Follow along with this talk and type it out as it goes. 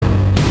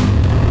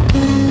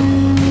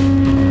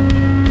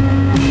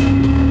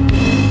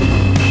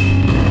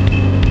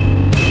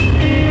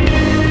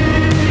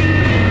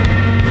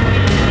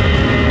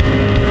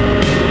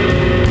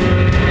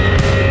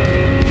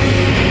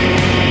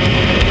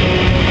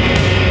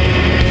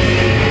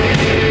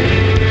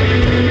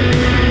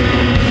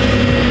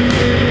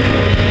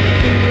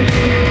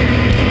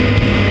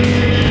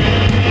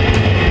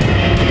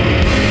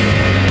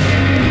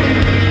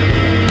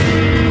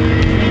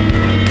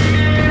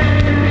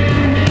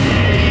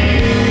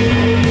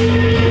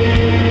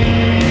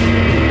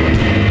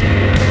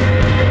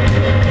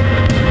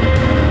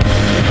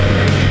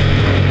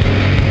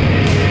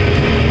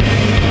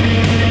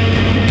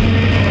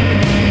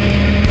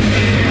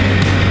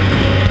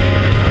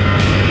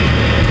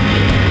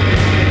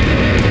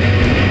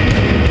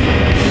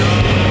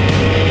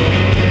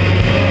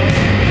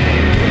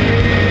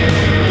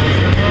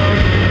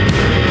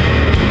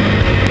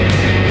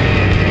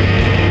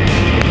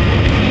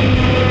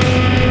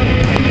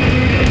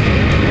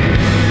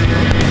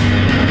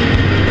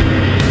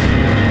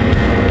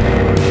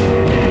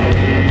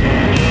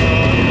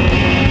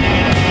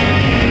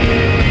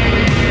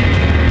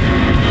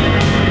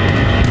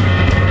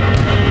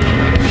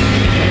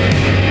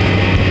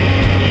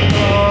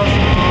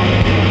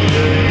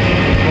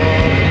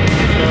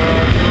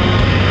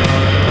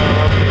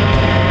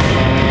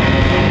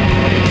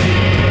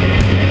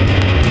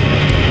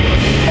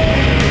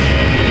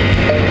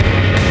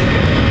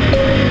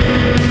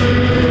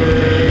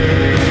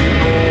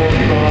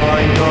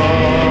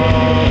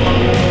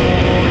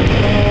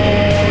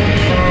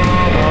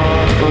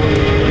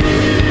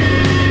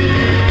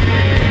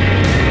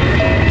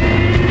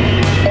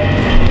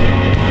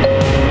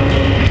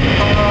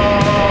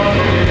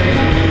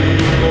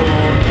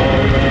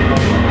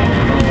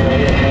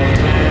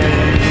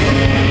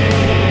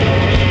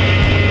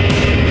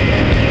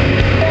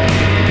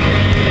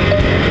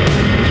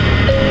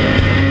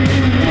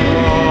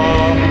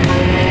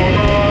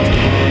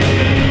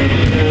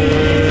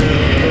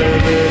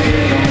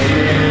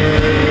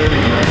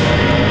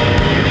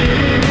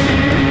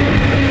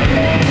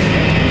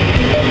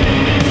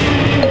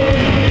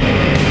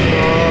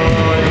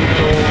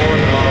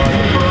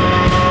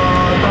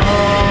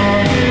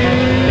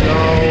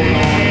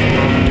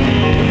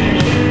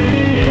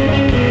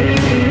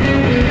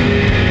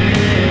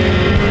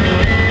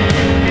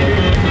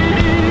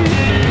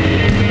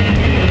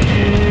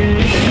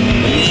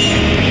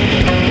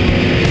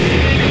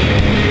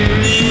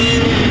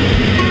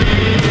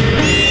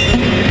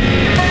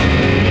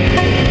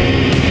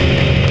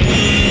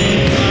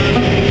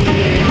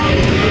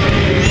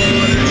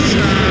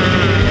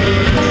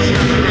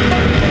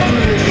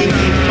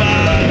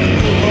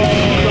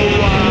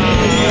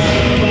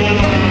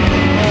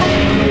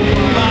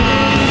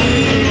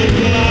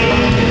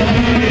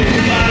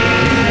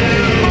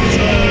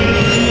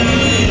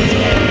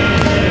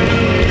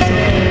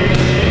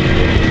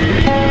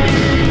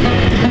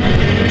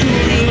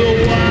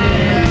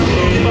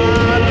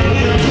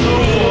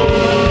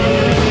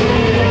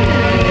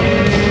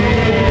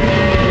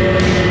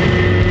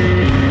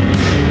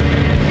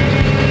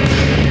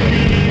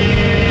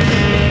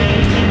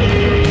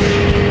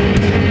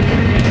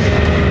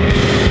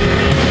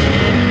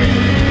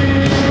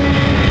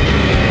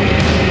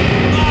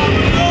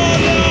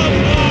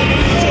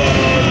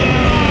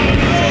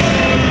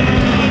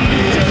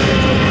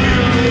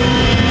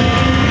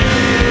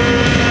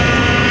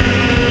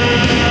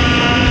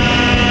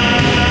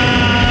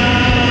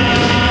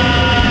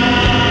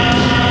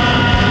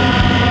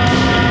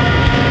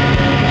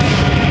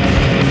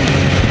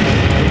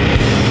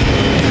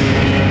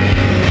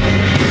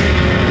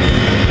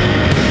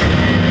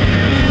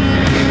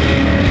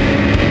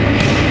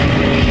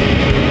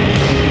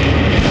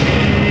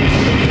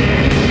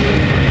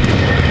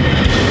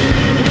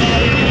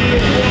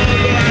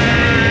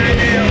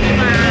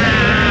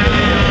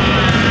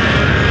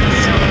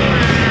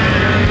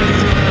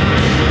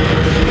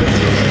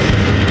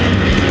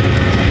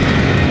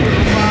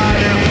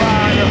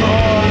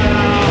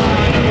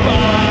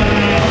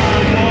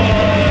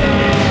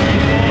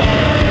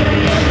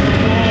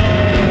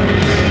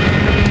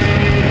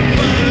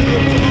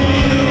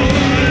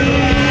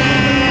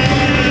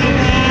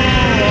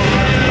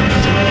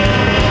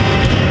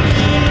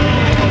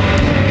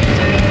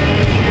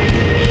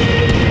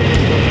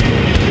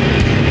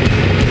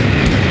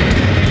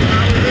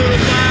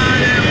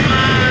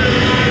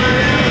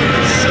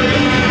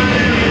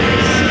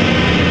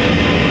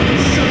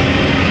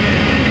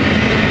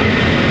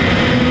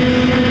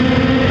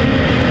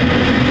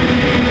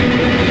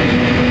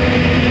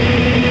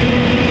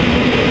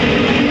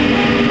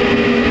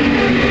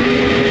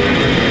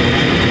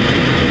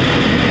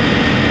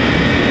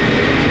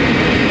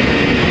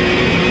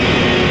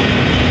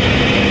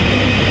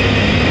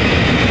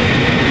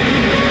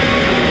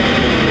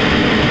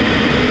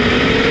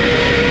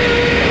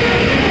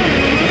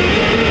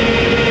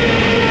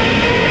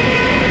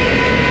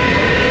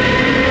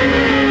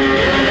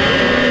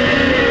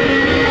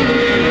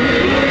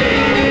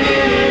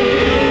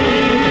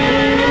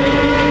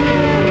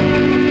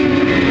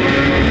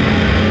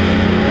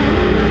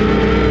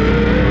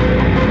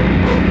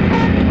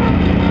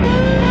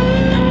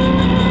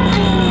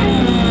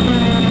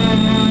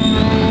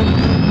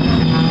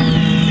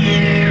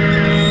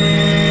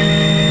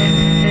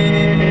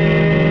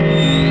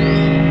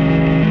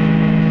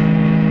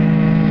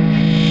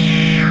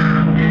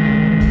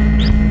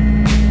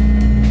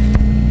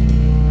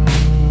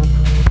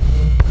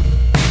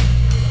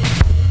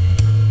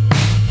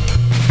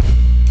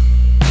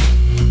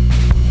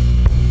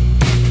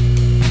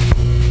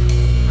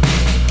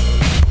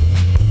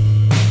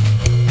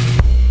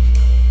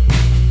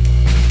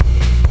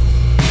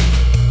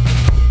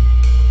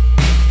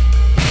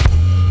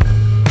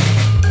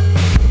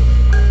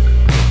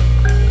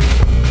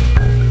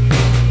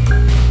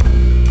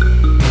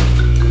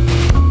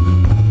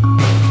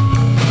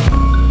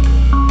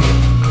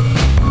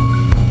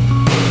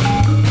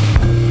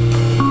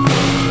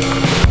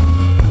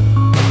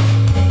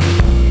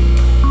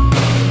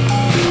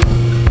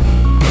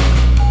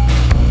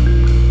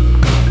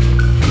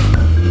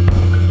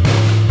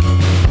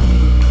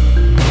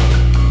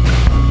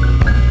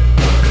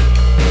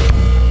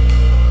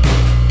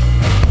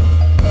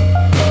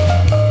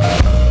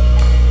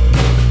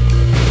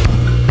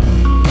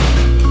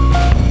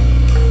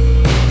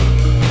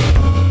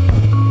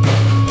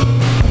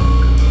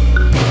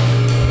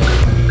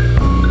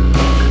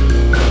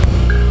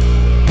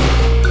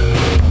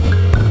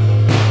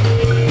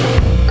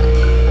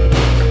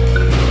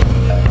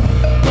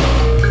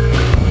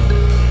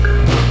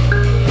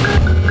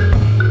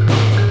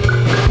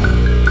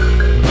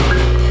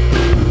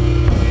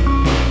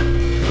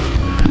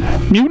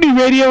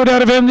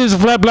MutinyRadio.fm. This is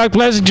Flat Black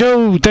Plastic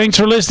Joe. Thanks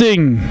for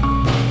listening.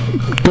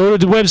 Go to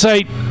the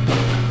website.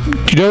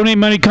 You donate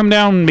money, come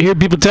down, hear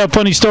people tell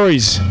funny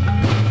stories.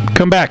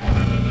 Come back.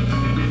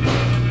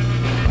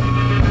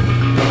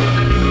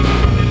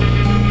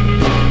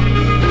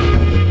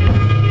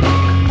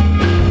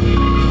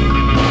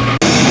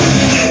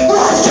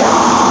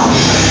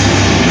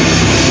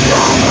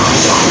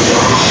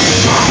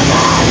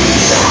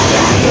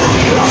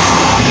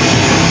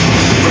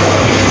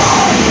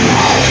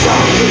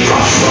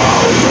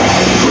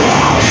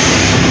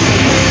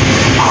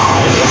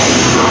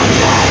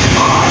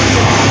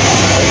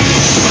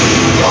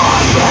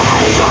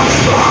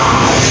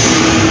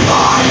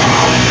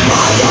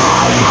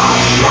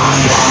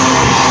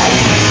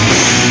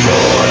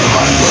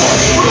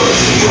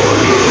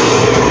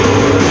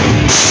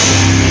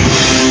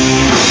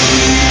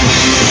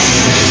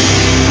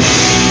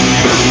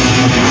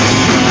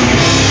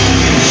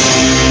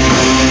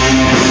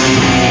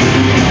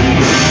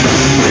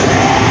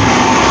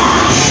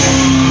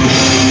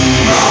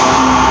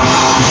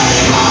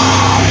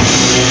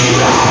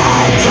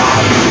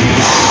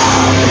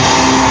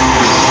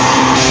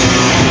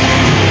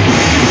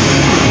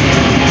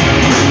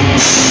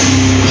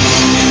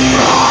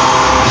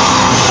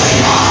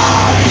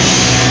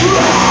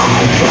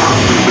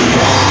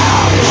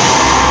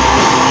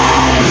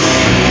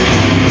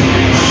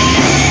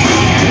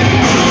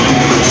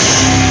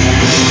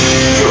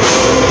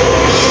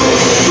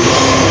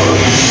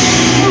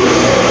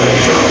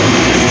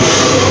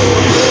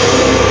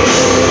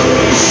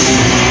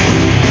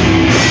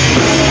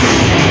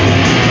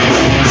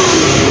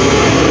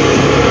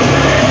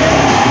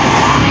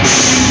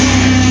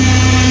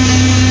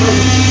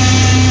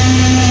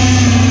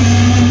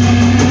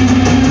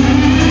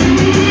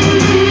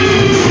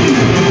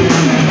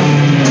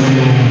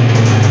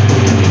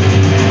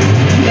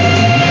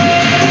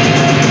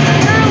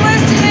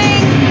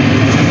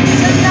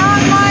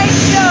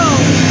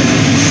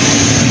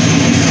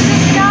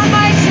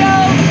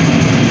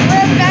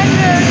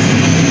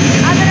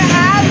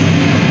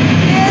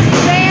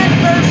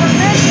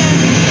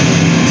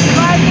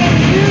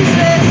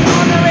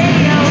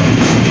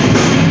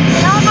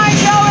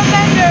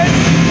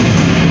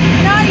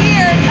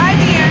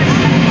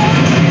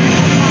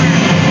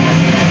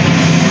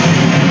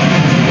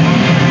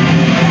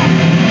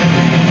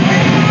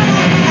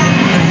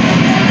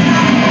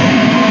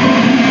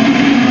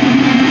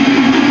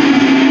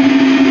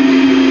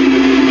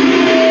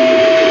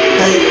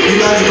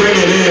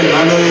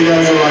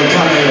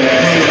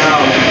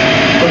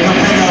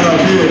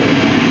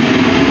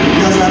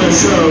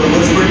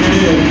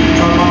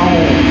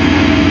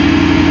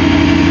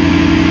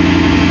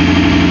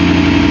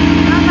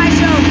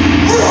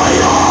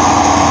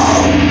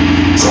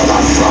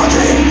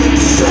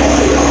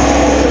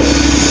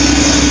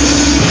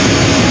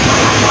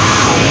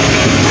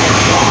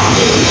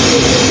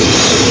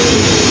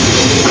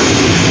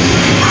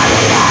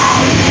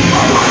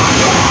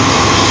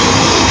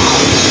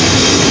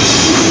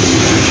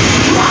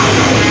 Wow.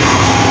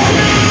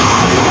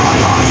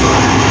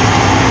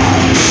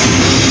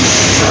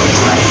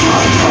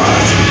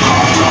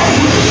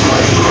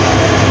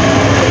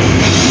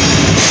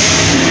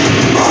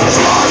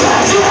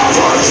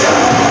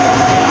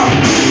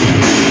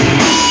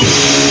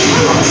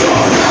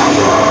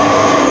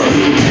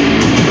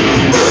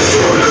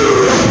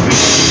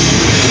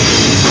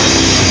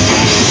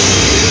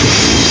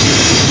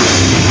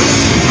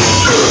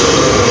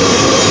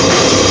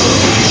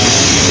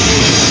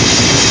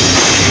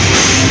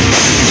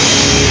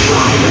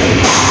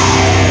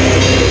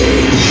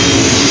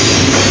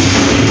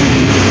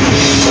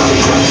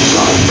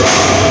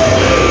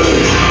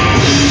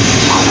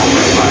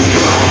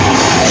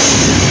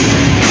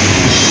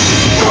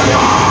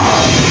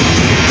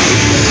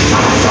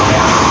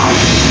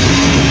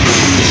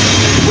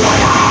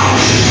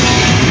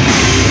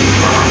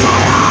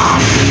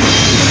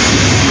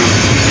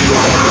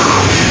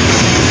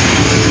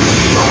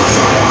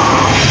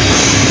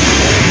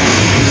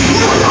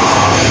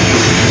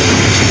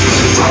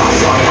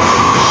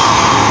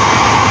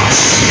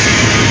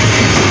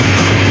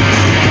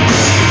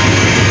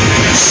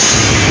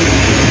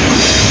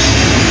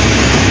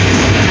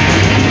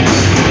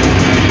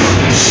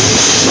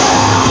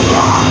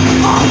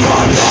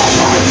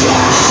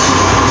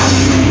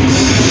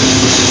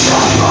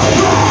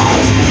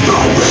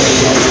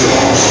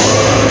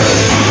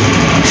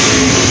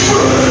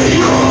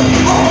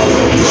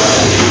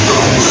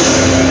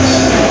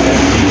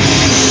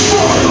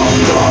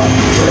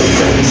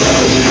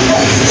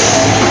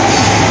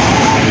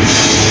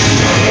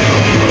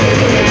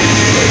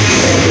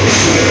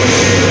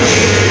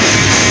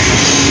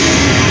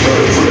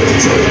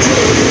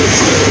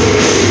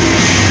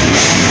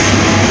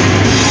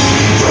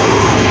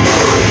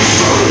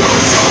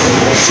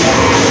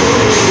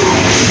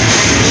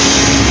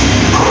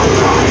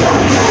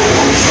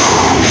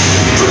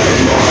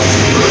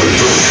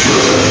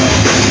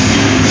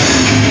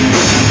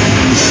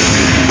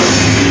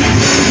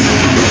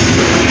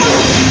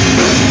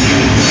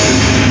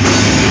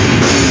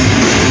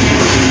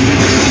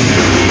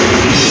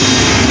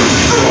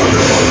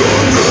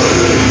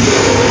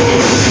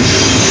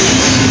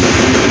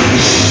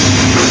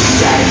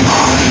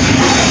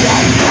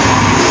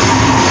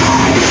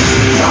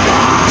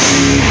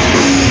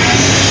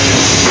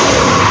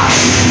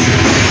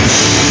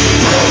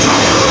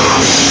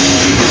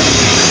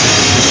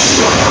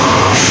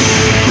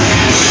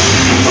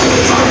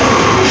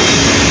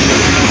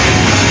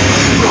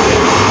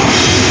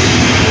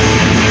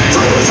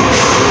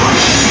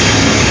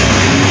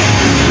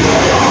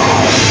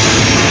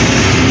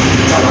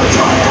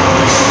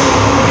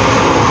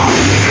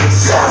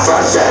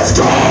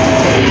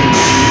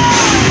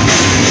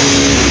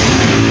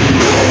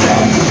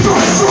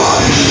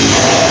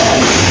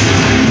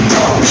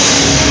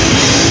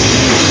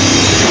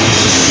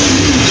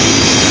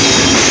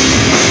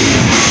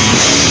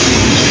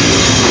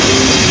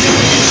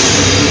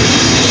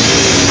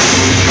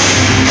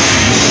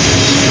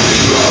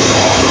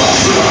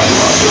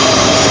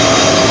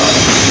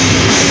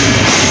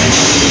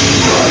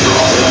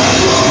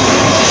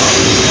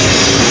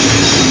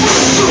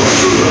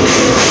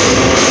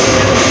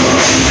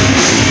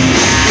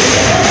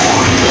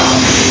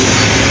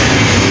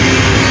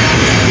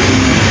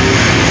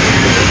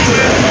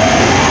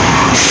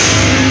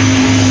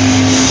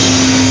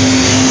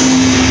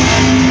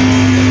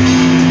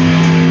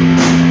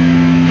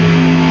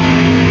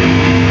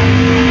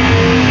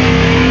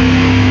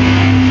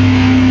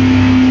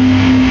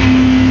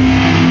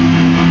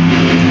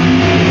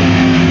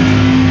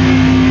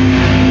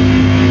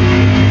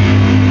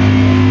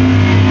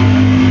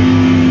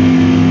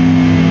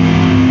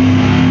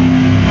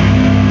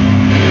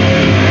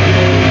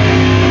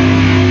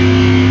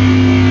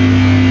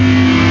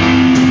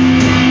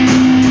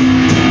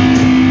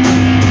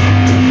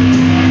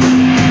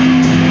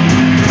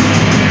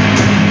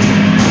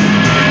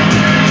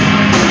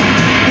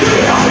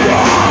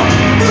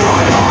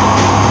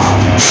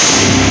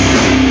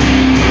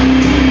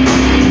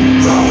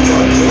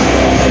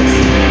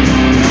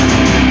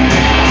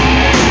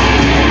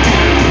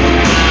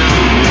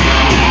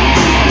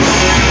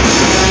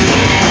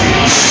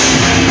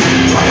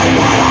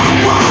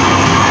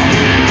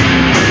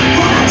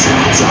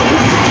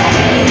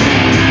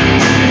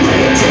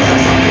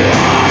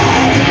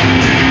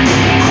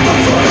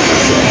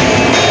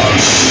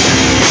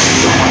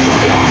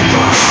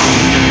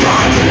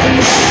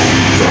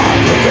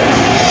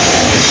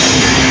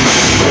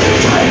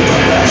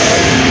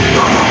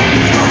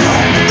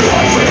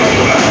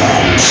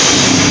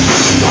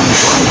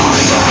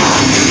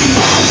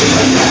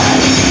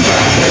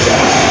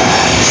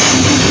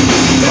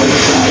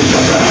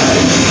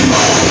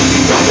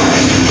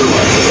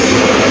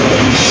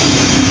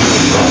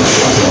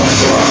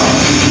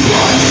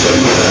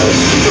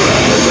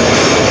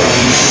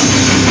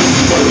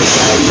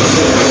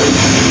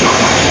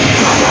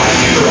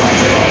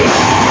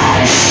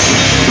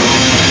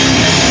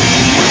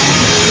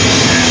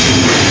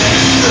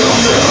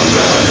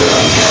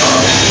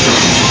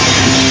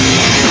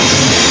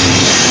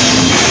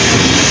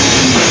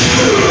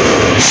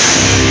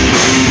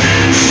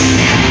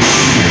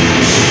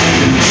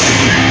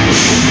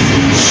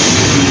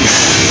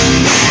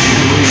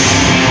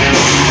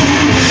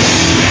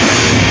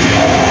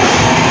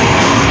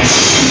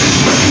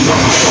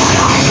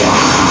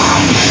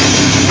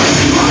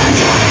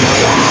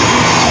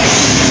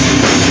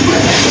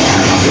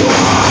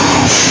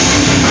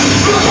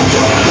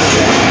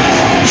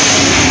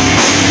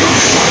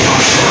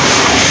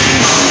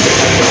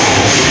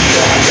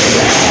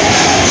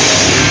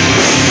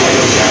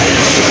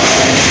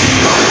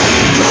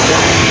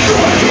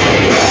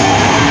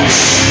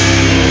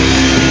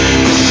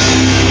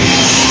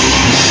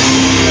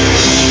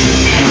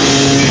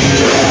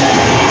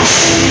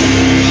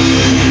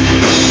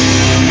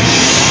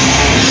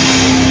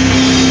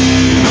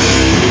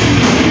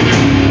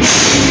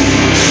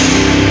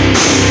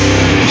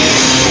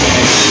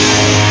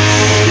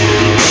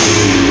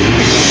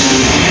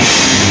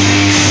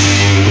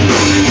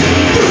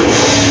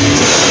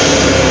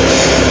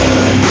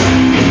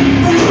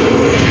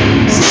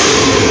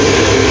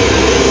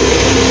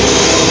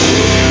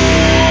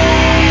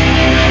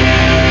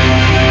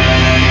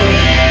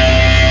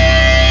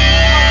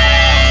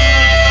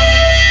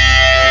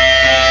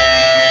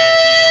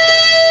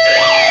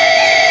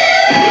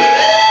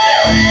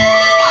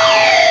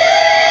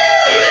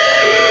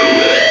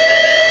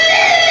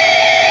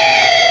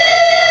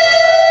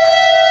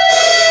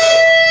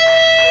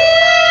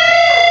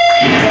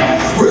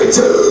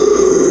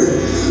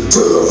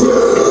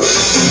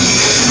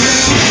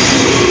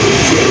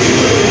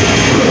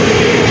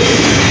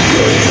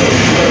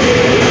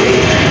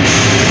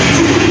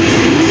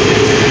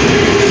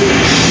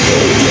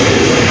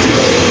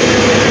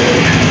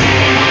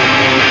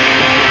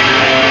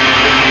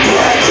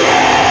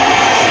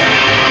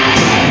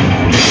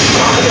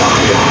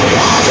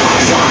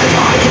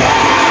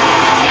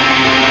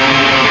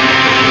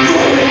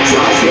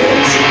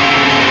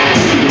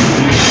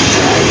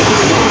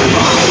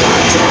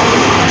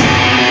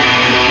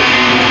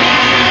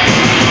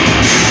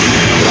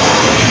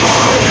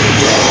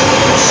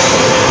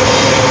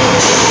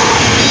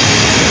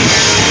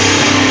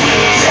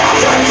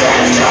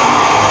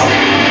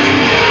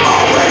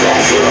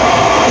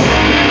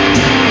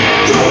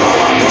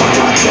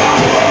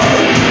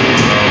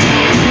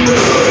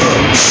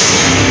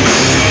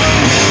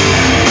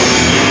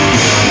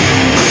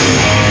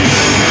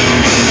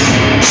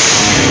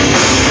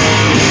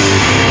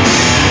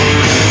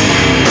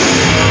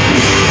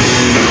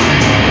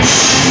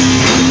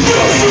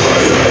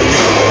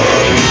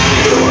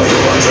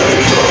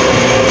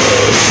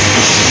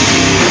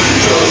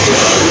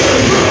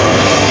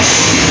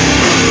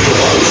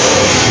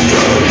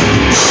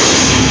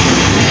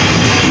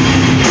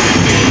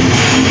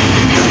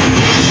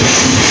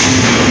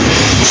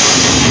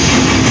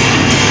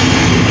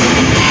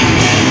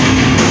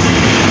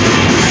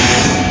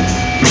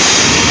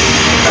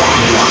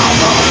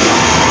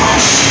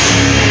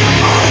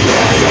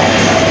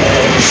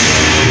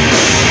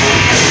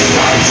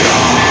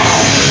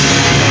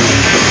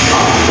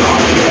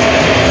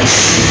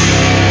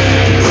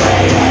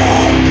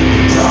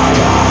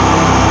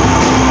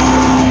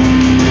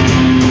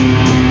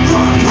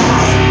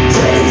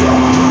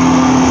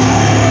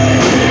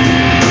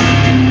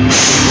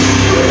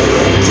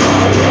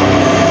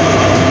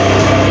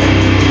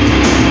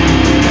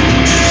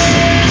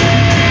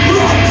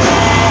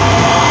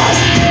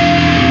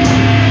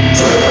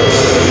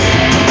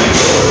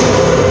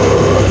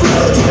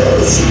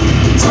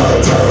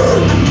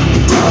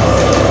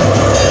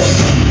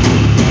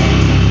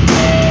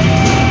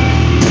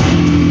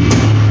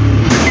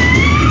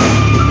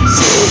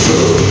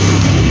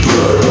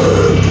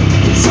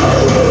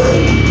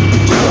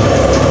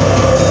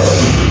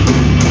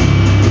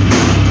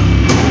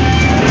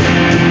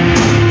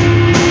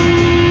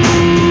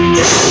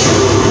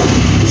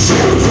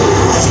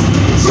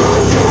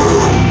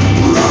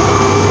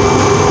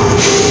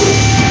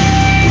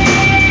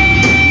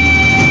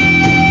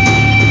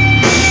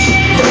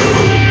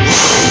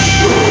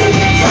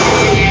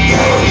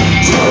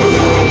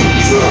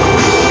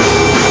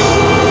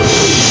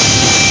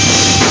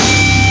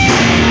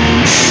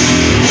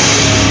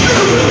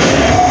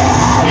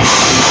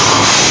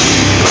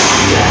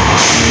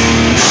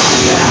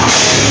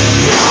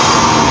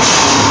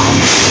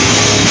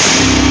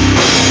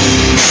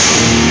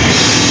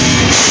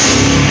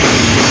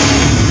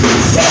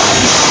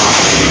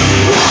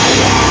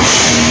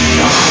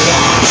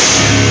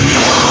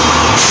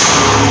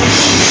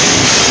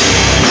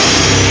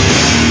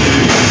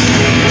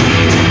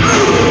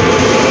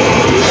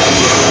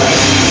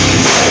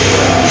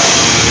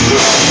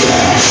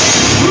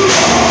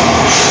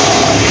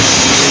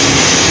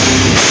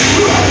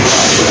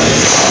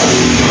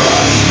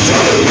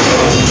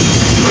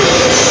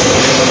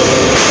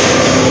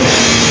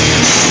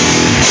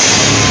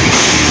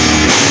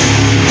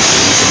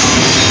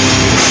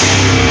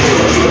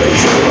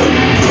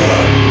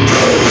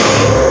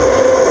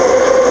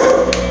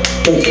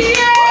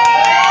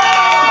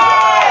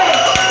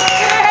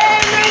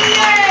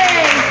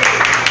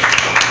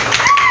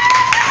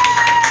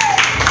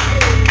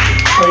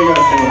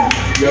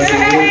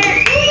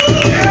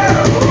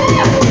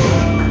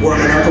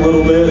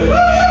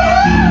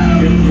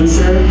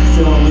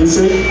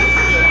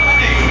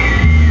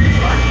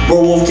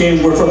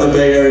 We're from the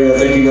Bay Area.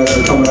 Thank you guys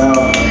for coming out.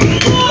 We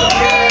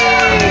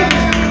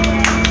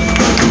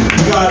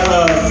got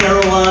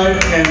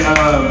Feralite and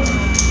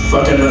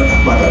fucking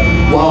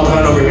Wild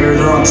Hunt over here.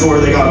 They're on tour.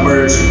 They got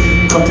merch.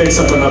 Come pick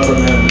something up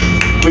from them.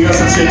 We got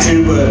some shit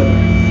too, but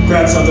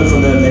grab something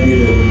from them. They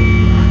need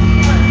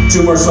it.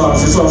 2 more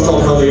songs. This song's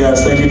called Hell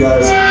Yes. Thank you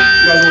guys. You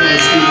guys want to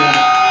Steven?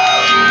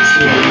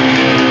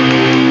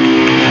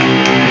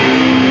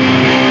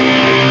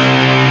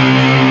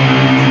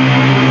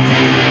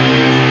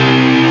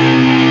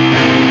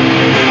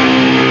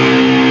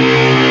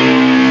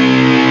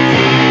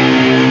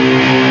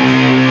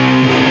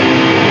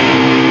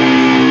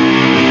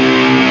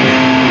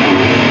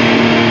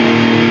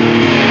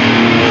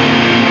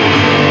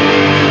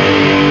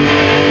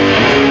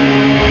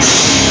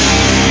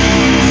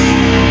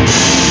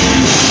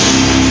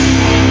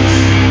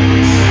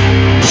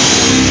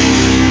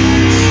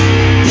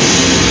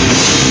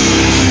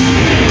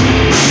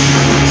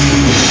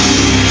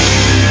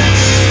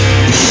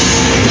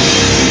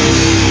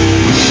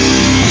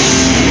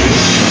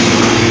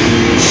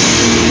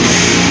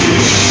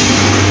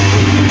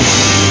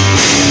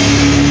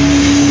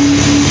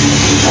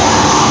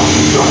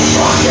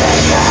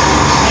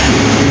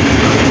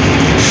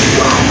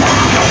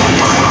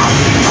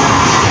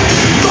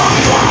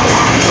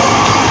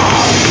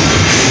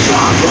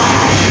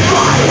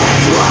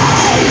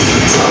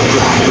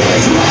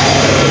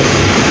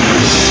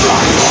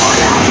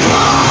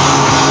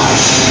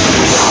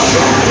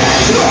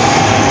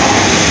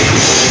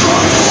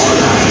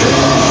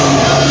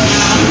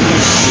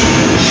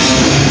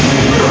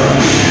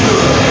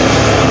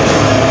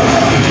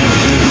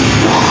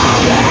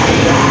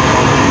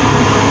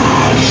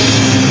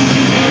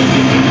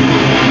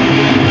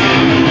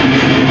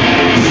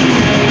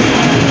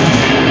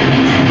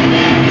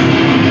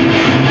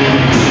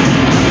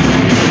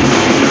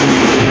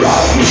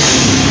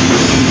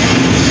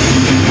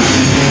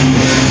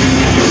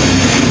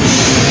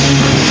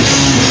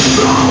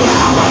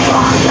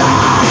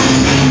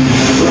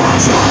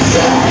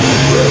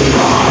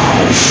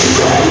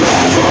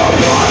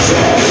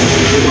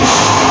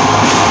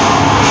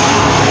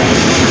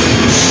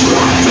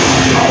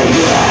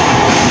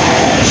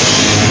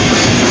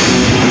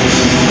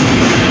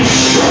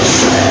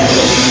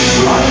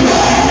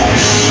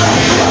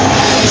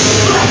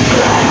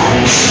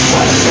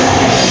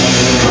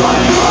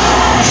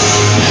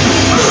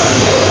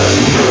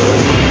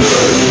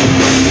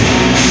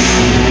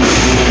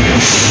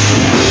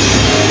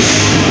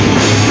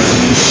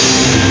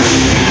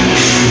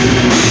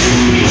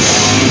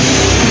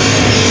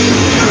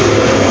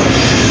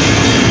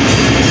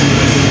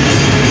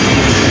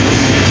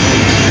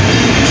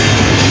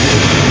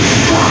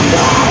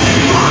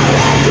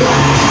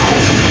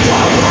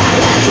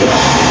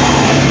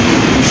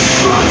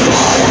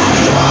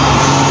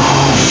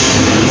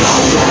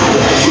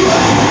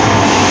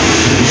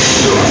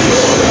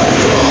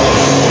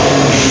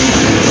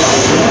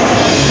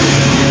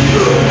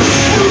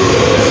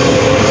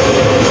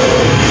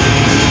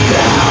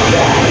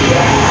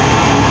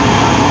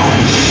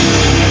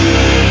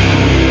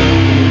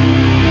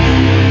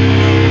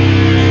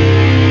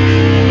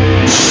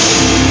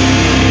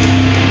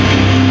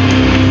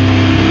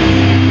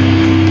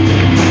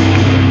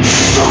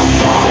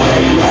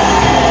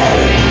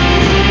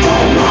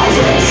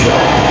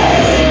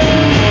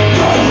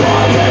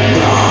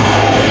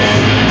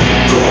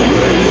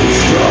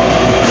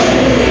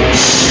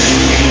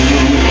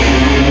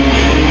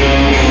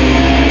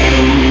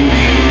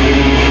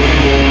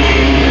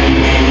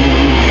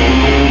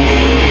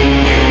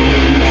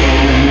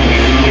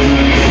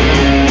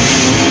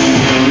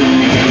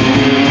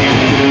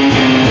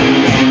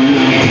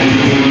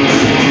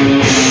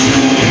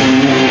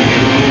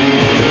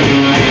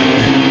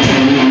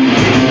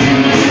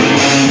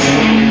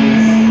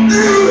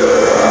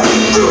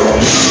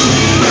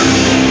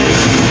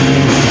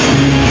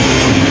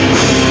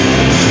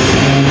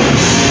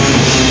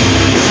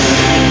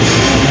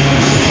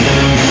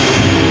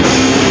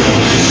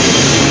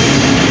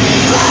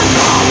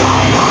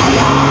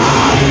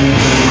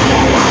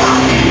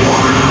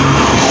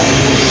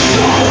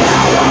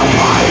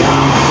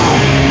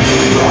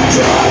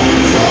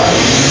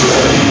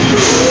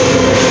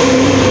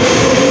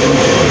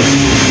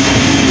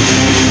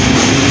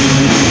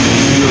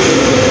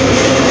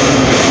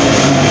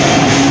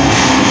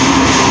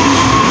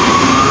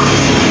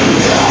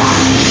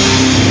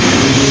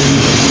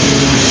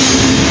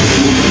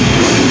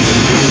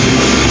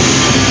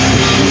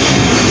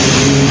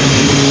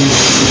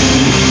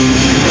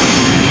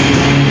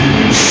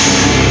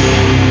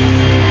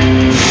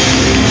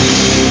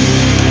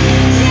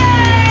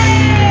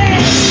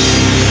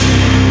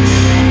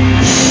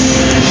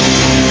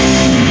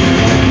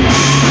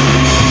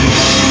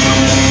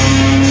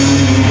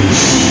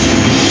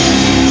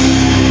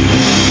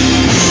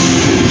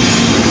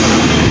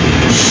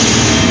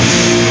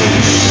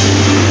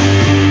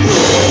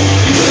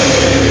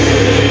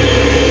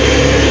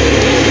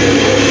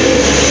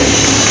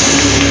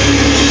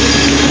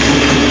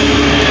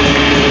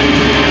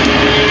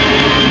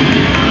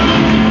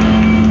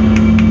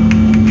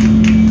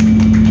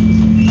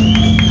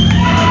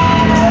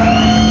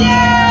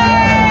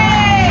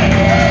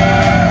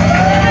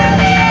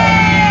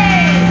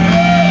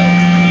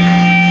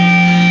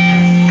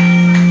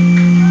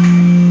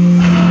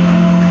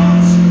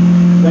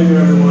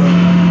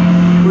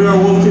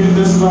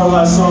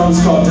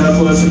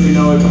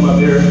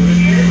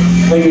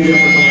 Thank you again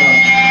for coming out.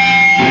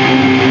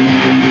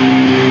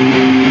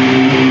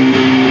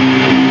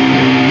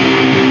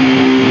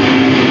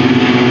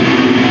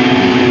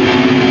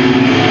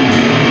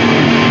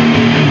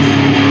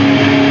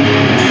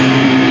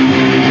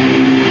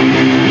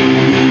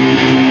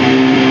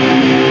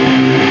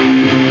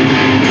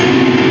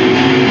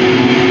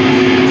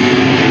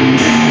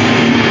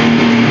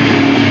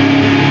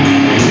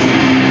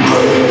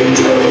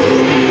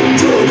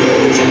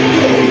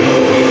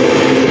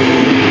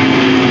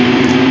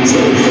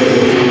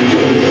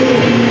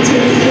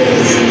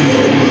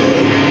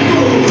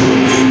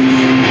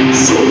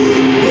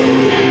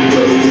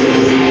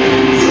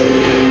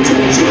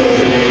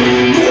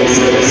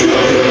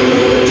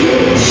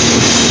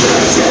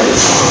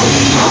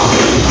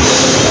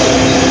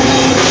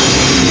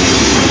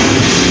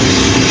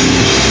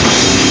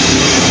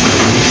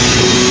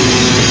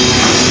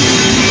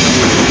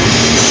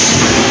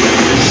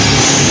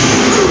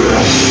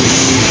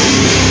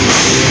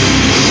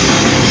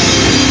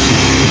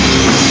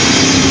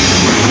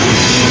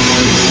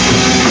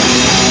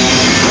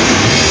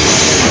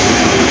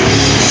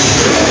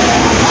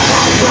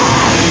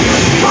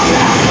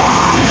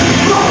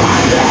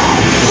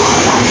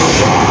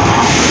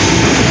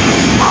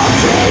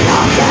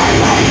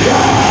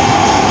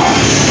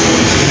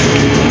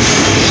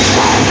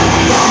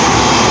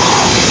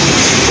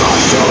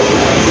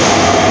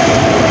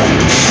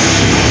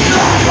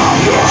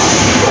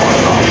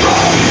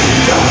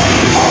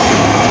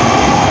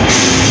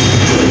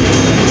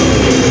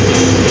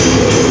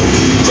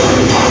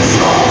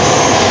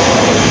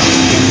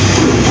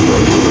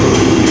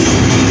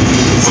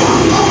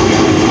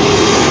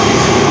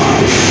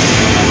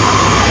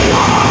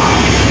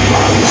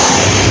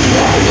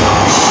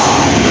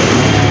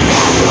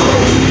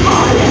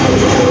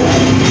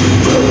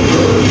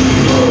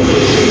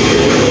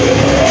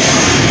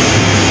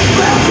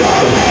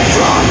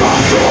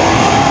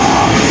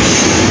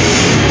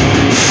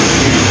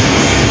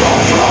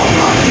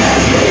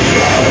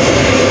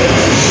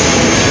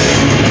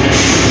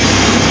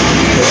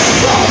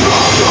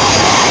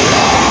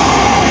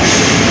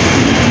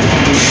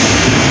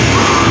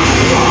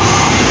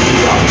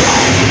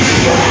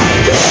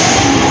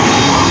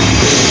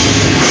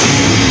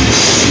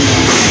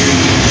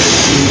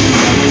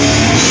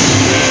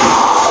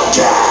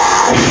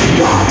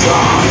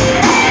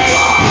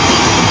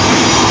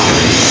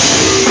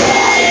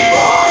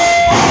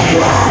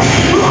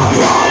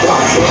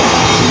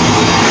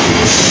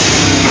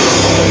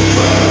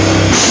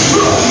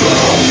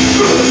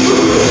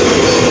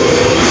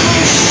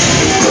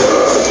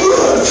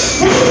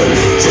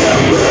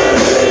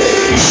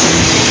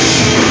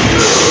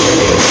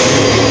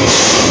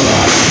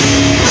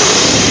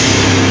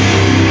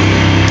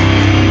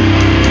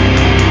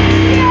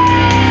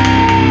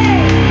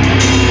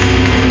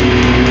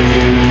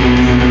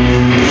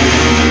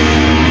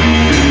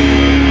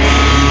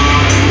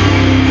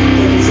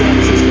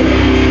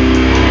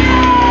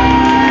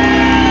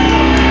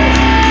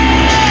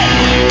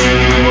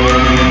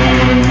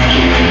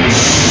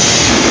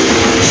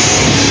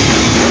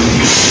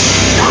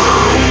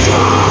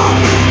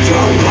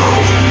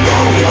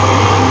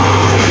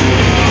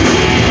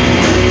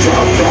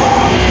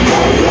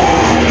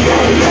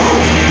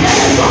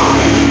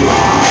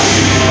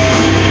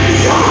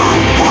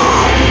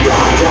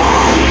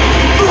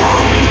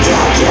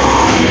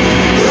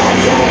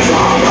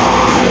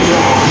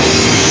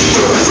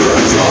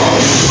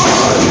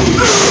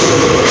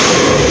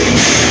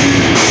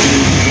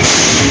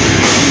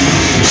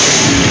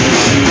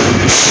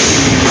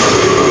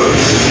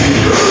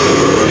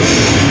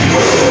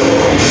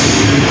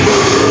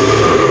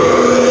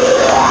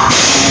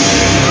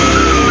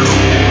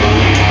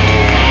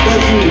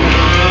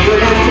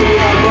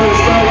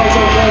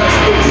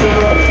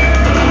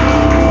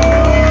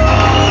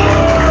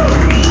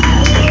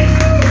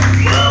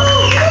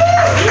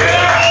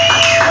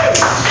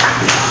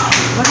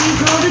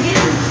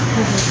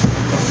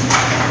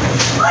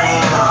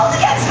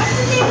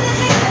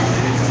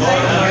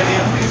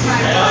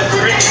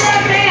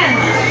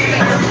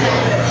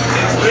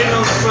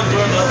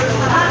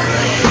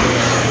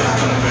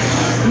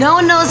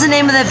 was the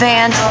name of the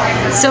band.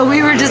 So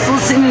we were just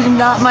listening to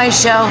Not My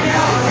Show,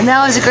 and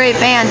that was a great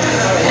band.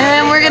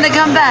 And we're gonna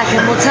come back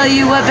and we'll tell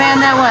you what band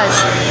that was.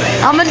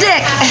 I'm a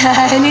dick.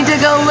 I need to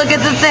go look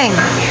at the thing.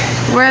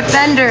 We're at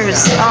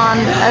Bender's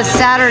on a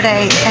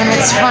Saturday, and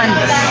it's fun.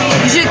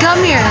 You should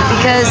come here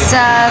because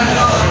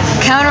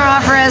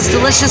counteroffer has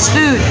delicious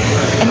food,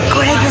 and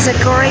Greg is a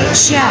great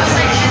chef.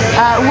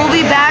 We'll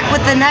be back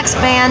with the next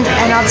band,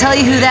 and I'll tell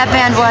you who that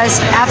band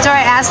was after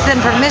I ask them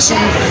permission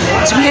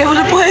to be able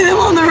to play them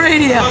on the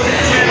radio.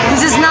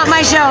 This is Not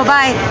My Show.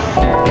 Bye.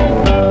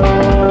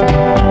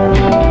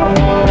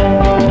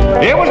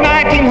 It was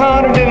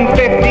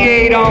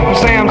 1958, Uncle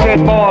Sam said,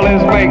 boy,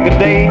 let's make a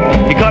day.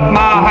 He cut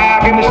my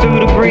hair, gave me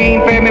suit of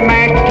green, fed me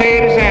mashed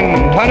potatoes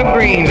and a ton of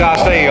greens. I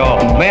say, oh,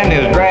 man,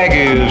 this drag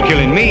is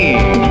killing me.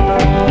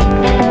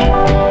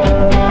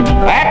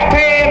 After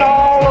paying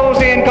all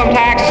those income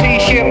taxes, he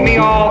shipped me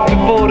off to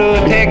Fort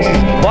Hood, Texas.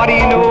 What do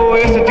you know,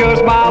 it's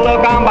just my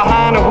luck. I'm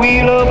behind the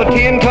wheel of a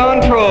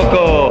 10-ton truck,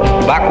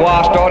 back where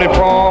I started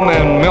from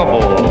in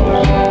Memphis.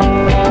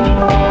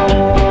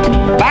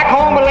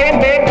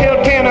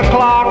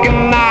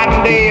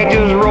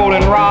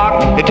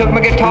 They took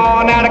my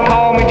guitar, now they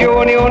call me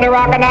Johnny on the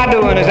rock, and I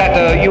doing is at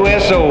the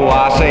USO.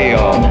 I say,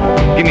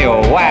 give me a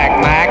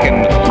whack, Mac,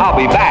 and I'll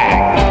be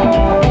back.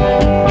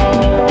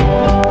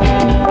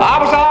 I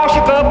was all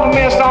shook up for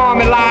Miss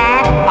Army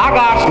life. I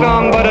got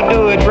stung, but I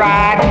do it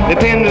right. They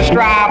pinned a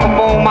stripe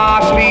upon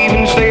my sleeve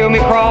and sailed me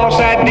across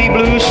that deep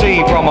blue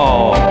sea from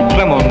a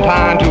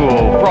Clementine to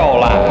a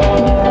Fraulein.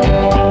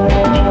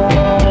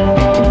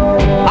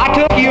 I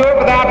took Europe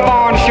without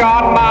foreign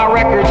shot. My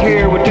records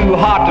here were too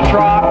hot to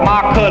trot. My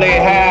cutty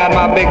had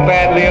my big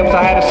fat lips.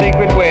 I had a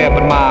secret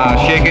weapon, my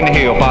shaking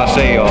hip. I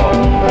say,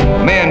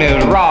 man,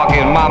 this rock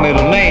is my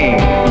middle name.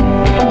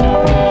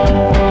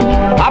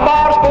 I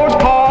bought a sports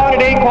car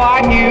and it ain't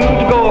quite new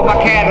to go with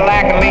my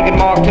Cadillac and Lincoln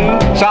Mark II.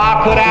 So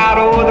I cut out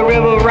over the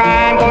River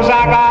Rhine, cause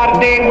I got a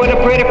date with a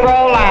pretty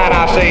Fraulein.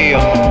 I say,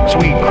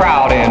 sweet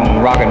crowd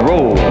and rock and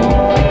roll.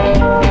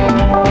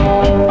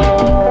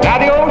 Now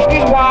the ocean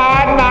is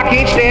wide and I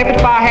can't step it.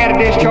 If I had a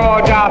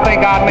discharge, I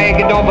think I'd make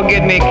it. Don't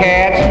forget me,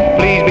 cats.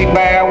 Please be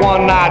fair.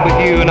 One night with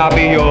you and I'll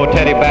be your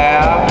teddy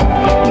bear.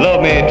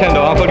 Love me tender,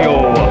 uncle.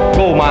 Your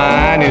gold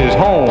mine is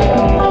home.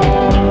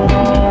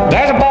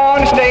 There's a boy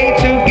in the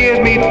States who gives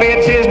me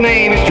fits. His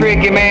name is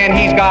Tricky, man.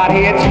 He's got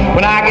hits.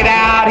 When I get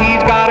out,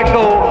 he's gotta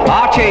go.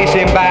 I'll chase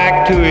him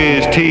back to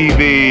his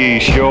TV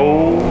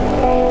show.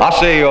 I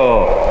say,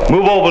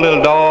 move over,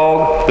 little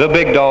dog. The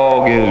big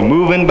dog is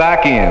moving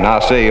back in. I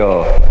say,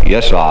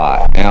 yes,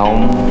 I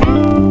am.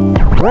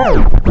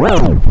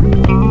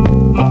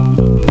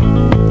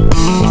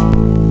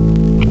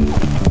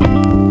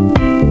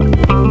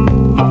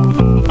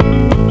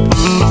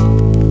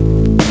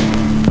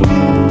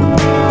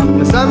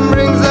 The sun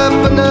brings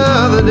up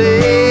another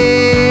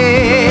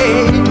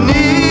day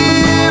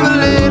near a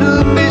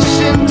little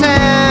fishing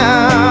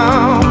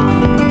town.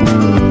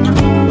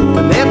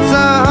 The nets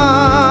are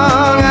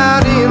hung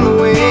out in the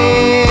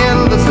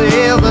wind, the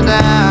sails are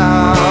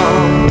down.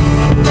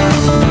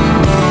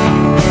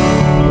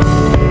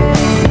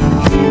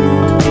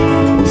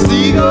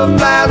 Seagull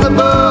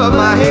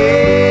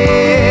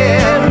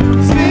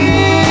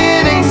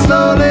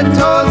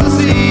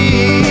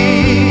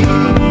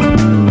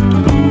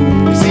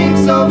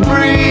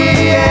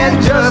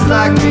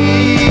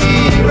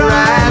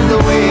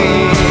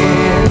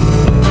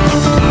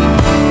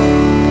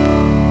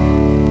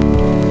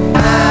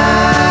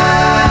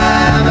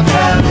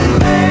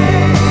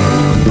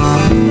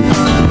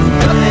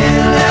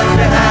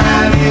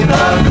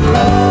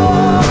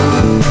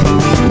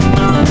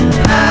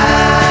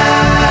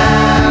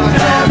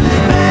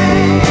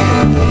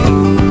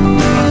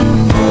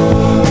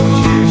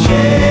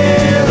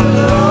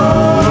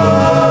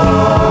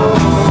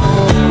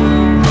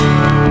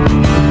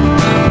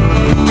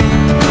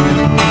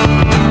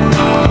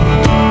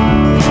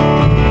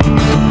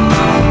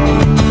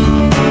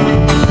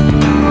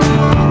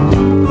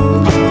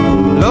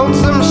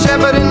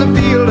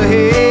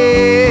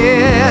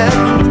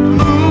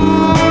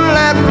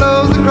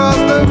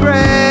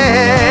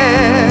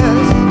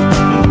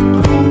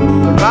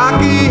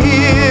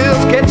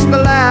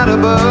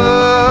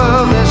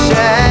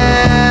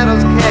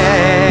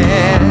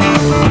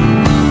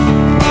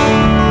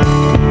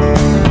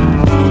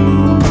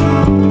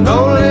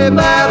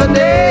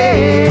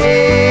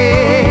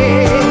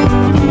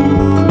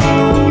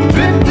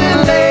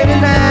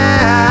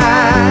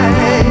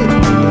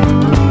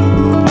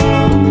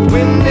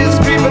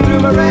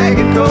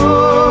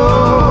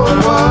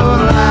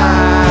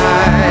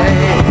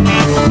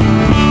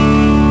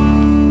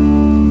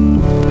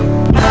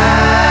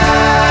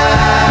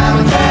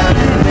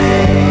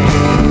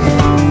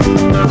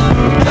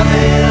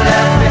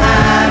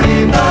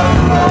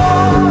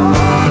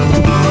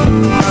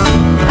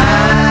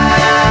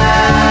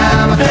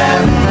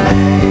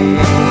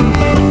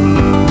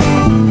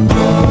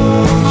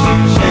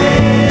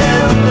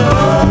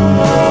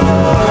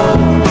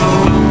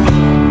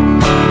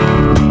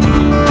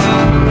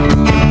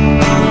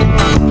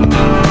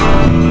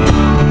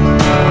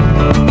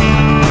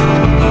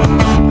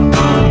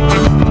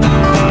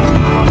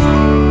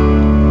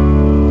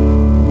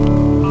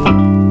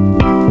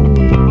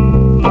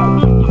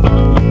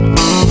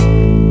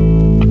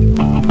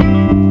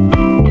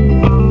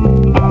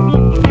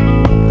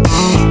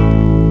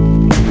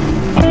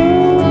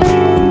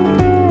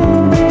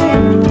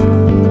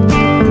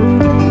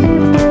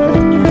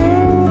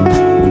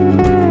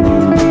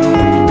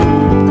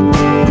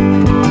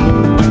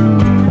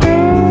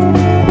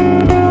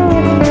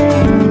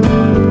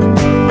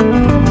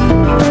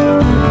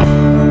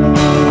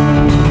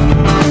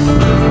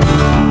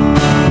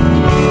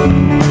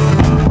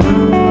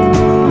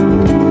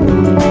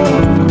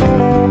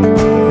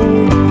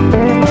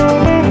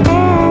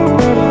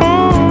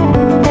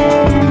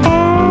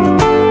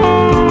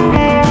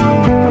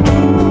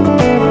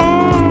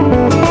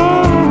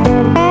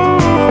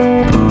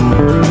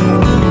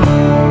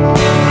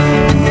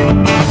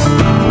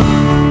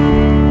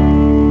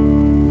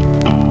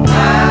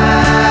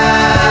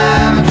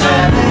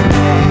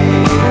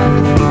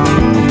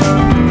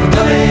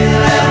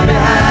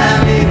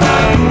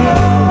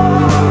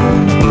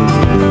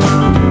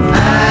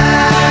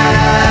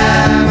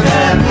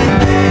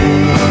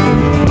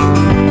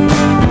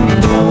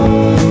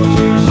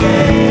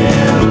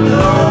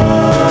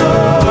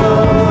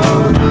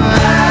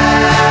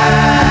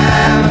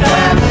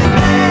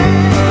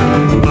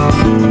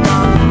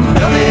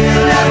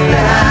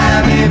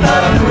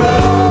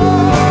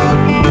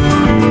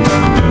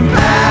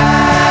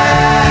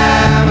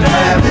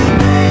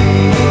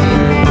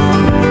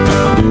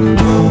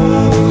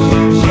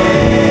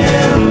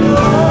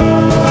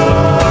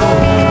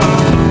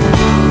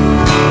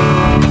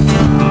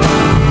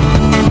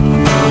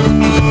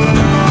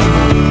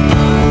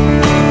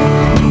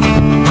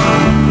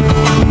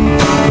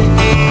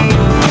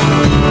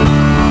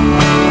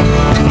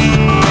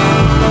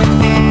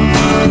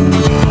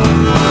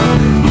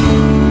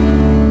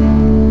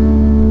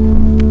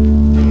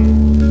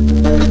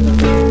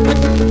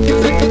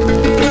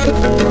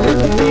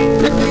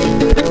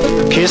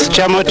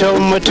cha moto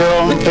moto,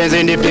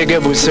 penzi nipige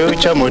busu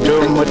cha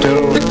moto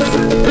moto.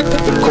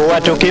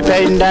 Kuwa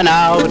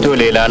tukipendana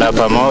tulilala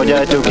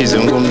pamoja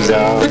tukizungumza.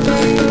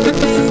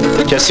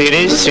 Cha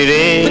siri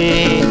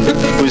siri,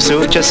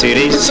 busu cha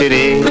siri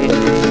siri.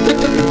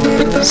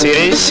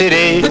 Siri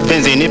siri,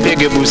 penzi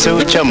nipige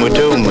busu cha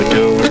moto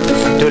moto.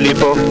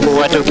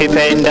 Tulipokuwa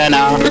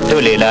tukipendana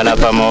tulilala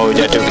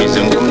pamoja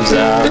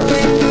tukizungumza.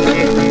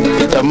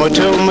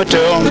 Moto moto,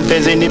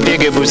 penzi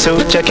nipige busu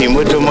cha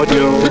kimoto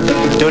moto.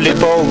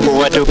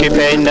 Tulipokuwa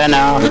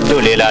tukipendana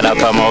tulilala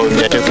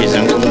pamoja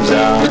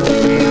tukizungumza.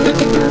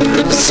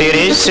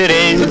 Siri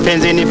siri,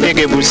 penzi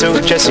nipige busu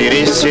cha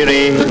siri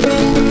siri.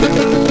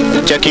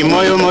 Cha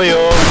kimoyo moyo,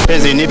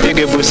 penzi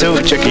nipige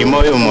busu cha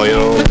kimoyo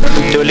moyo.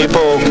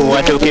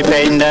 Tulipokuwa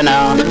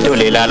tukipendana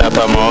tulilala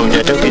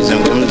pamoja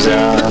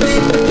tukizungumza.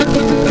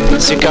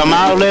 Si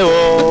kama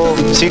leo,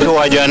 siku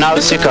wa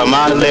jana, si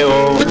kama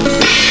leo.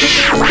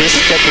 Kisi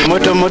cha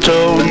kimoto moto,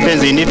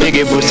 penzi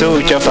nipige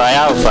busu cha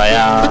fire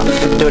fire.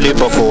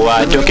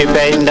 Tulipokuwa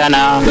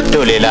tukipendana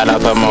tulilala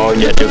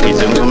pamoja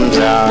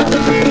tukizungumza.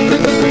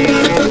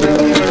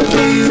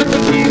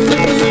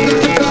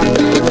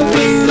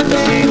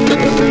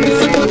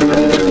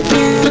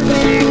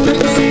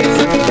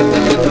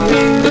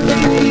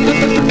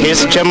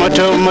 Kisi cha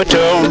moto moto,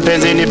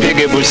 penzi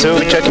nipige busu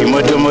cha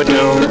kimoto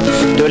moto.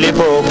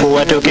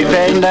 Tulipokuwa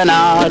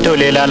tukipendana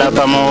tulilala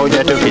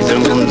pamoja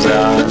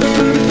tukizungumza.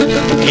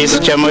 Kisi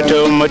cha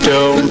moto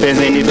moto,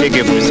 penzi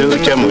nipige busu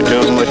cha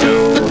moto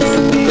moto.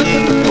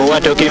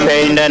 Kuwa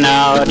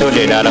tukipendana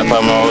tulilala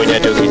pamoja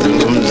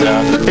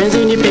tukizungumza. Penzi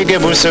nipige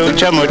busu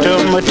cha moto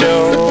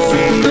moto.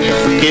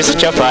 Kisi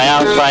cha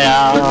fire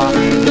fire.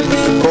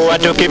 Kuwa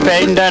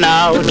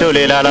tukipendana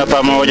tulilala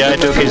pamoja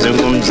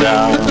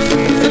tukizungumza.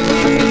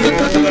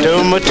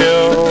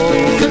 Moto,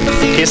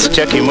 kisi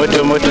cha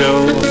kimoto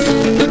moto.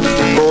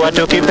 Kuwa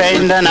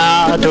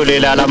tukipendana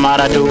tulilala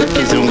mara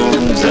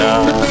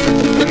tukizungumza.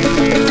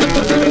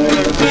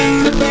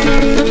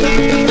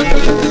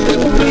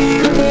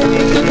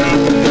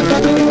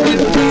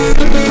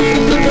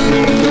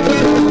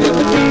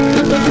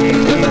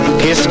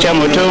 Kisi cha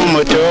moto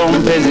moto,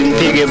 mpenzi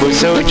mpige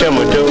busu cha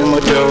moto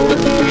moto.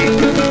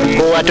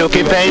 Kuwa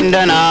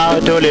tukipendana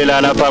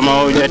tulilala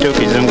pamoja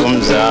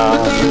tukizungumza.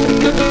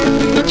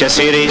 Cha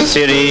siri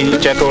siri,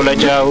 chakula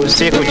cha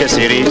usiku cha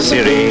siri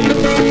siri.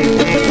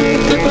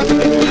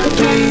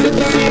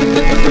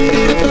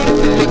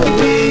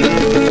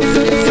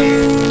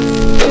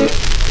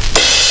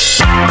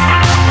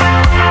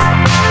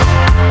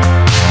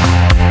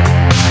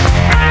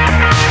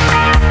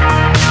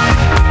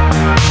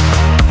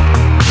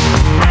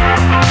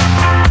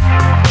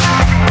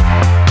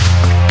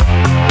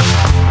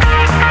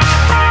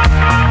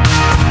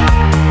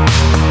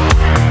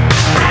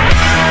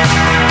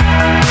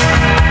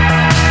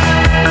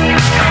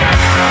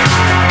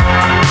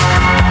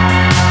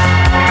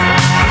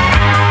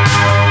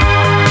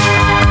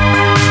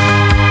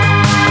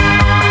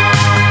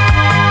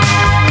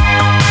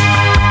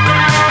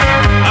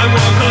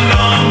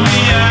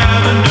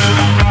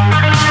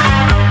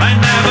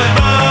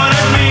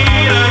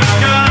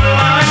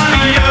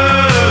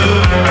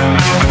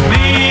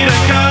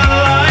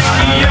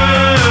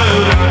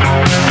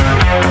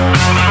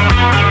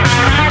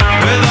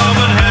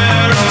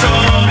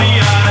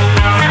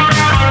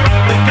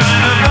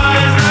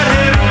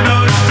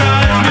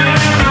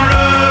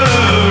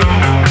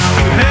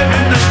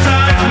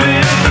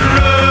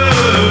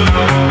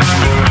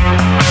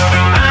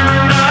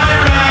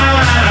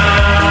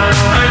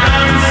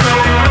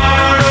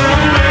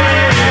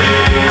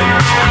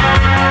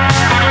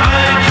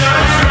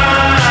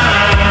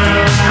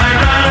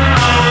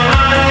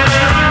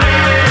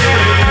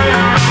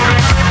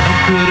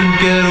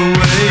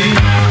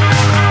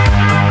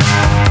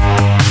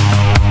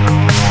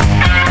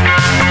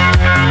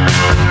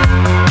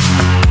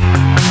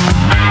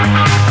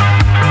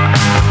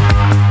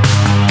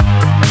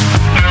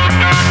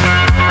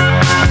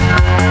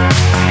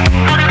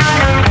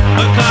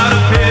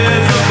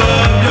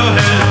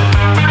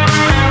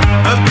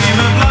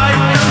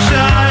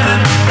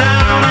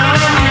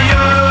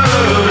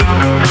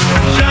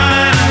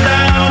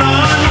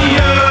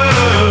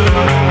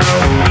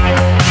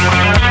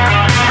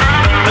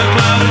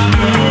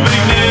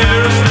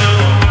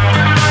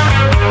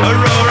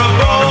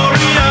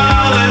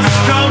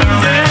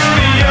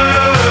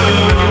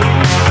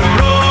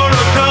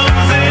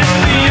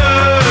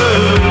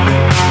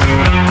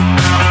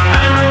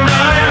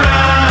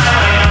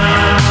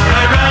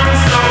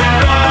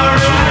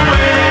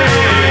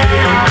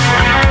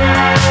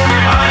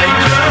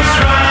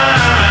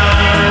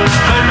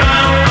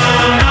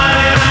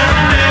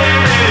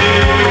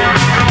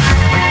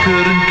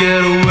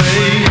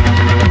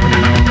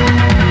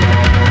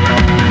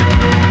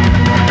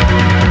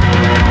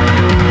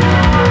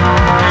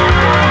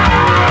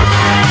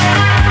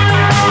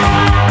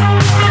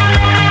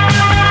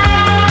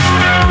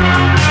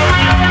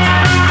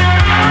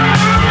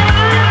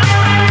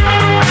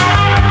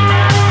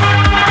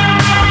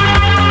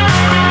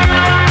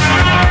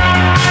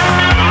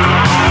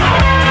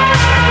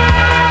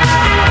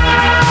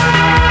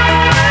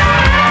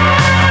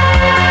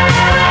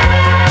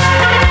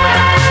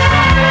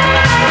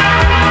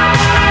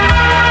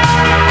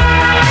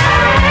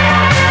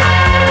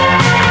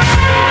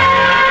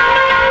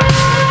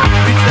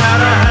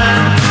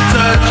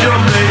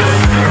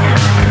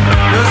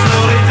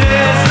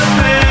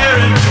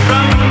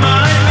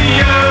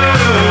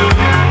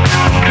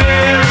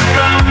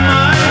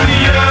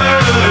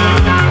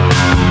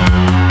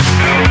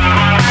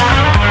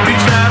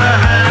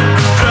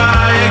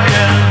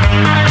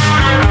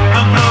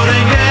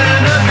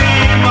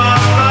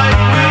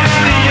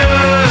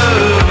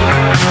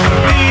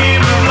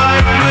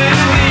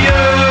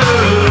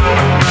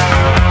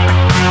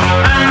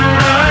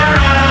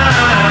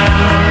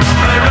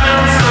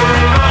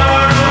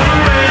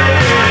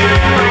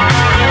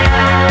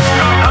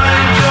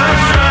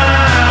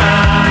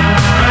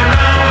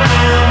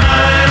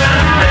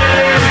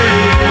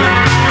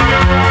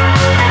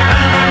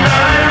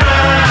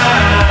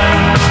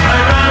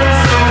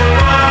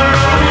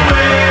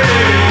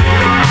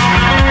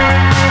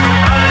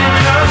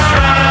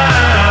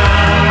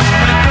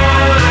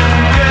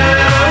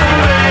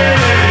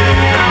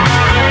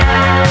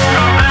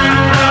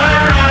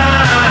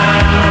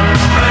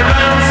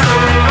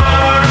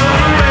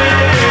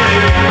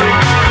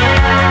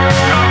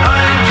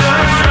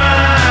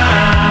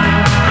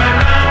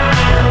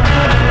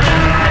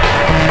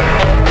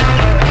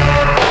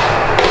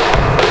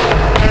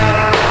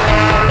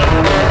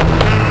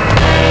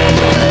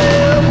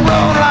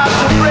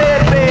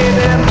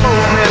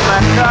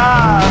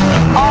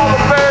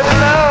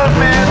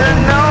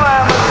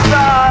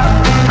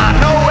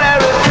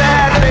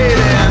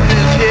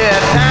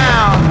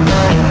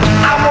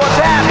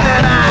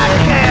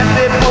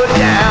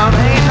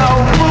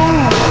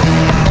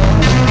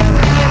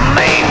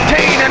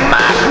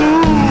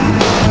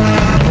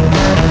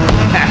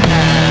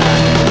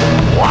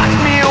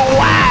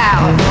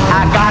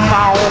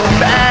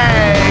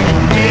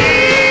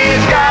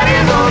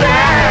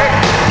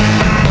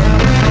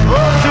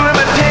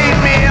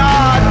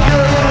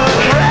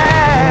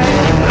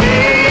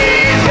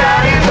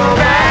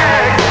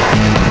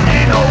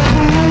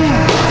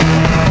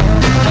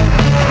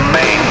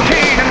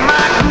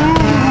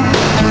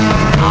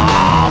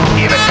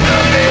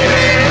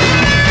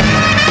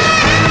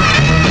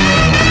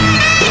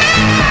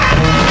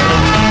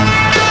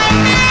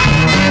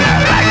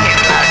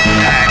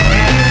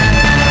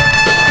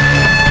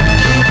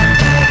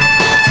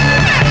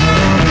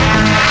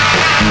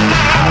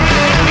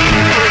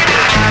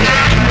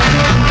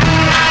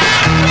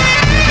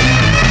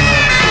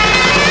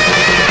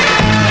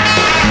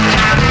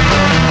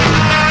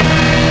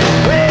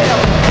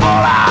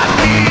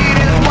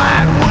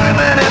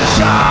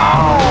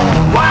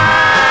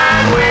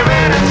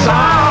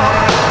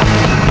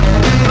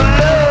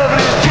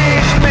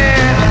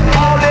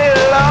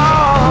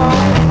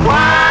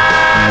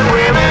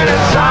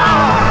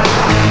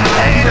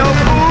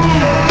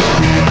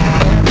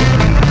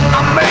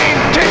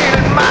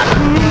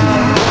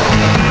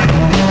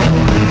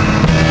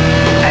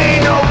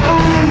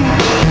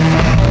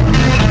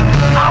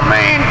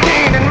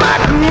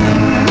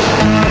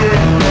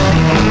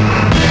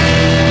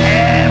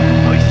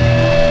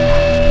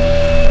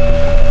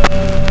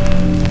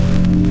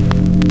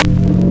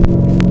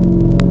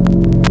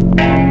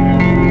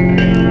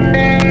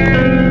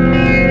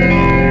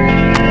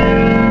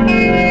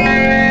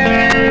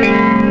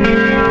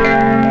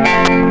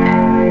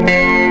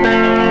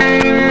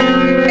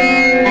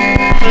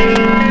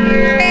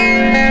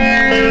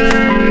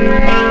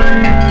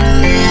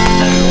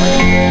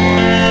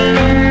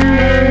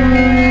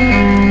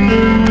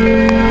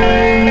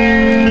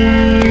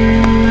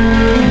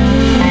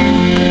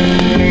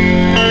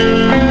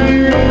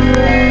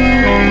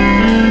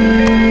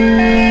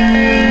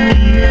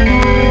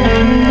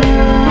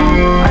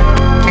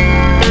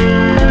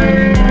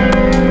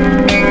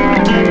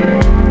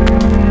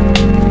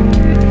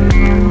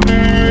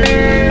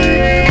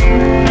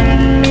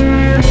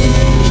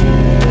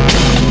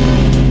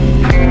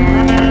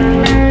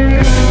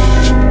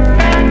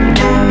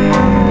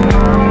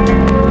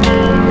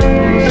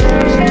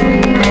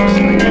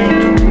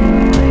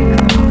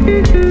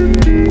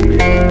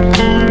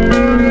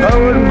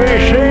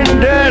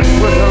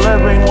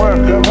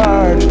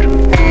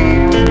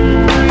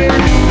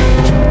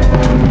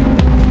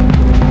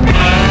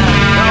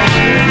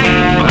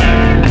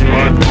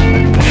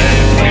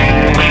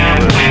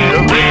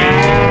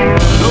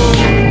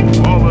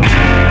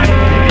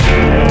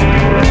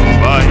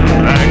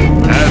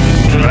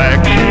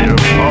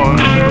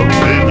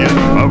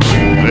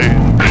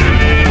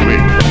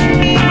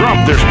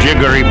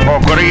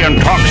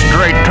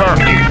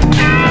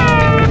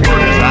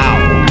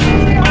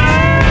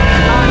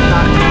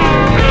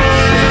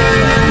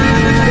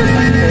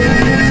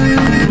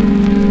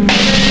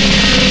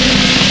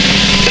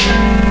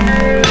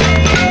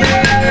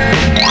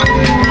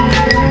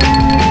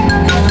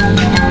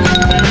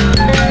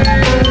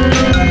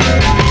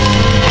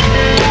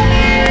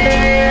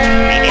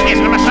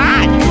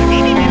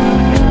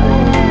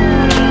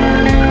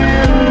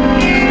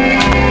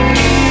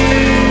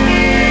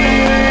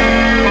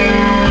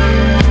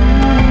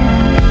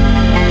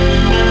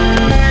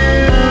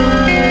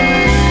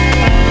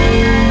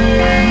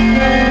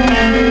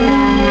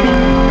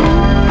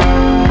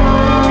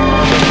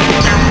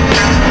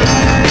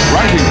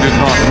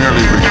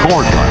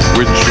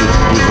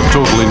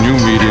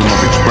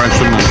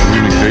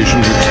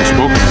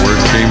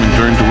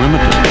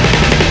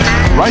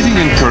 Writing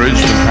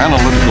encouraged an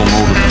analytical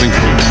mode of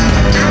thinking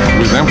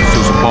with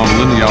emphasis upon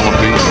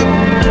lineality.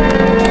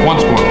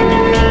 Once more,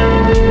 please.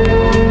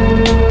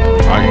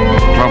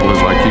 Trouble is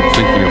I keep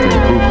thinking of the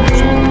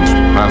improvements in these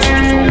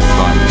passages all the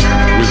time.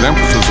 With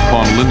emphasis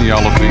upon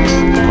lineality,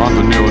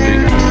 continuity,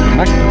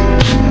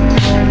 connectedness.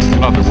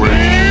 In other words,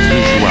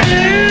 mutuality.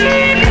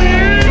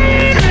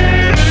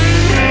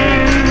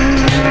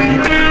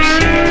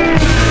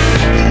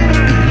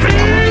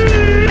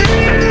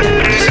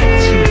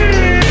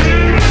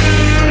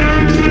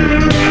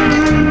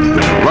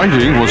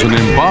 Writing was an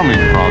embalming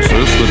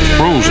process that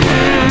froze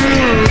language.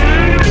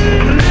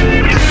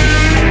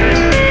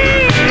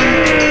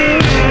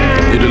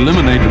 It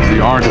eliminated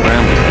the art of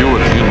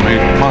ambiguity and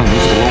made puns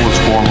the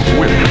lowest form of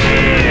wit.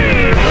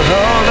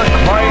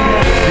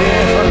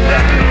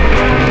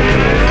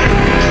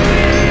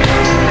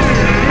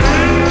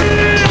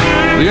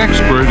 The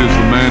expert is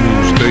the man who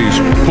stays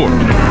put.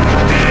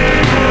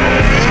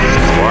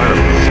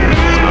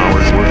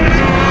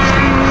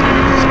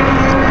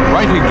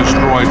 Writing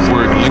destroyed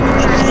word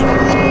linkages.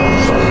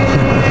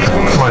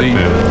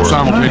 The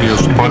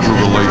simultaneous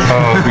interrelation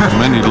between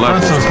many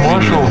levels of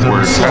meaning of the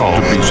word had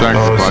to be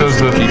sacrificed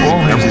to keep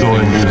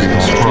everything moving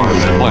on a single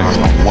plane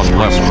on one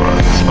level.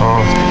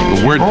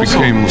 The word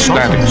became the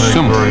static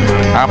symbol,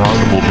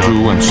 applicable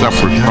to and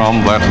separate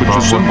from that which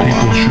is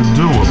symbolized.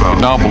 It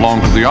now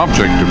belonged to the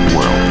objective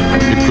world.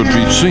 It could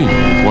be seen.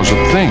 It was a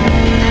thing.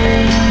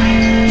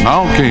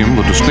 Now came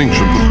the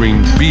distinction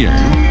between being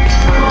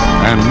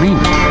and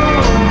meaning.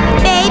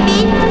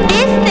 Baby,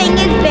 this thing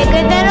is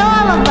bigger than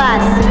all of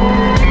us.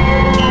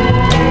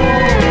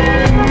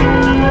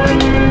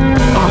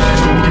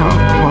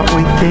 What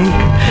we think.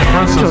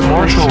 Francis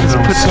Marshall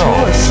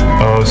himself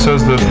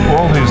says that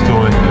all he's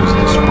doing is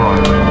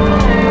describing.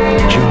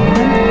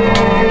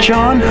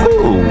 John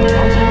who?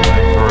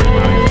 Very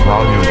many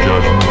value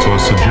judgments or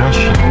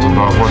suggestions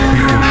about what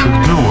people should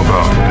do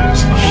about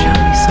these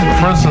things.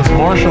 For instance,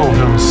 Marshall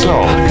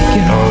himself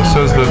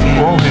says that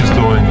all he's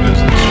doing is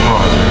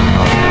describing,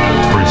 not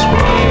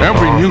prescribing.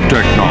 Every new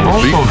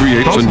technology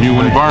creates a new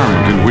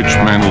environment in which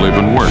men live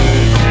and work.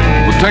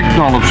 The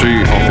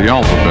technology of the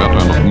alphabet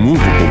and of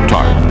movable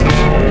type.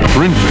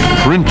 Printing,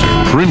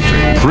 printing,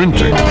 printing,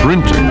 printing,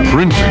 printing,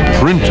 printing,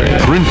 printing,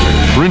 printing,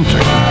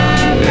 printing.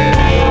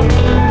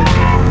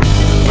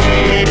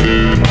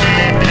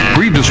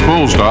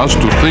 Predisposed us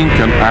to think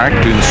and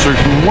act in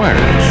certain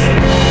ways.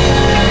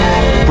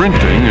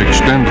 Printing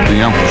extended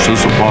the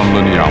emphasis upon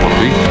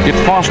lineality. It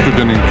fostered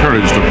and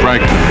encouraged a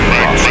fragmented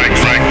process.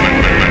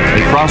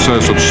 A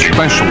process of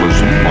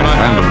specialism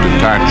and of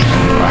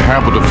detachment, a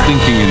habit of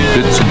thinking in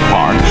bits and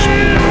parts,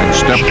 and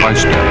step by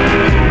step.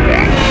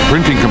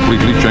 Printing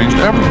completely changed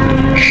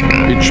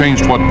everything. It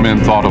changed what men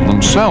thought of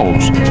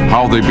themselves,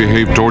 how they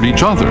behaved toward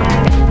each other.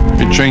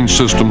 It changed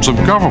systems of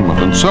government,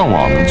 and so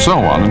on, and so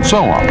on, and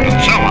so on.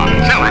 And so on,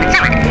 and so on, and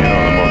so on. You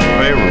know, the most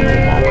favorable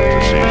moment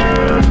to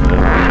seizing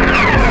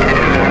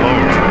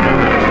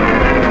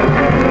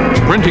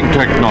Printing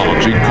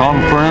technology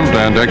confirmed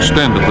and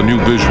extended the new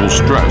visual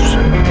stress.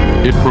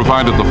 It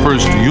provided the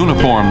first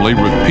uniformly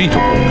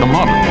repeatable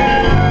commodity,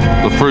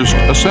 the first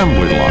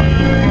assembly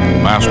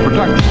line, mass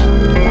production.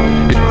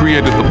 It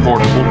created the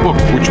portable book,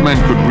 which men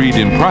could read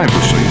in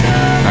privacy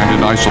and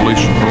in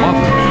isolation from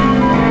others.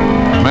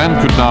 Men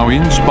could now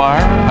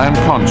inspire and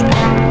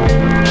conspire.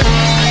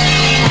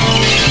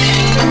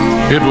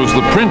 It was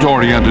the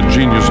print-oriented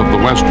genius of the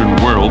Western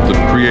world that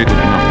created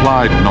an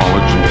applied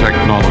knowledge and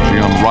technology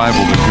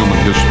unrivaled in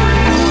human history,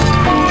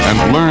 and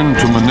learned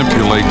to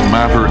manipulate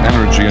matter,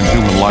 energy, and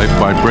human life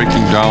by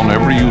breaking down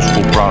every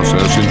useful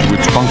process into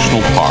its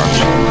functional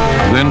parts,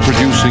 then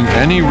producing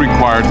any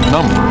required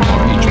number of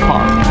each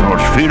part. I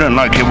was feeling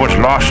like you was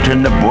lost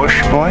in the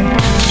bush, boy.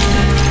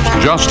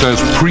 Just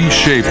as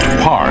pre-shaped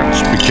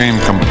parts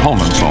became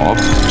components of,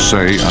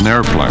 say, an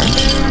airplane,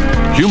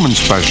 human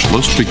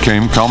specialists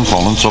became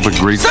components of a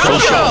great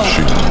social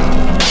machine.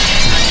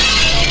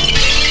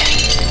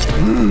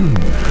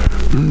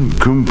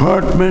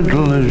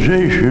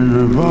 Compartmentalization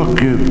of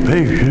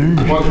occupation.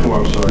 Once more,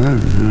 I'm sorry.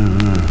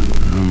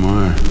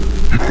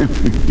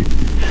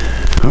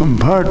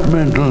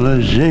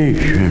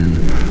 Compartmentalization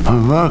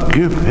of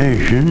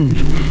occupations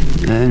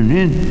and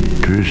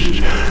interests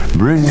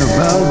bring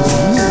about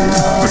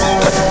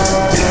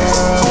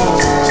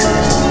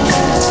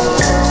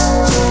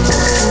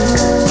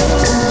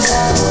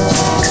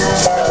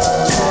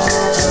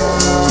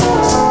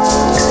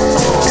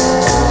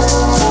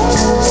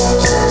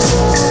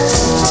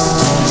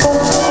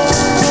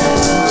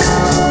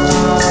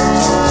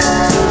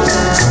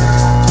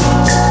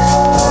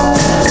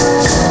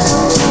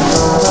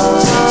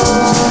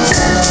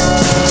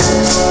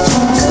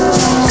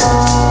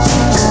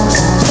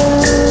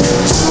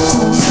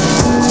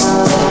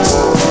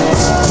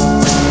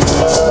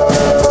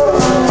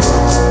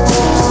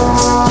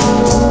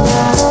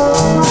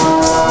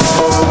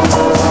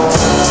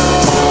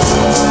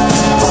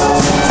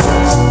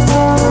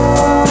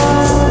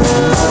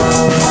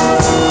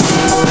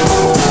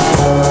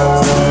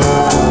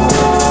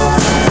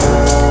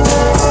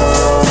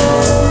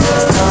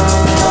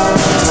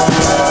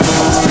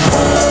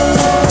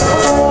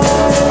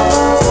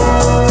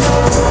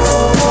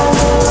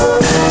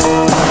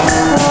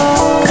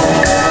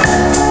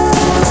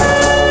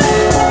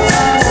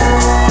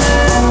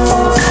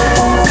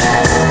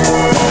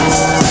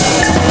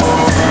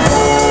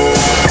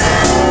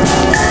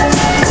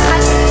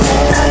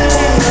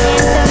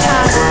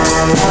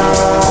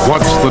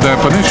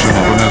tradition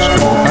of an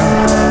Eskimo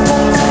family.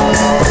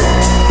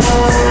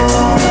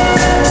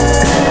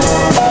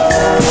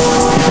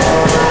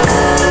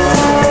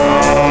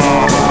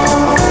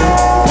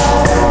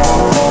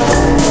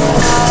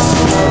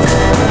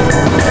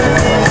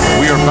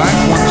 We are back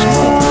once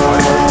more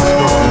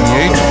in the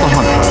age of the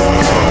hunter.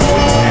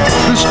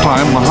 This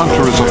time the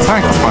hunter is a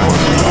fact finder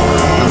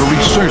and a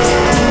researcher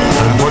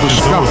and a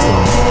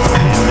discoverer.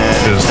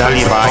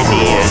 Study of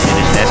ideas, it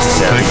is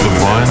necessary take the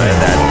vine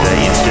that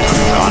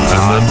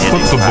and then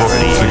put the book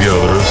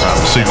together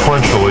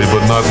sequentially,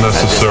 but not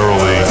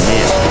necessarily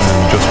in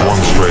just one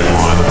straight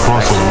line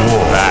across a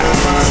wall. And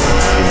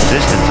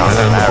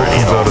the book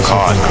comes out as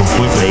something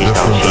completely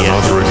different than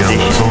other again.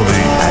 Some of the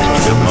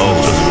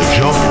images just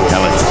jump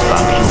off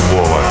the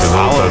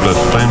wall, like that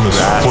famous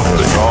foot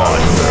that you have.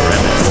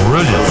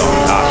 Brilliant.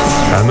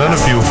 And then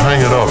if you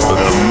hang it up, the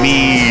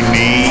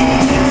meaning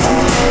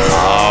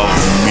of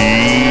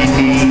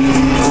meaning.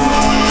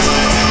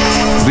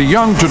 The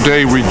young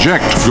today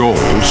reject goals.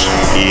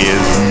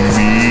 Is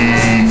meaning.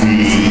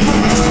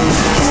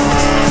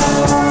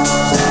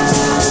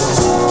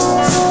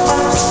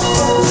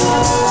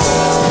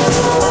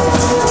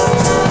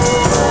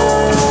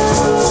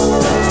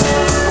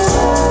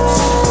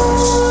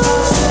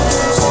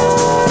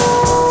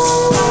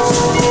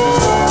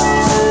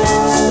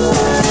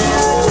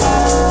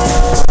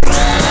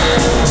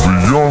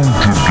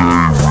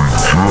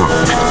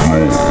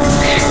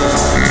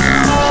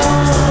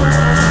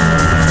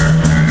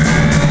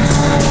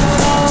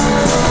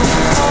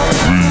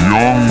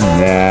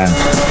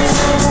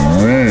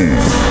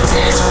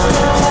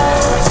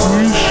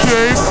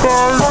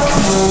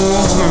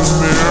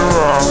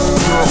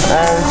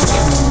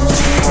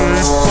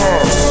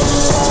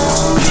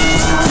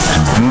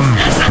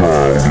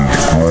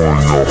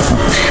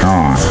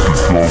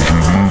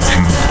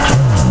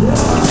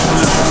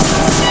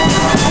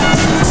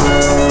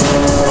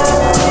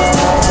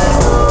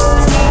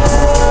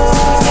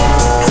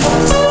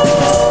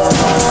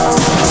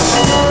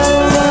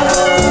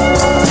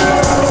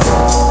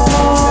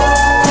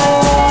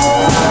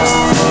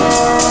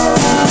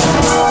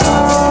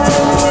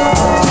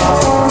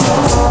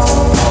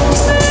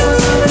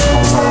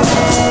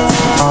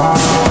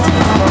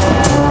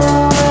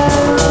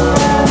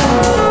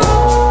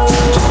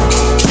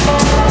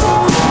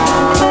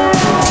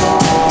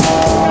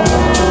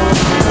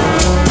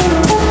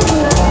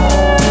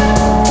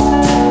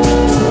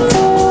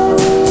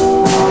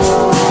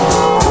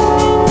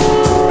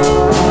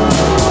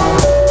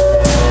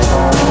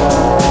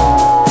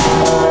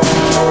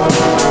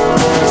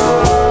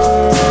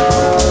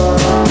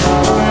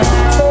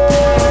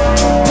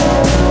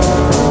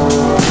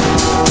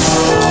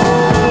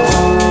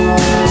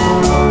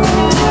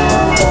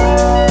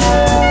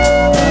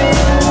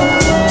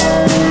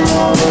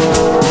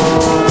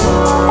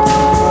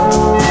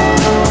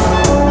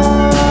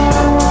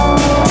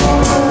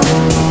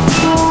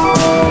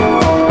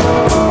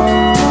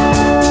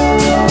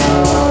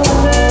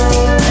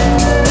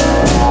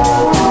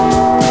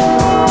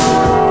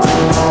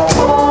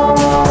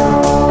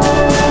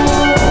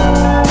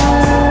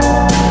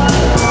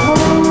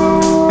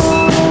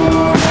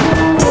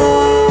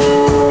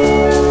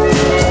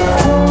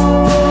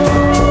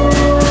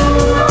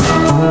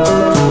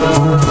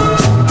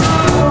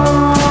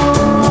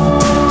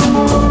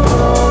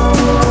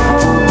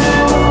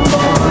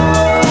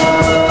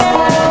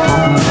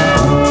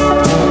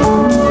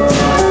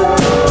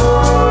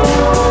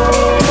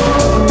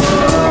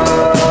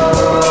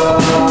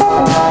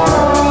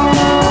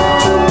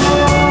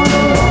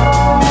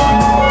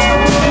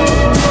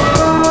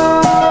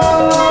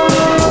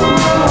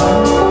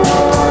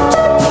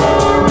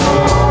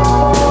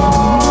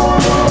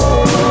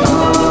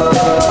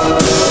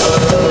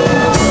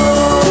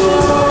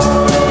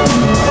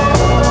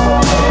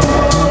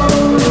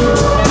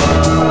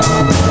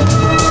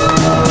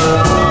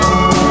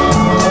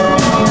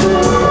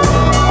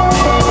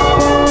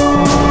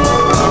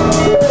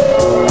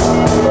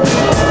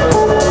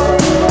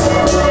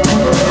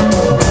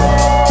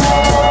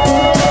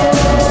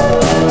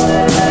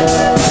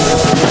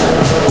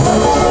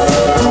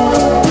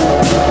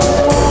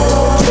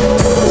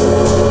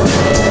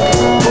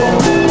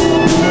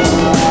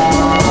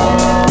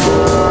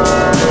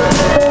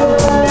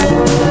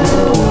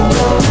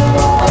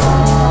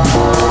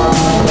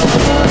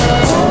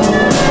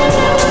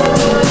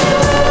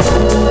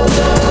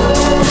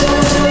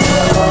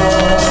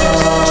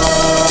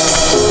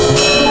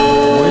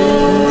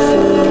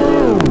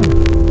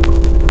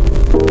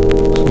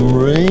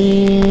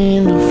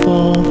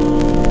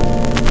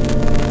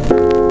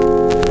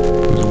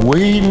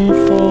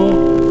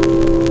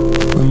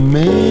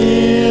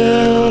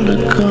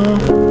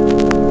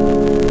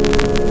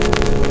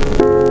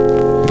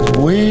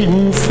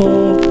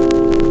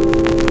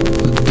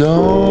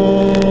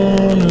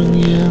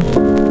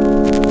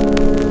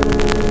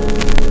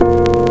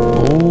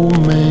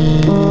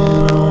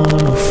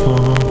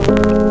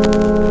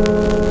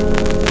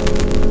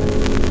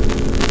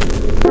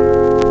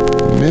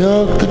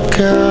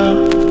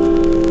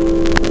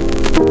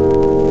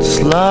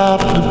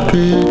 Slop the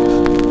pig,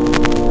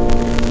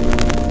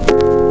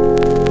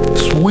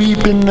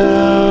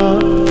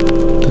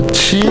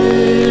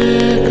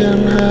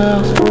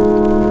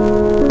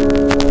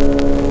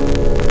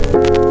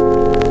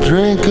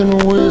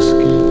 drinking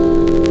whiskey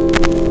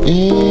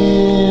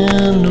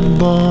in the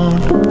barn.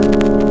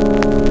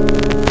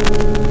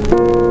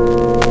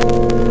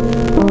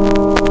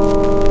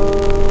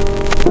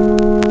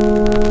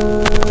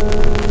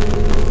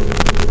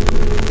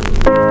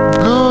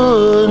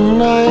 Good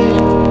night,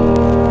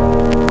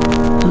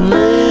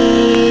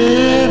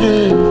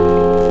 lady.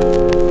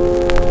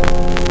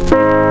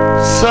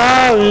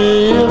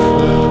 Sorry if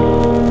I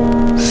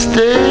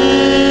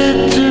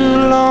stayed too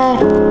long.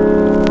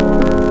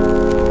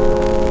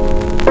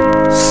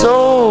 So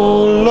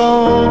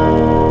long,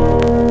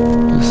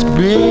 it's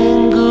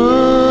been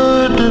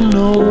good to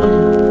know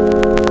you.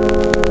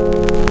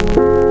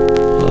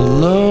 I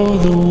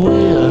love the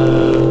way I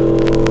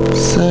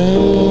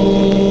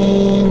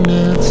sang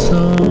that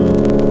song.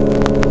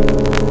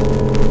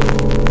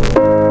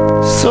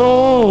 So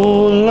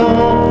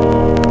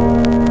long,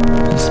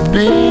 it's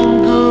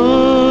been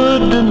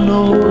good to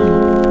know you.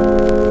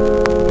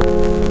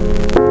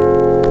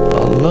 I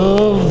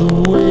love the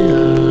way I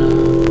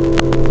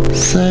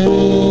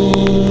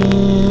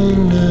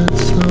sang that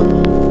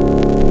song.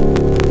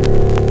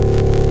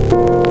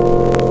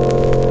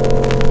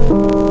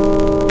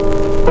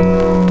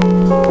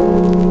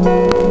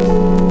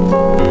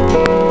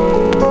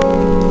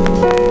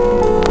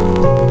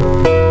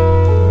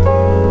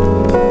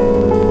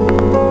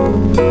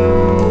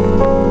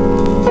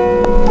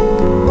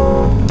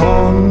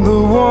 On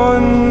the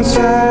one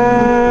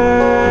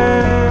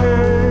side,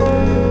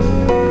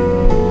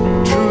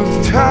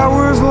 truth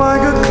towers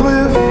like a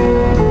cliff.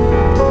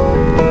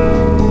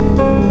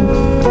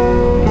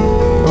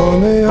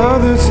 On the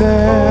other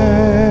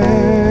side,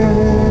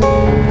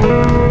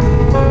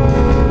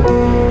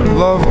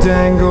 love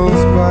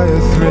dangles by a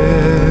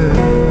thread.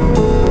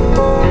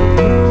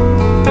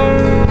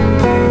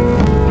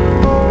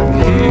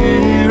 And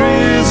here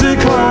is a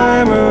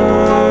climber.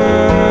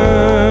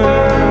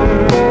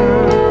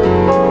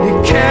 He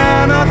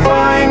cannot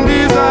find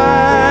his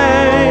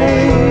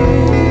eyes.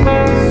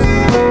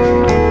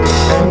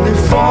 And the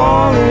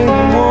falling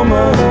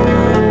woman,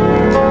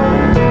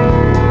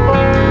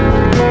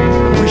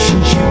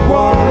 wishing she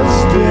was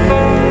dead.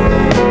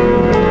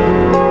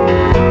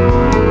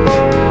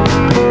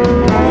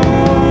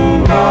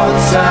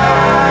 Outside,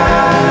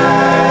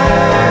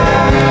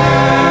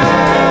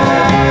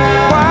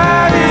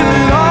 why is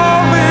it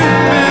always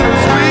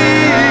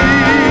bittersweet?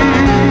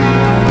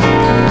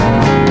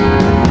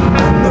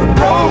 And the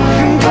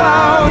broken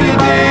cloudy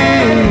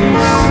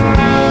days,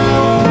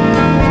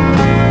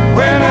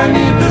 when I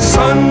need the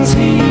sun's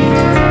heat,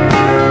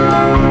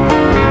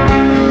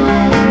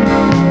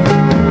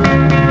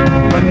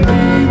 I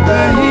need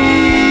the heat.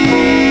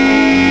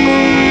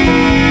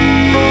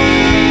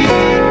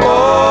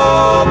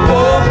 Oh,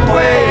 both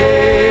ways.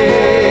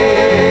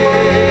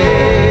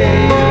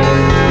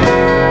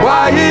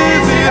 Why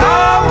is it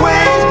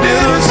always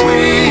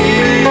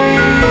bittersweet?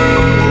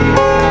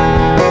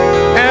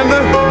 And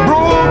the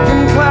broken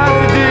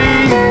cloudy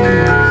days,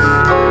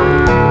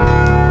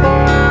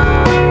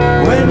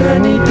 when I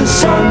need the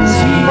sun's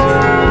heat.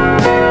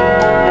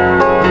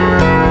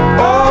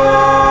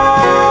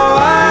 Oh, I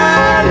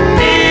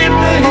need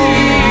the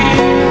heat.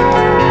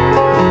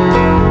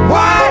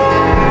 Why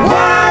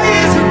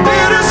is it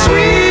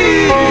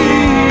bittersweet?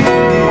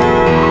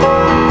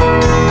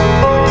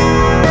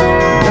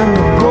 And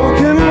the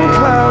broken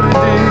cloudy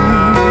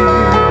days,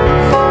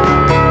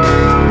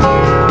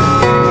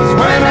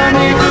 when I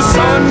need the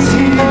sun's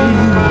heat.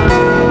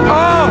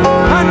 Oh,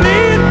 I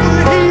need the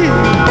heat.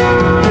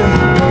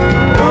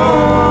 Oh,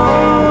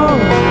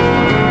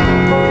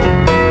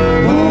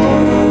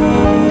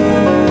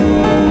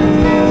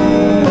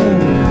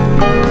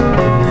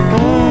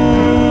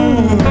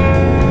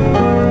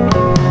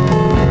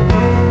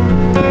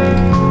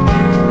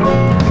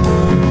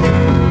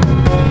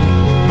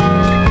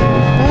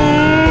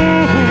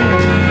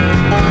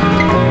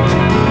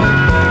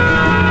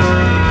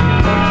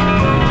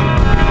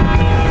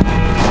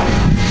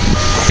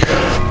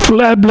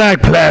 Flat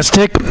Black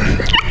Plastic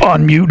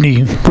on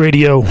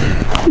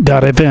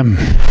MutinyRadio.fm.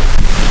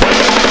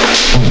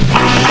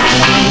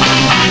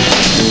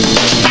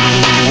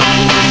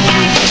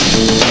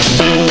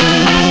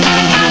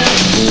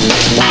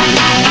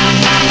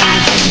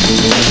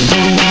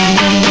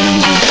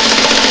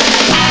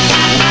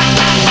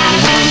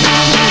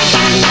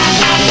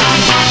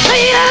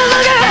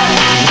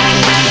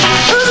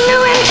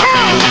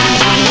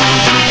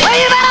 Well,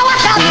 you better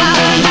watch out now.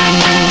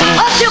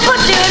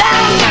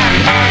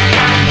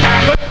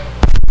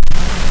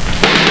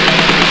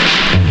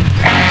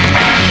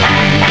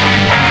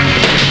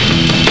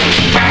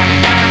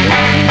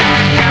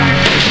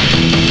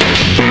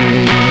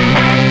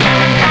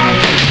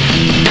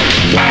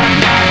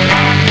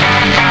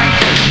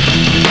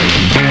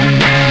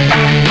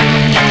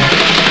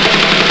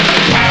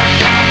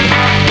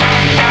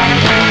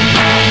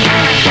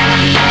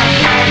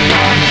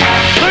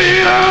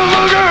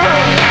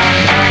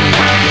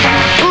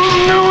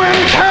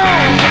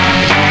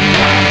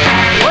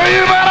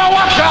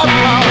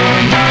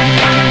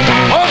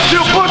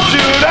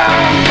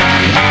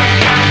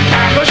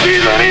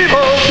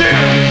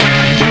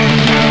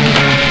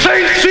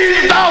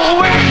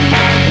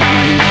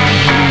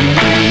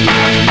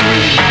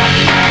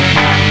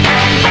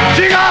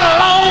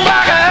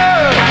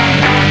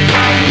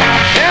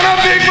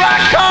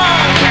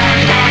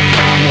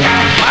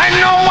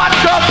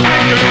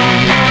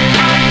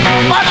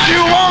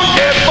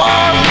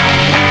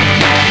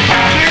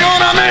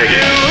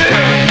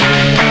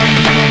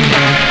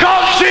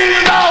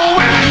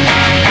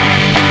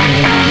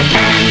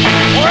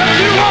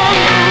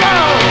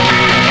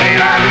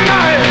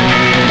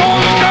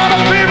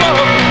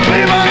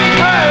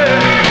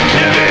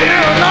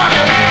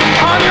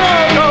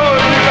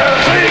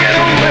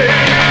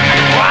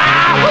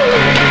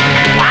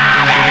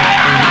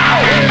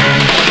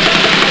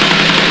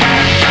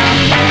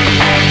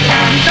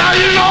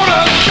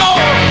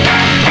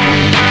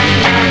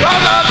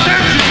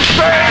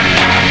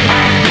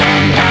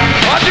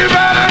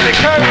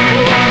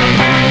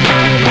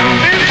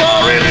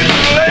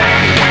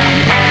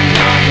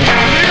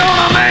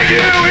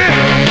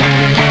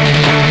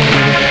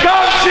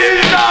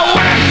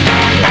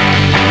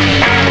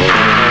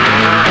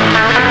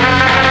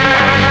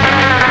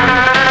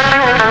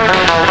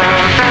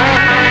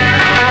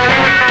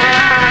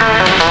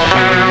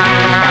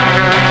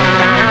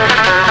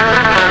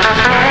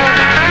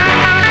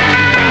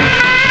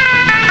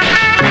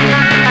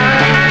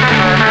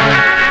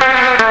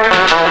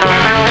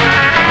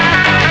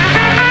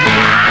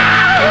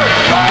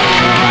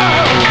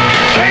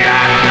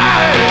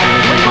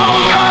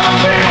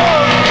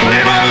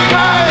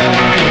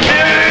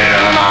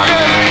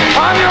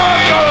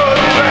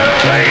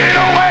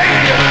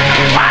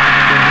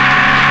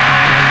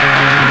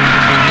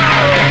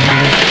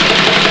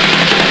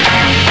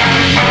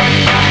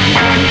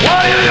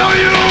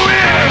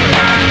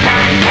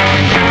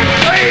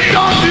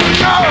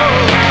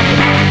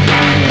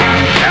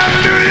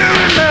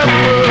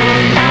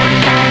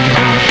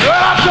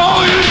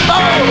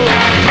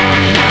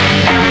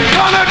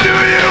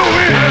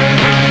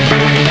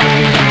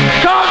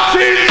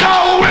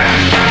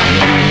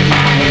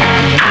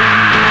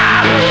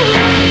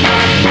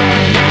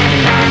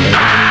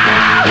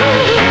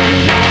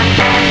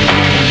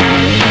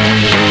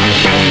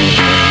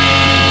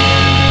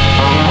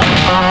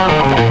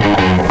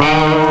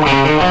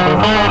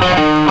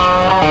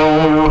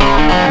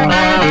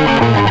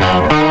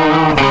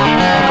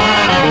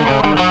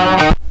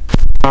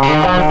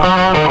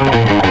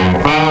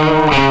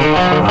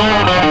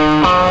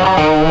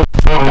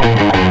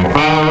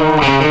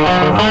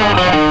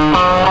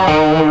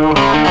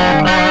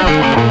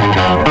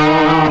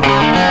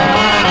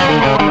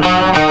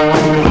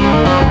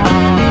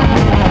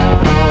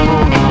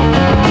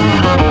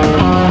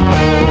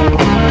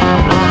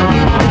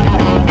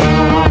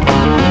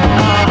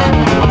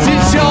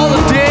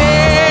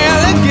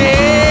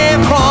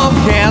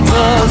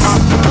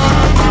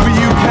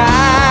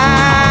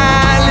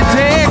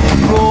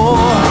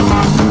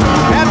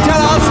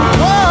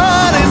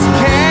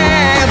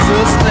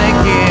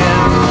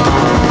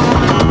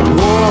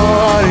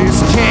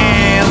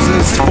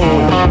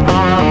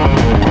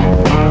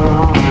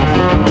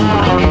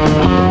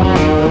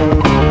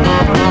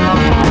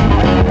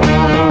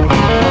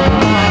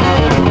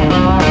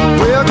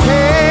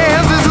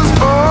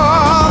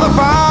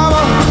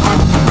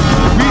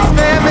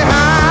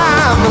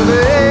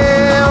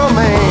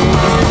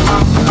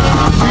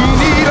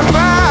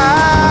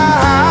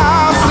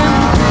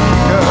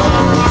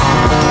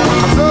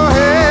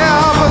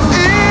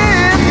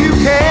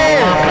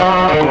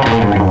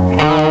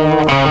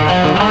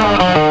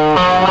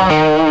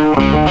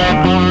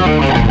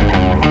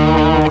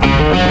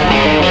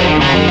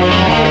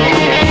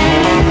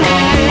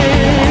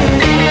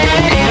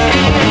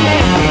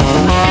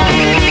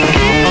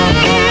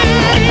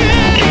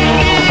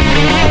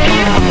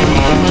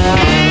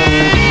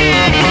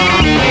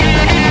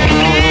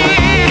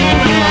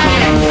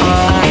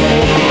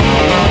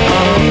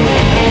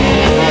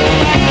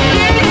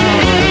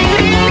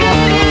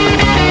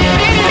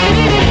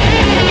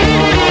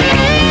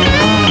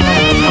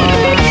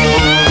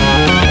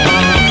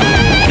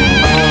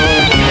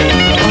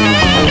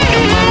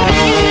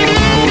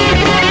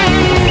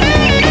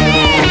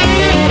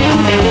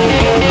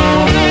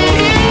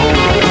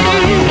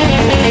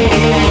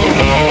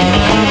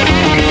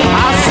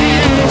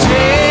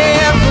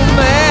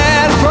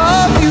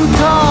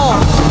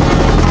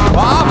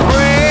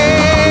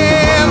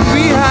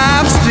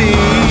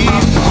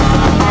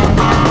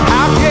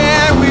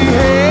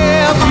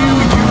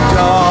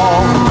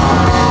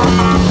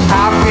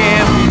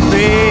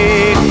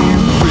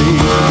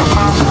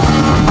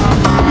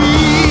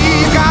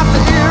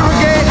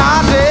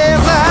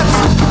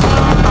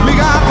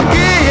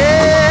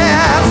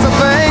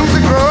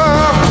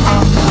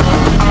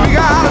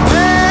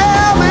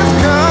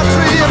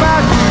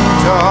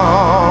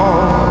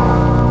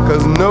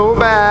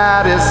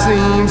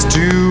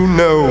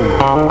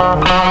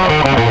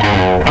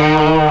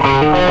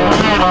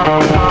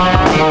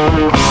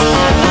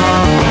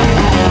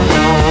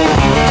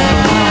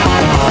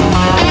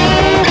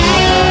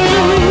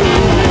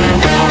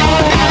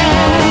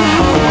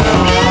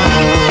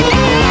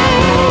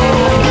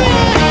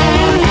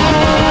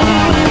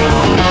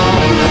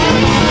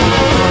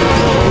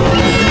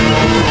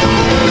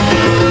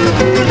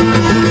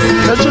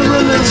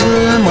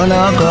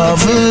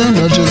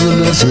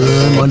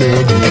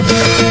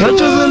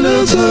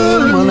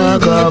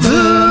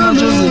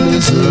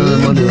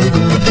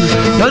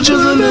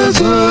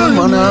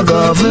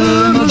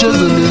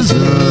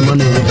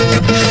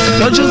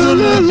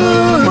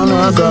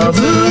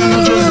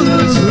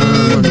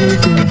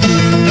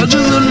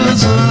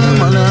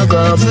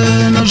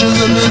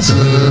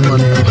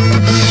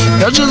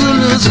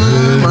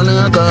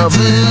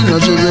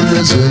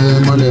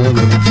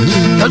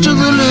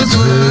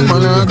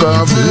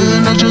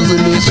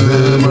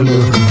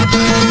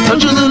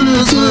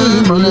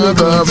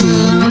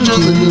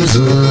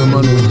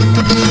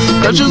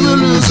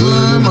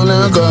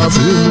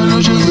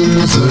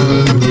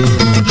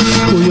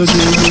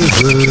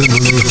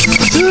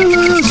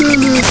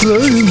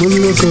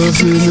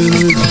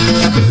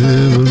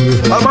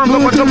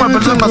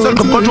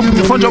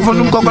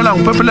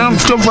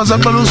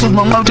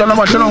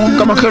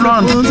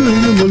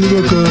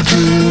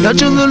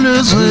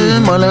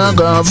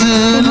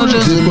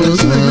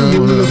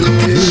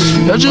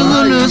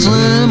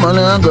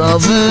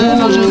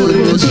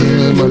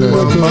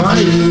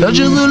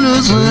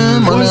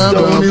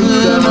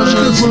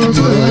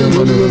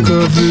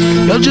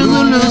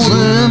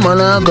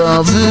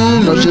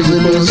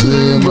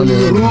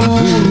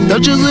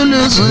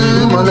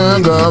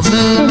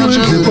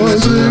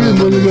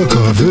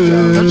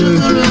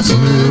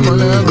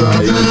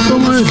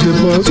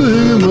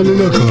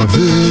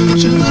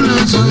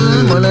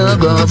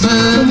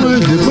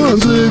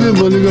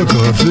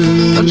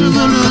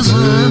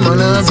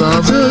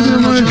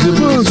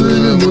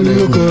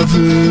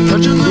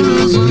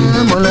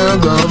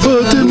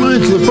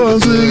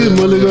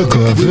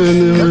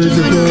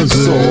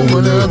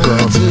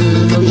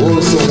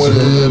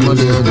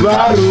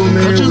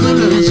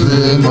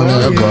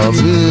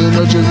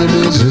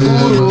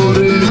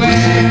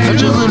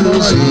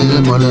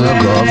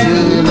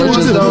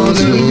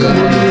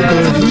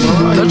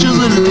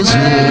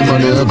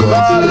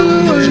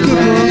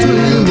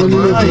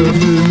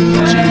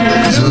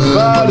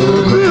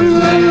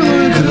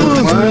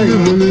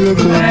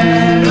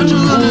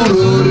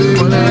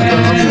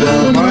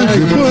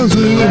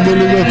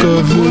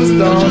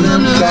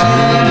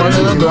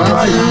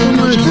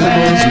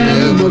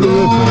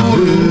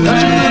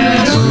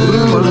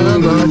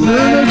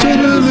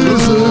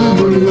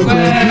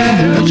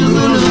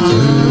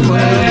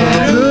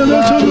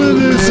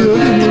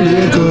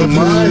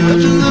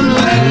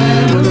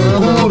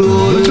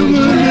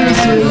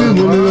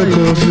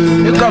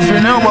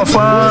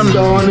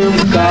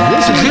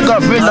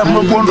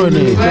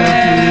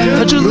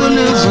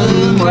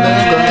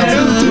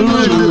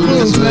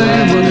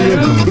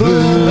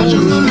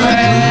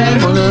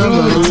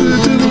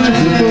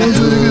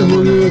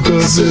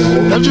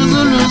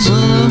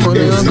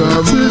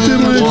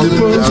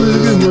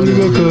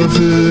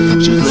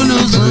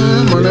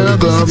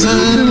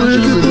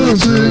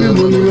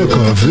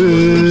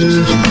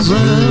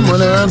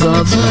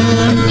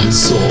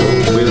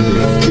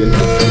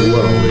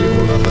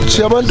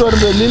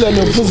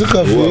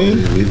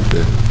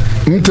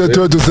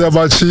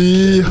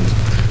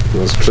 He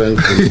was trying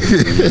to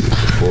look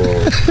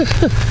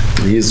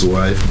for his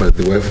wife, but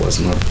the wife was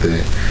not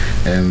there.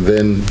 And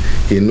then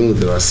he knew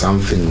there was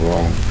something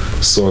wrong.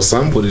 So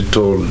somebody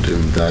told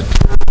him that,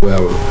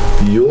 well,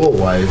 your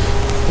wife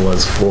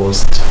was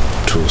forced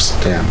to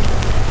stand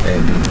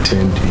and it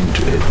turned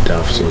into a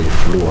dove, so he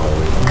flew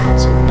away.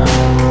 So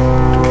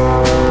now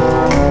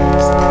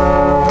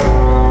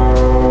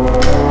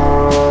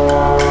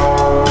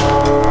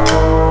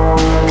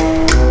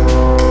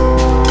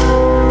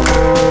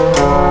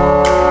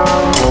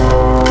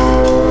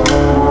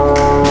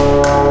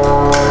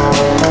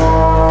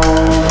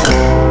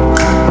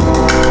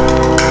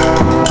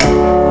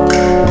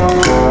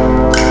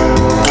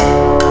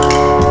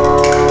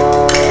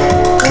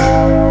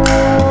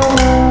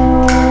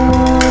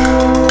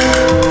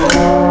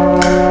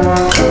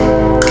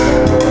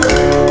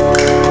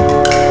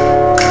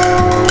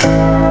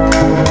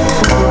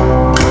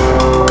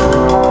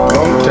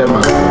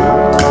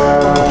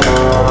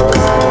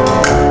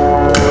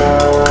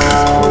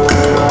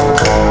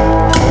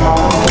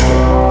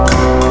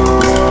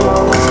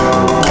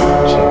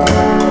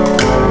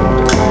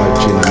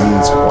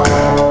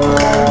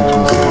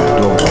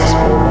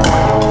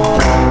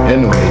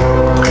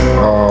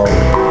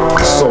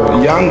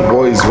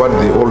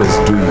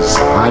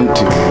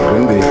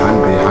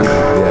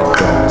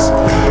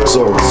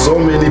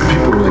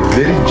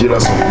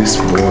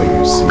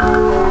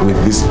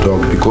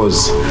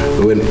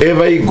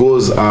whenever he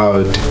goes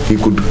out, he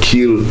could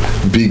kill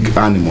big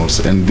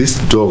animals, and this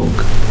dog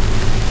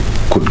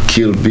could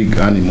kill big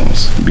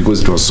animals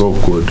because it was so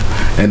good.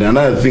 And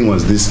another thing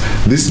was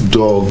this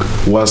dog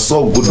was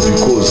so good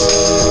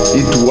because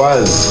it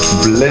was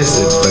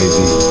blessed by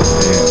the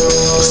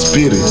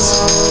spirits.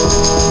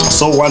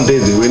 So one day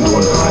they went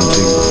on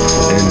hunting,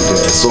 and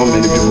so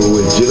many people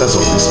were jealous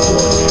of this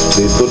boy.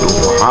 They thought of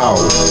how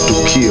to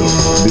kill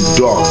the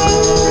dog.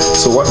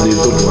 So what they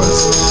thought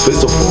was,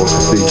 first of all,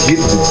 they hit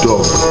the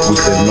dog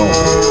with a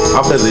knife.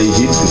 After they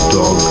hit the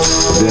dog,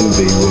 then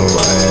they will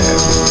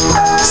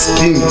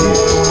skin it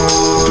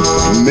to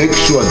make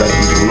sure that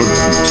it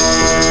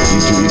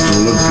will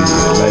not be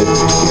alive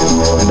again.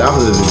 And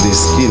after they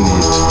skin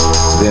it,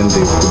 then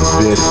they could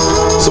bury it.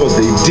 So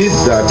they did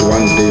that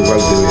one day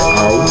while they were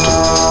out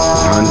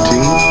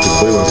hunting. The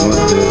boy was not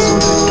there, so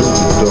they took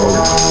the dog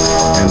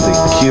and they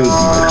killed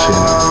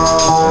Machina.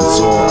 And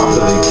so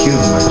after they killed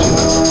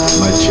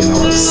Machina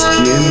was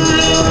skinned,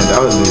 and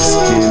after they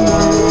skinned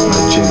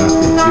Machina,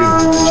 they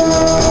killed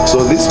Machina.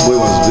 So this boy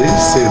was very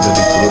sad that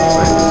he could not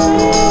find his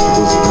dog,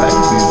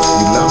 because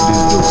he loved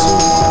his dog so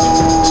much.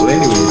 So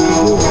anyway, he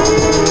go.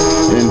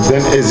 And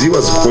then as he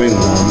was going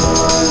home,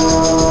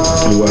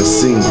 he was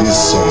singing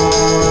this song.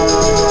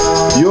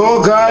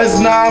 Yo guys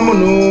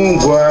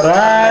namunungu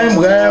arai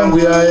mbwa yangu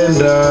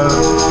yaenda.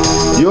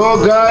 Yo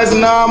guys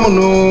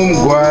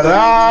namunungu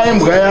arai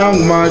mbwa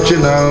yangu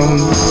Machina.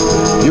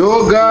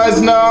 Yo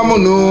guys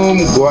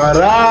namunungu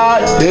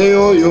arai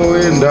eyo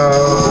yoenda.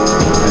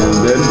 And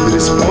then the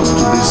response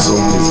to this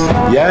song is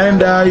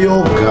yaenda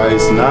yo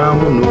guys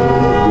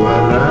namunungu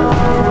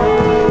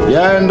arai.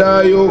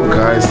 Yaenda yo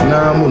guys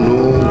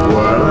namunungu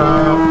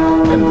arai.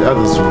 And the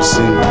others will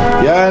sing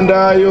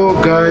Yanda yo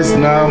guys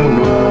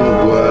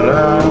namunungu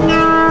arai.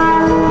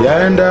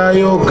 Yanda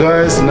yo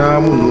guys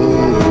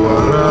namunungu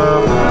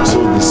arai. So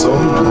the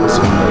song goes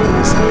on like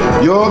this.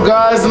 Yo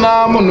guys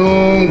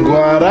namunungu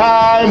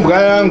arai mbwa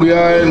yangu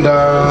yaenda.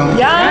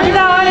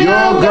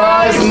 Yo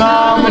guys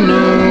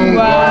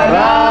namunungu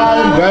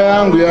arai mbwa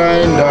yangu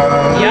yaenda.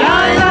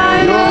 Yo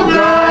guys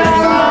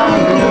namunungu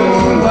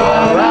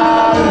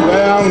arai mbwa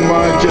yangu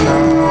Machina.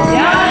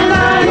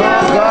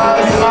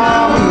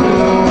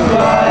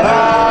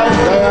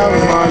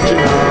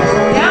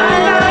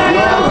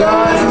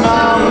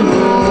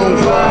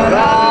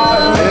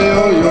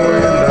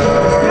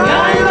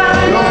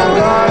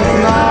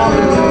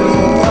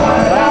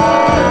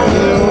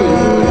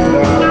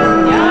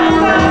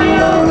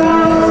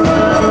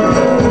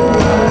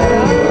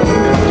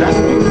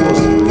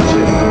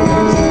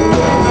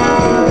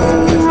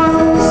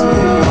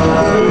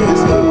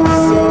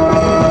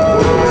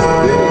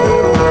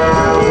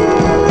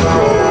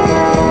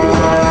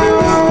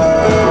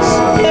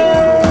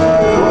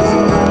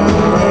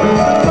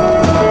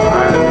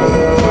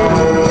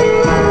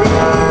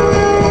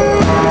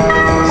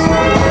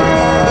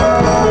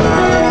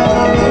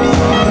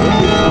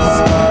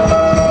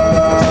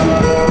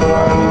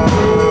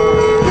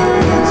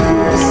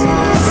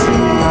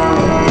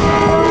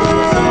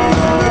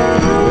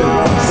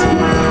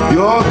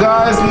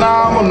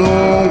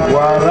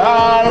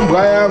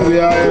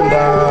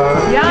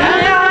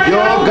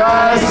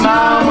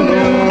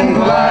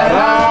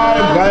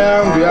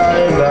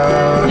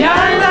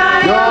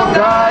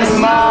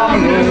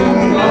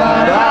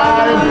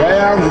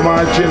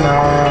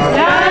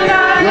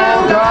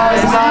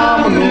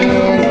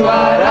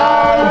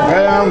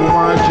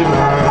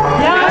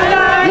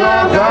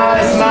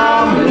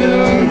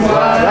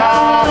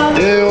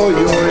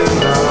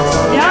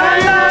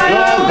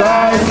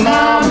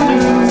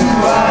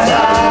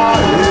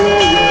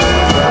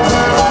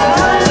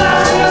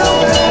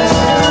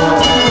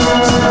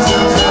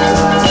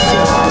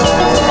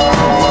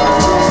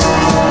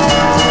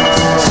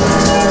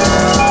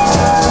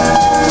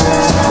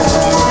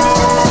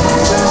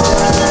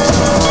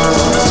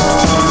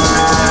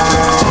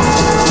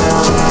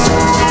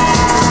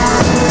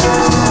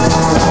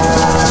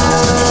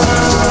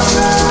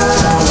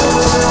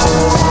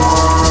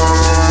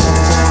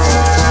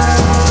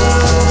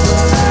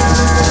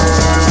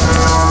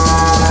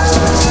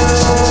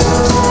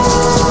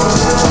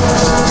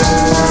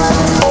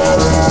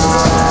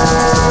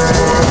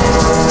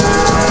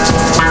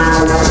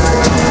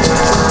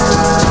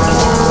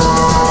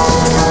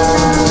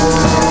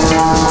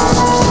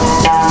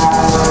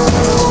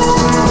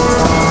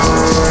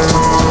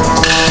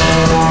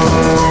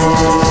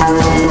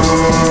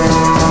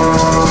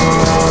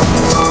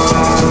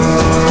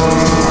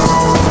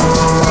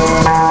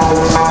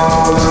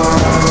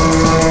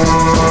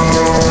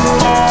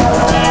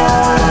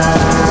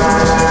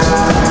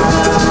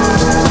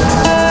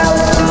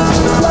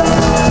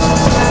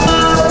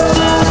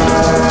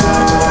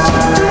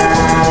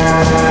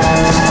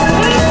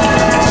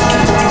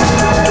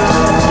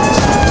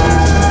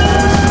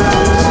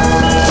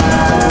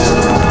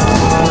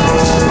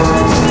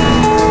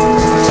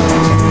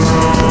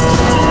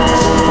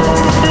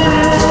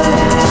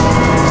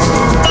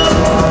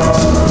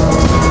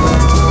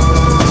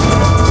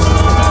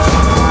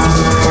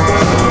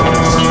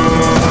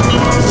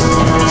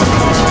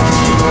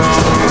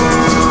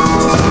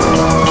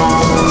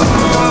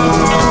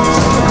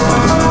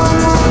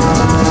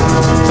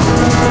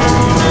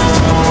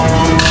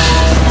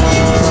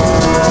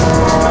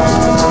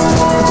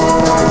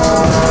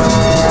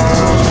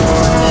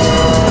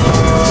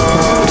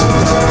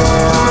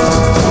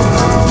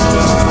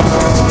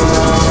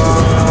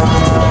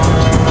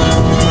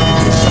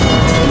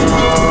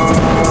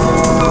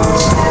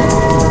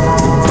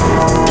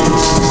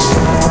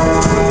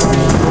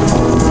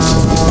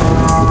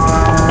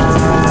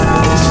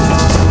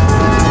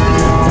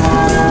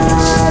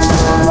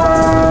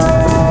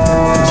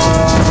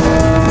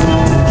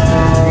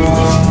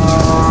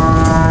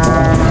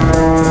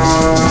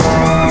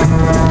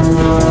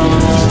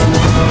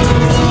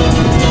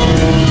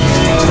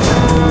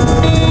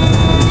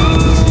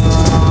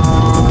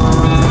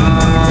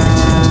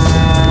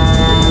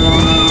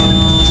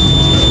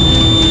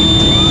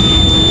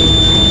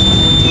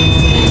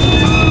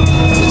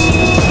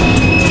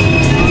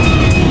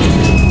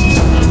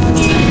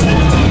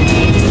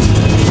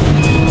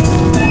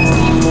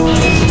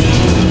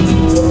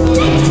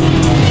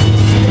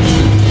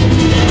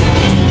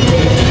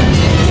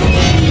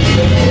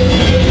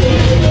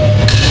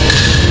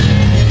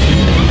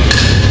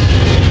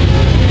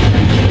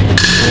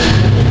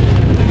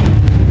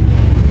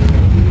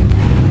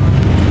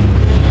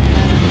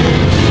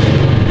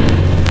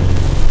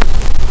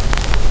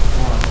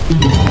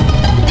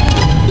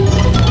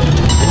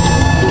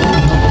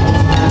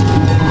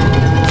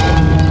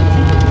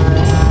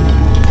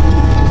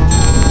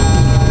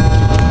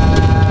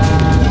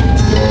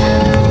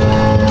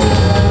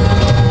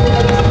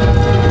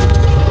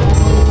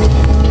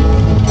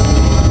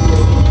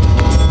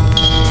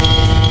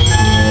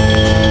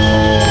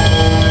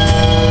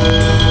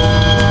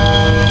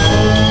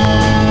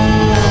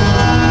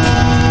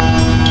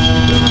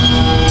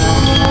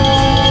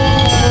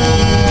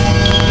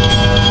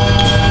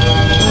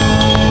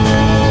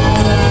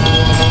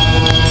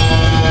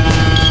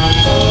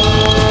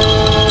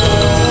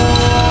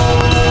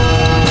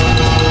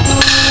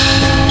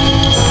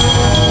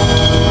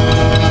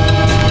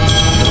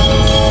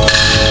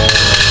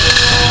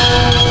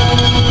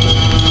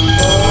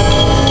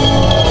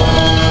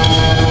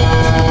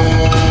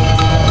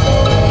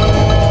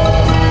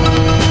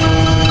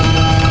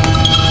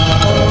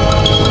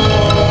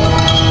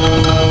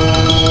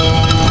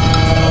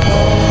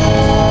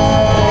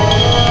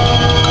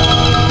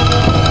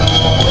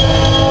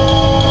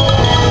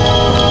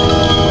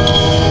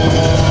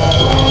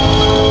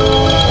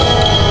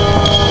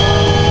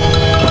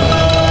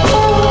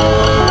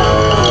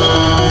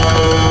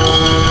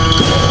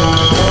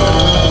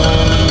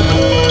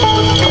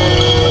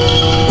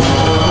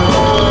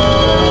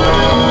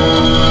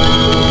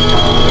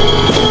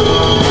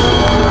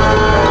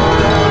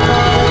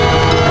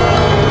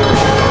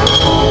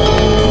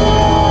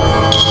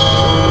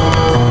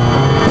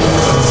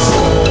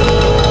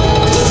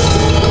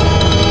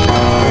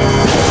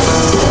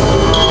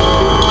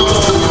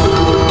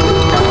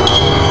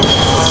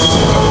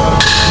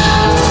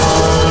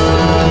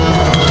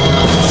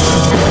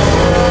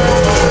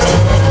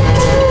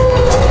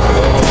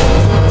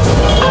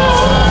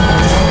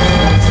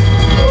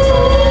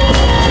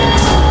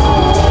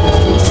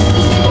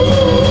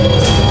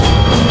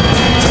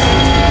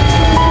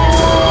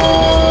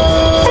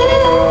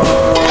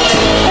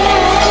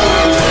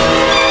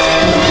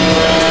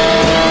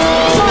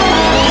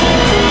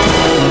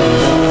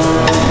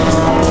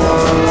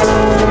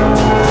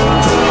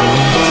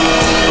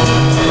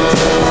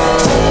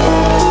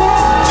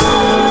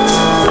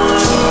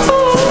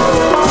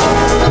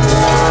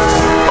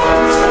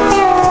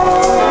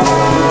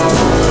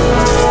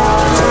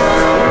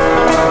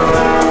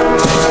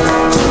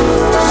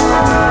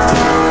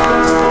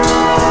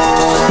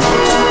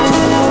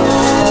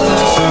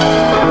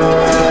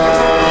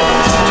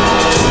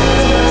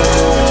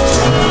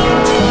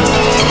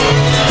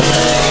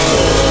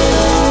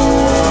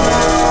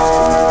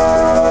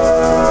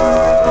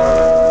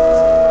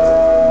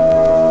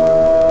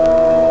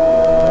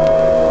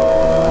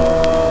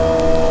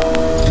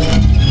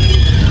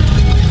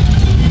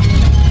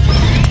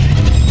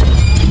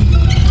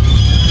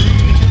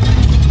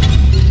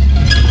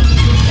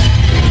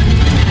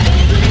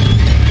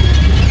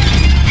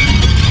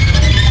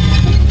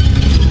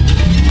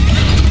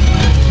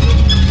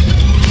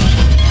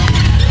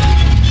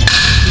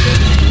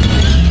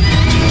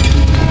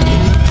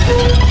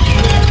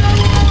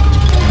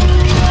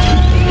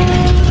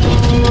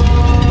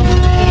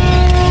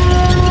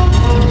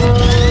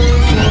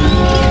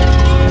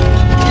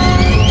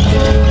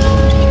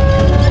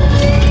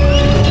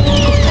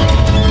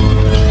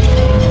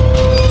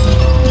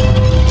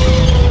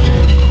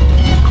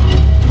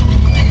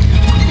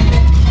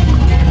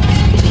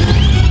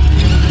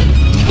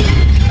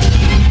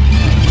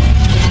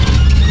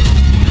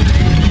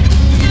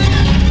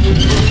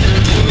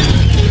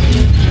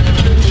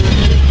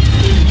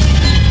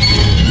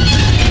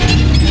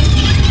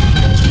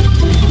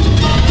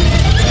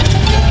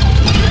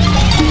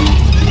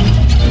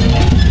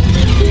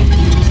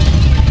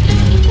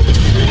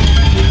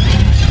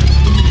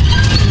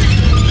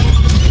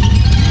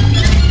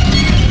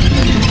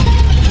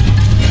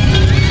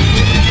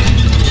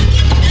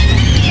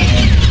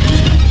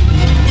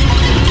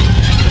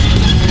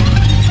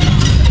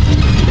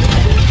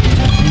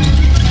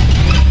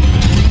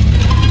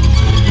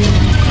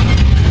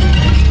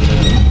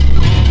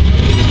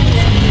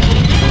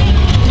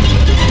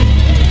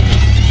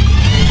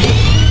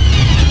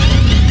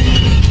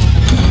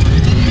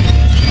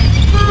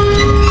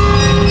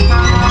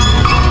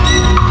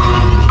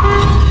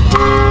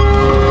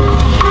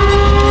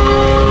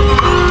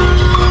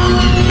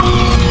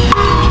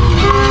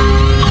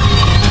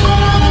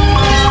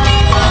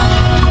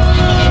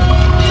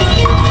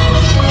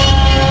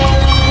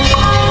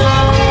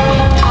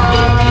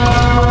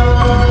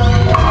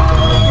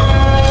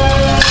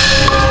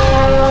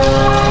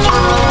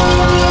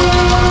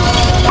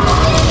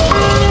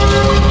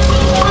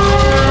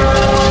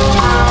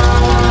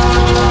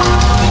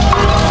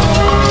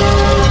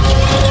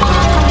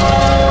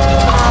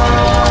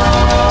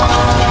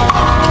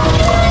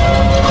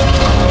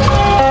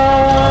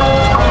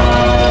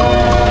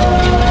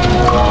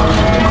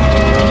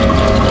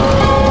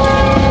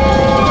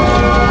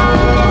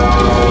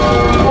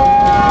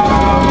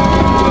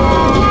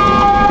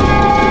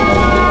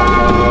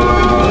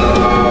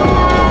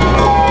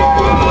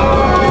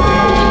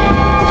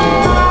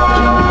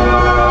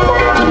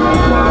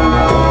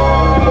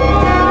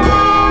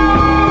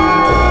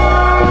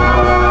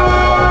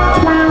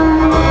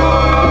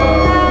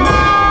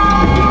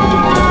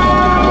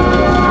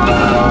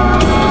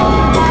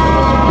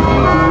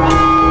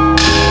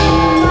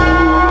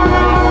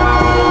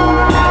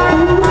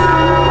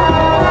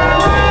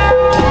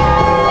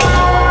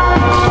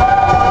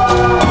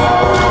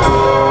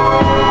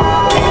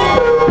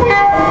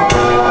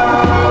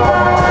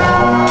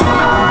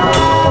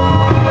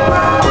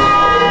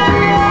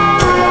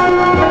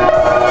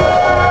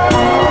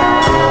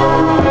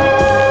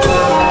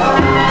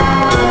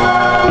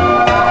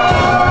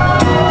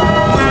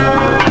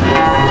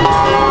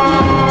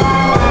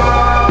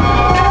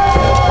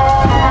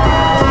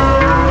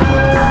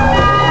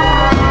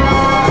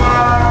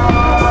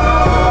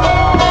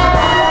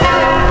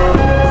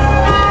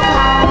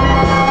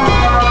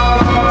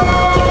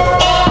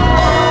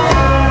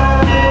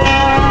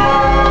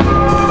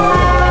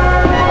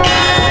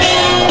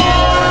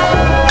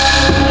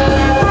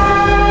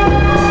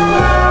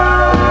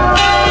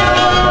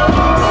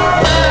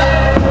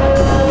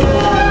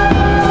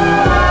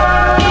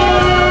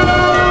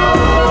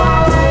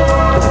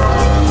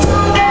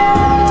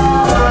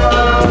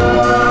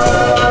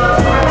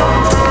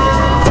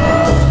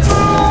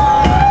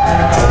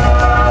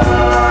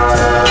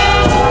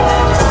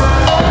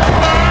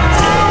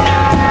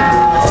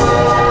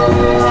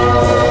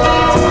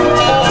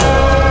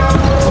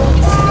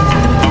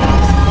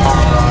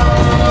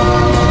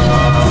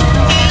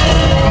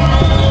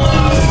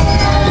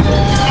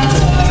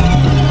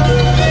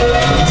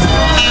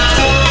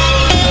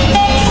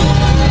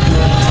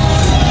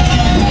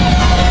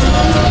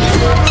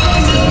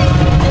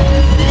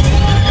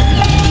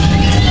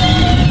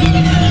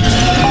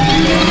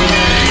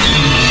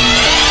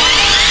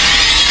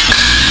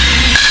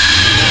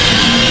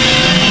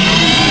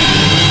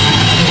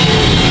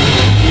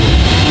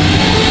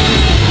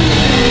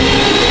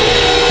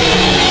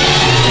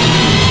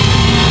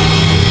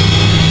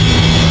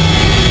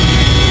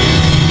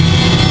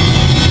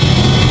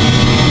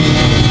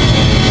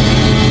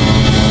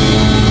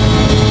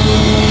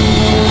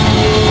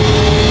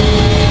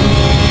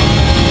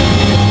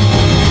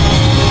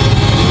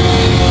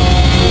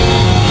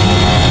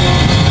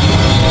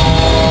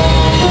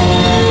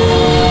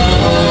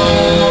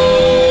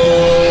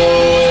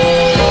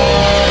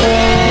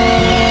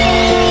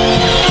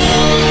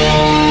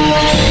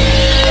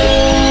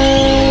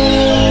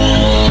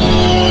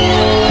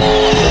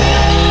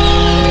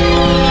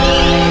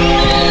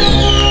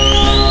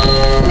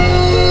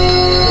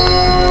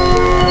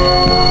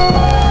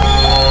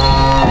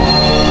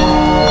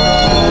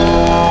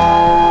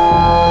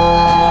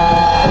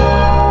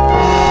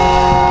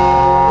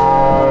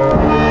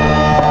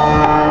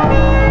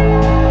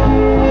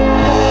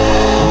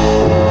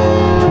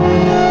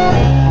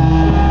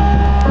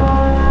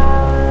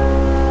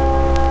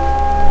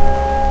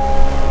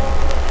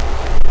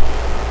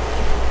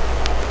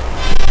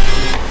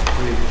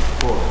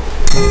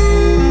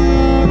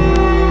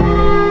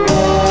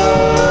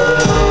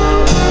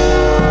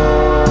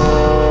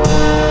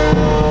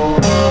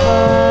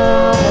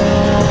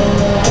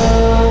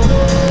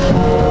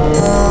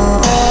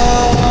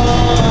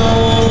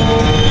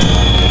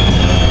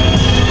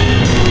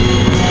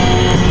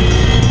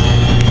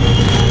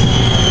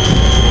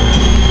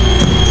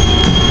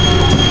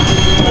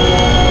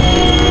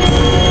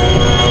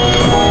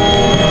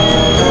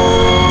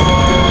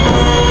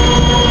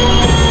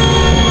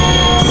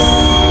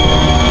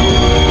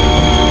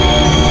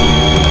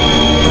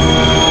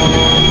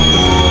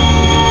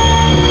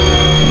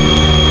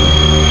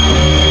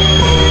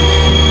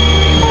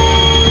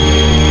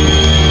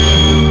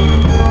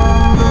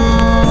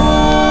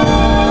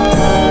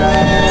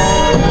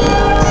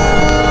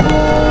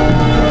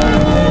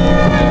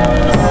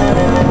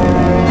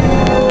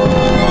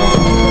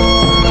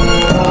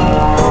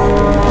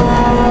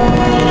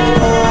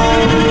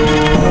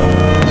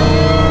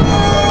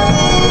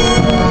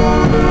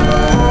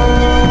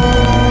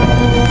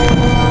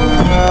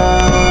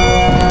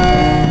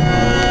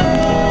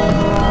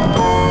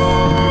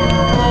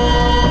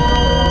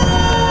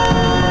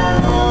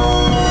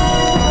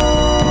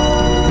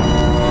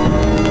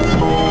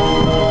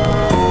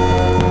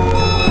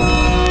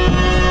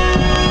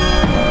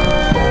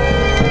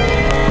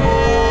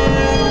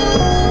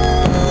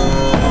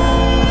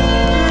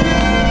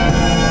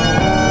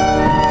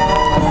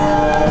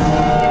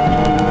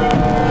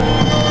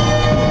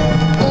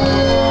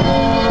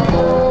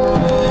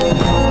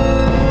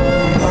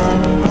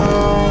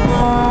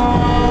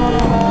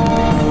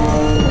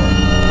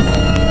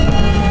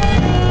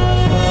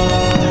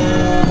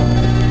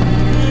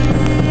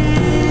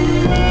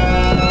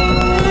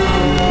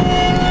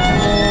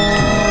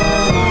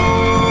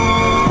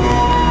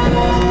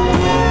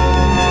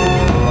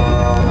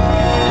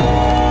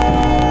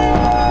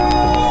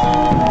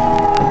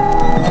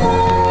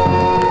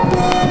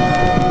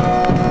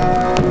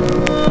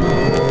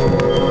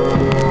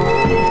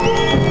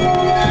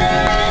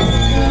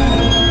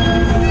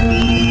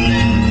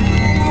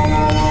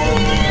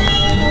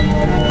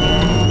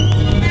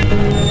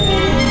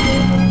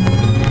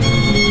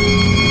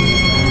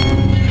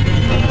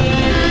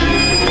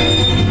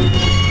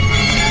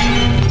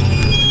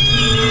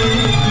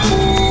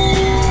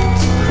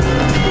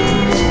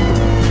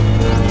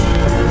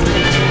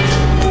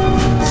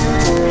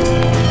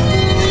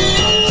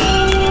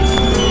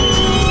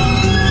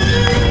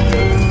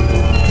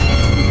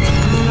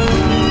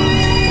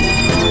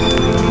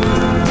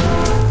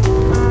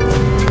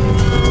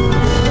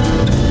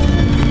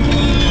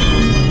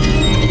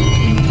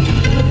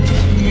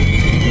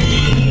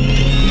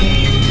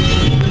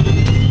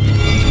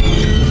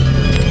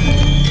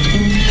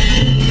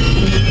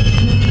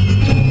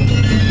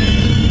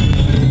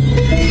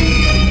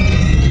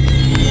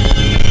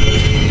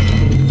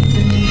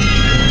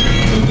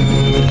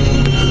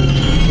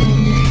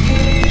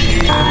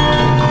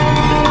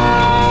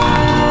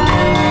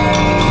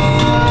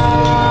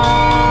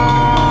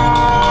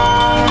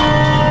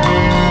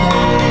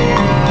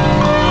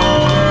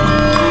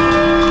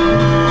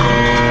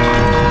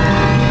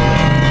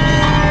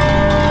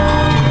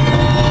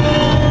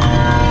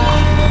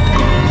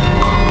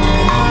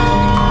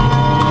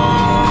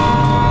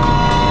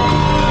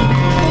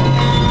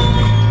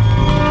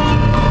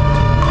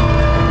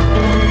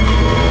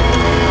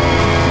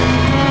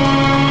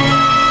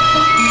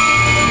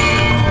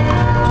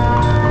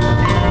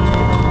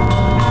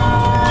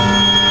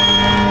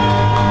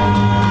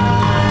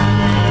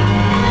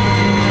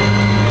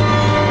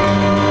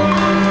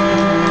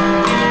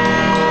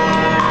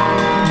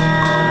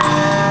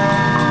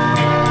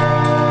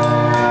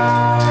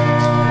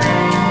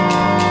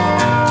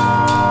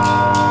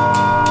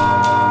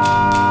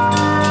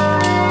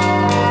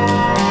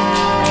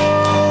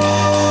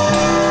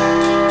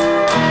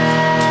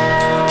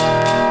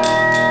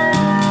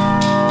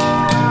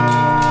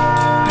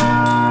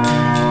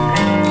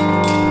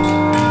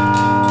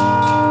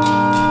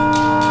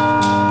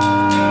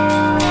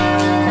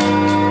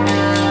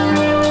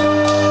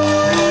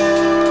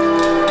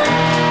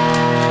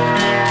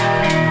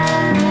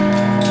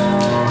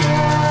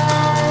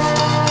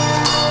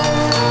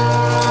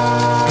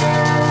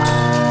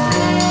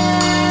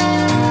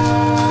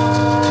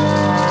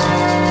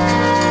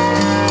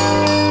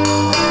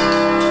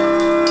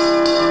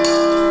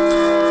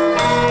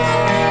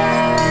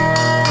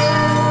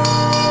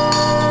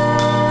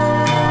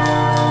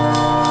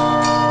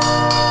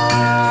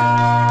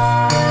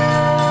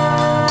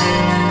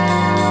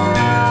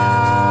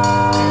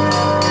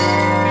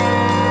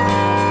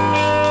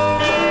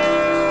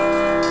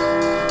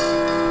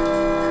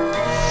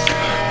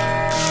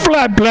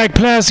 Flat Black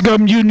Plastic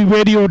on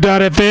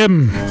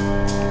MutinyRadio.fm.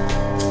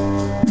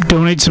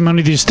 Donate some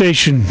money to the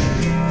station.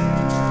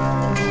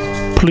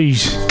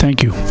 Please.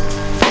 Thank you.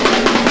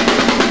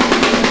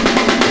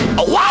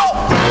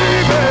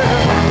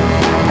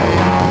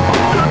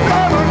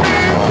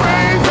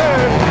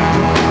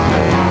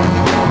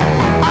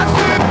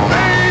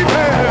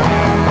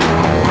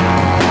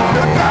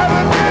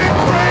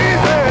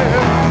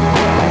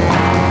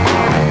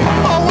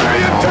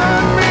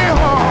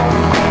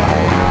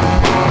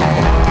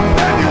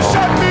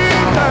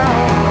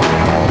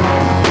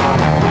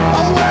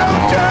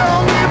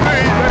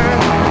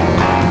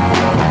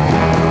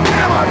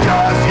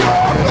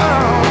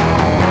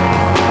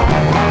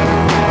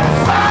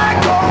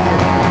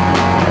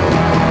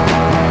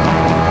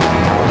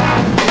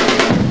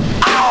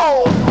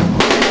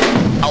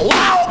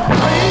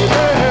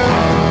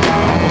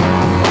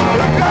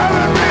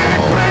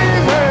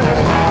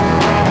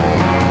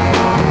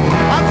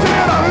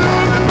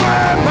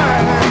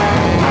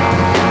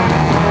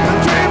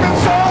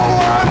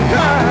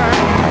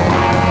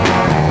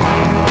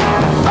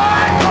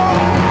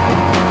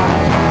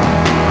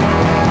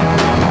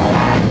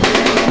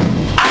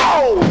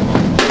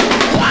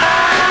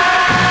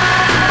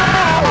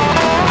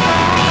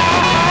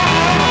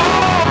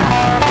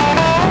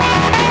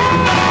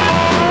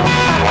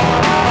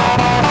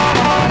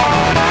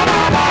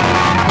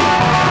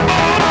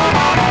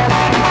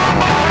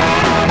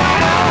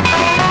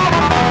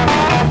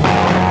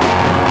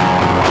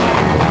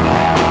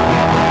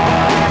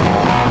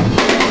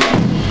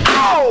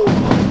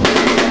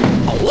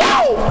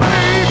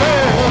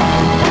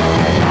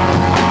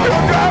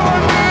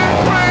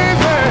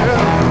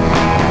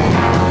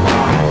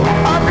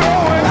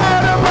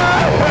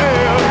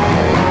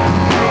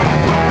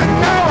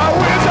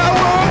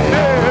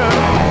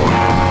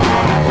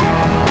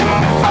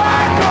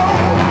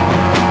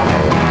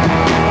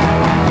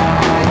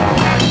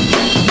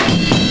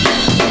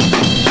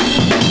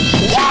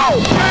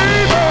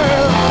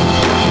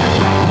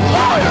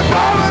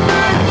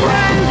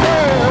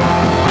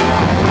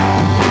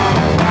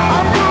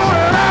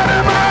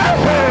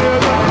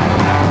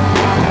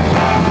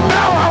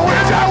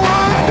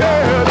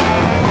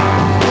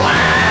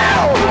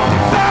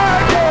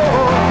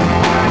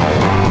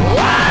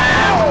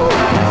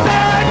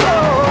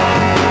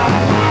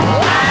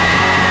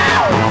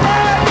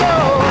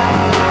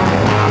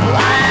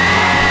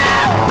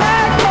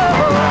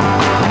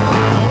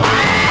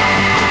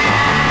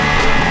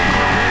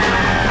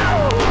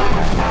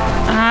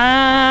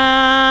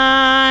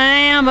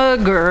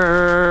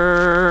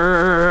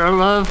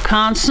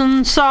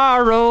 constant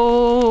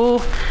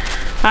sorrow.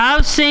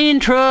 I've seen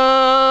trouble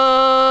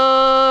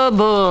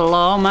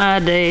all my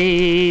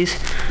days.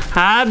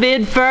 I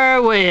bid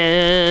farewell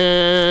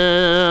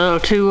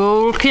to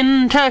old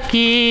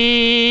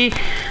Kentucky,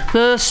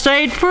 the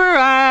state where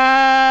I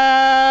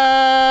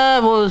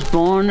was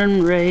born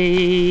and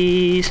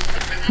raised.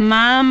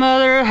 My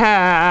mother,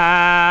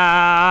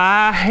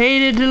 how I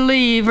hated to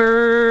leave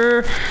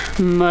her.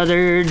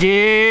 Mother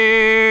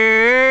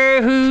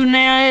dear, who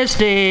now is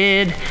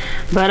dead,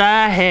 but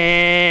I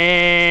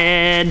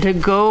had to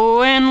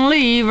go and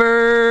leave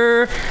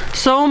her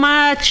so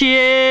my children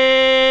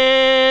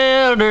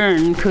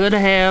could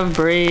have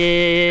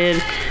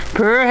bread.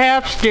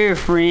 Perhaps, dear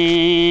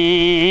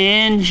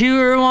friends,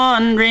 you're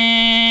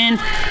wondering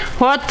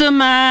what the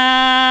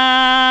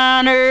miners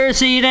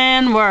eat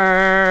and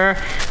wear.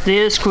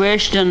 This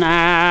question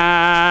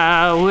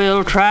I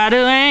will try to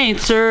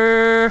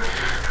answer,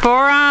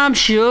 for I'm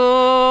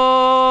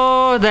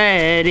sure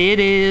that it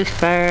is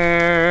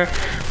fair.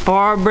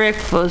 For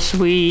breakfast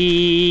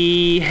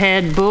we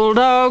had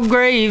bulldog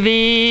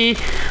gravy.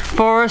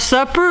 For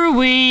supper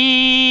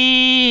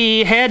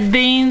we had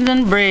beans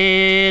and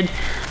bread.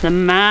 The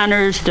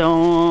miners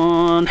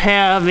don't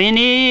have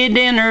any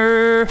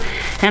dinner,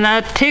 and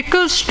a tick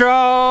of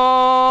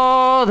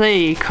straw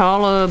they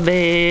call a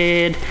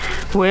bed.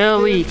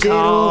 Well, we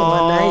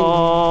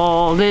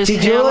call this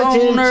hell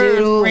on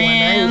earth,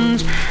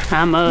 friends.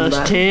 I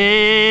must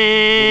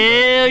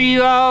tell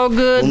you all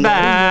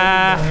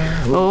goodbye.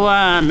 Oh,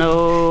 I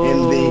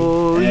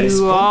know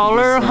you all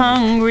are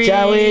hungry.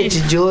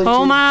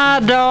 Oh, my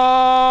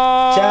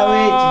darling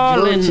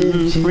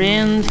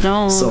friends,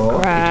 don't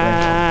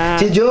cry.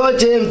 Chijo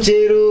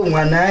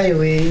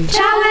mwanaiwe.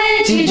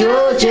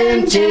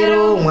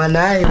 Chijo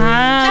mwanaiwe.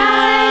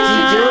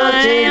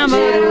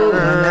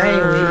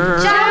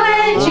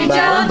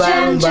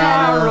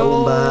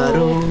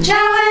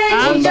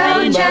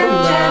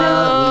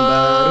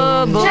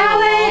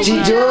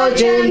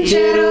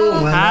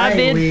 I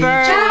bid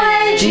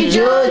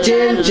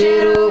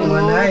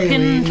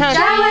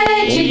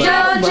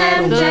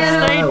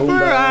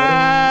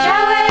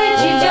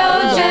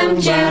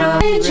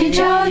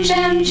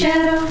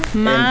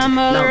my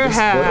mother,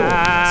 how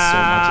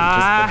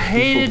I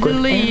hated to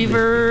leave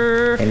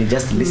her.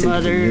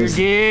 Mother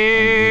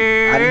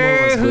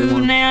dear,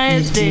 who now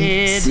is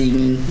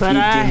dead, but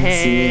I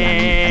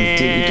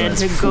had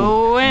had to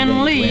go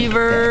and leave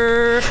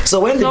her. So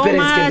when the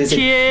parents came,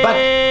 they said, but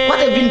what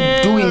have you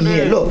been doing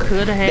here? Look,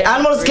 the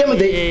animals came,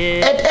 they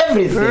ate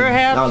everything.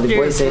 Now the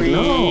boy said,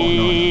 no.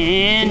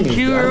 And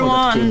you were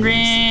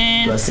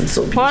wondering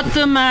what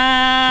the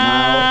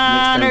miners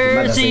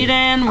eat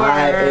and where.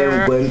 I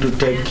am going to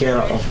take care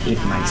of it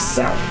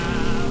myself.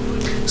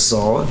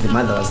 So the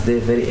mother was there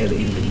very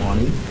early in the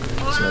morning.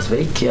 She was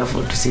very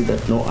careful to see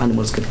that no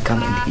animals could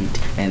come and eat,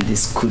 and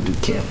this could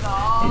came.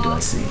 It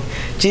was saying,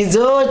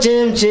 Chizo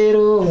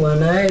chemchero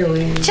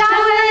mwanaiwe.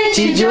 Chawe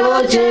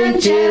Chijo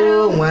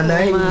chemchero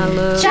mwanaiwe.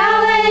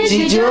 Chawe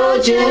Chijo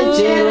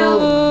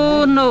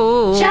chemchero.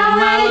 No.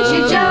 Chawe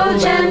chijo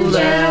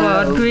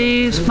chemchero. What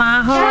grieves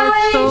my heart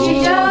so.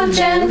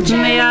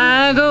 May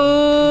I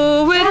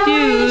go with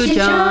you,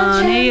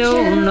 Johnny?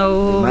 Oh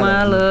no,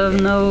 my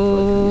love, no.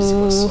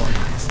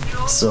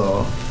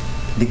 So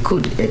the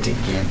could ate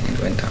again and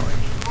went away.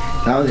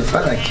 Now the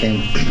father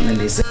came and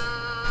he said,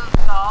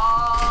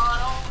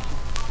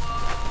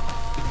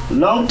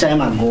 long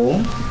time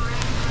ago,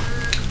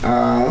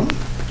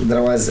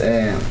 there was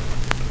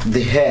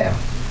the hare,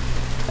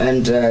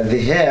 and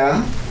the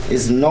hare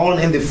is known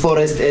in the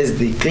forest as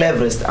the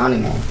cleverest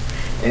animal,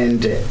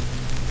 and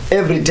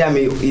every time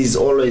he is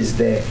always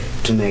there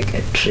to make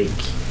a trick.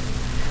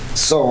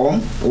 So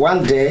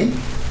one day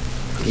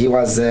he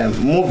was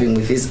moving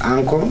with his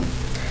uncle,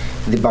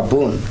 the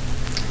baboon.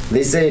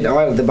 They said,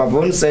 well, the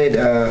baboon said,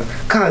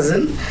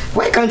 cousin,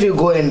 why can't you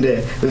go and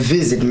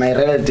visit my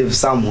relative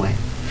somewhere?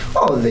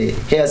 Oh, the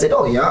hare said,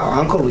 oh yeah,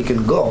 uncle, we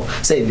can go.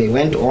 So they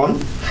went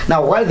on.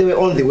 Now, while they were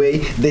on the way,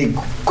 they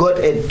got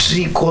a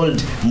tree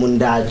called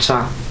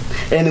mundacha.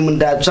 And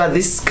mundacha,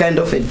 this kind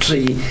of a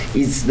tree,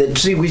 is the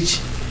tree which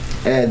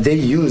they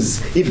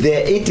use if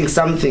they're eating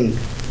something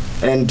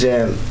and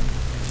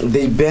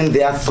they burn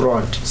their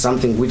throat,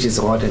 something which is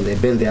hot, and they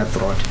burn their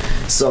throat.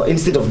 So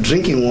instead of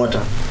drinking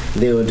water,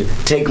 they would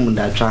take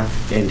mundacha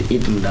and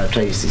eat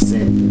mundacha, you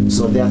see,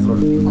 so their throat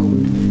would be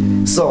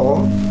cold.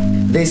 So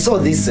they saw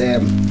this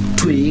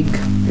twig.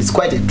 It's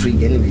quite a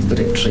twig anyway, it's not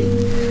a tree.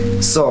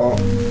 So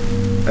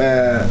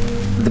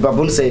the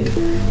baboon said,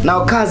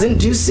 now cousin,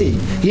 do you see,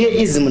 here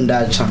is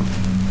mundacha.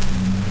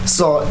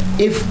 So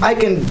if I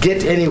can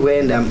get anywhere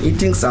and I'm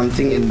eating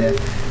something and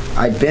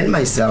I burn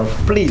myself,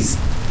 please,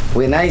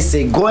 when I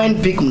say go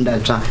and pick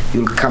mundacha,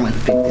 you'll come and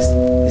pick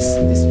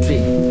this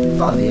tree.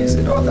 Oh, they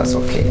said, oh, that's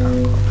okay,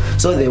 uncle.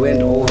 So they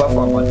went over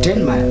for about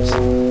 10 miles.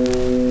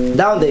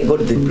 Down they got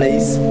to the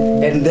place,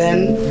 and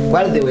then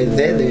while they were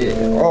there,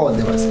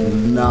 there was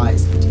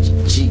nice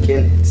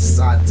chicken and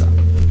salsa.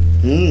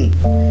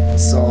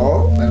 So,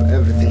 well,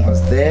 everything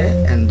was there,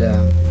 and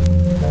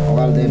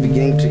while they were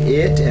beginning to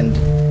eat, and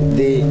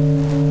the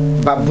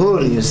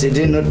baboon, you see,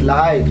 did not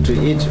like to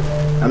eat,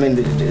 I mean,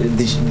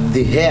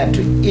 the hare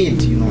to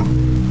eat, you know,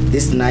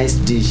 this nice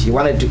dish. He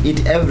wanted to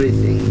eat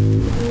everything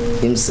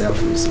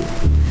himself, you see.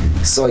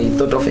 So he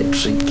thought of a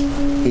trick.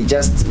 He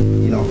just,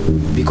 you know,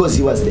 because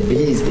he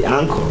is the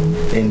uncle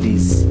and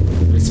he's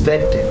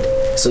respected,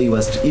 so he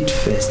was to eat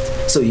first.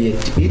 So he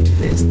had to eat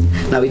first.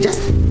 Now he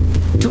just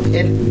took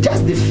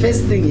just the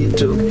first thing he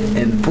took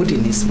and put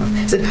in his mouth.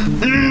 He said,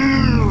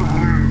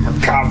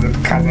 cousin,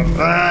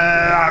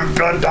 I'm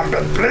good.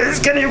 Please,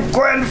 can you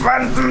go and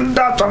find some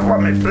daughter for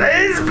me?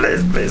 Please.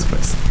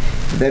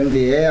 Then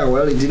the hare,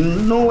 well, he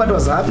didn't know what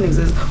was happening. He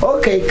says,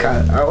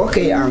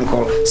 okay,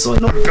 uncle. So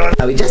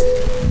now he just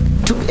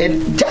took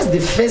just the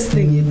first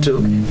thing he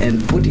took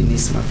and put in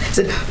his mouth. He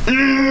said,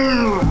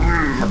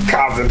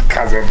 cousin,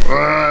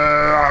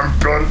 I'm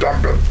good.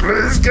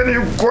 Please, can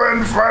you go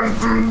and find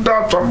some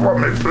daughter for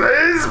me?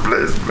 Please.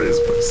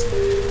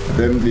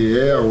 Then the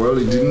hare, well,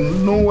 he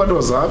didn't know what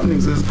was happening.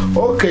 He says,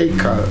 okay,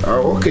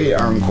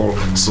 uncle.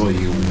 So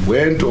he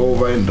went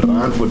over and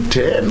ran for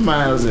 10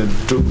 miles and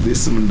took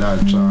this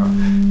mundacha,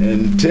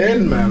 and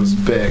 10 miles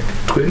back,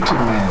 20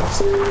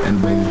 miles,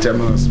 and by the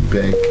time I was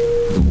back,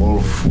 the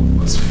whole food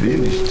was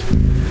finished.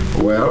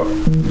 Well,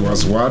 he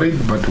was worried,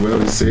 but well,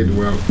 he said,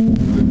 well,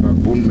 the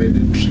baboon made a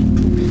trick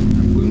to me.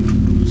 I'm going to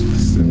do the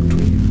same to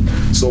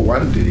him. So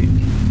one day,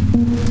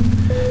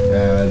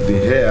 the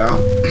hare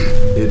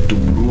had to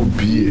brew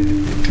beer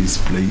at his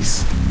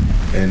place.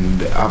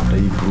 And after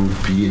he brewed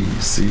beer,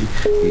 you see,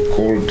 he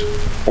called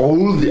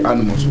all the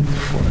animals of the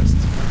forest,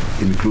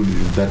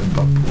 including that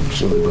baboon.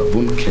 So the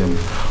baboon came.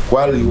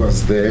 While he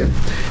was there,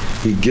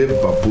 he gave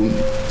baboon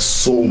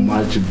so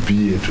much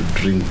beer to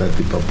drink that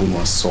the baboon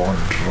was so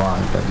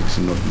drunk that he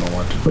did not know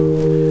what to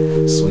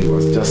do. So he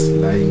was just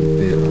lying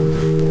there on the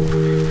floor.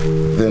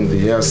 Then the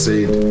hare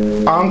said,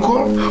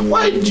 uncle,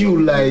 why do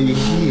you lie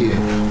here?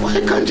 Why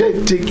can't I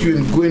take you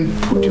and go and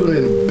put you in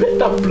a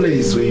better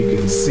place where you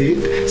can sit?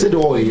 He said,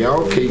 oh yeah,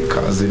 okay,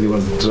 cousin. He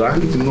was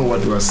drunk, he didn't know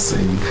what he was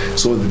saying.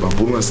 So the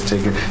baboon was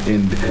taken,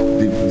 and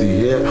the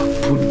hare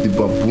put the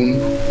baboon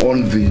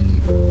on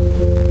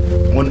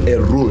a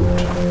road.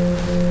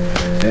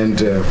 And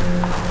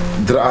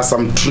there are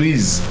some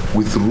trees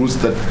with roots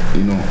that,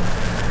 you know,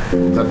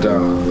 that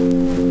are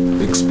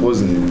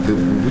exposing,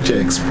 which are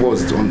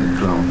exposed on the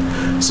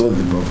ground. So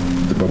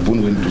the the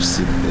baboon went to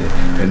sit there,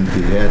 and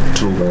the hare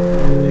took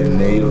a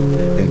nail,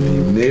 and he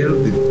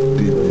nailed the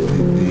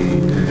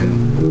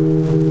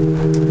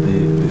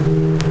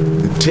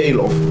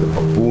tail of the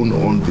baboon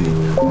on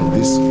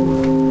this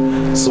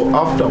foot. So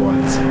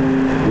afterwards,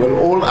 when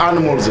all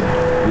animals,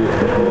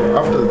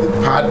 after the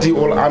party,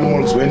 all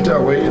animals went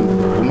away, and the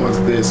baboon was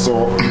there.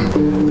 So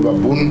the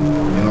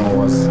baboon,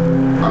 was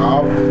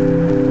up,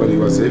 but he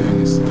was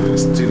having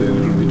still a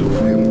little bit of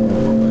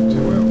hangover, but he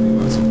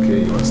was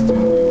okay. He was not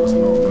knowing what to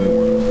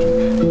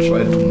do. He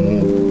tried to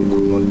move, he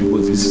could not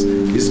because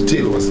his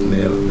tail was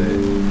nailed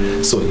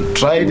there. So he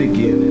tried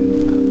again,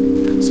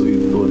 and so he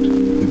thought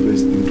the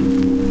best thing to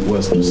do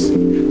was to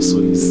sing.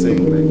 So he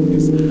sang like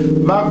this.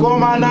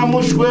 Magomana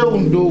mushwe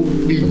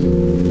undobi.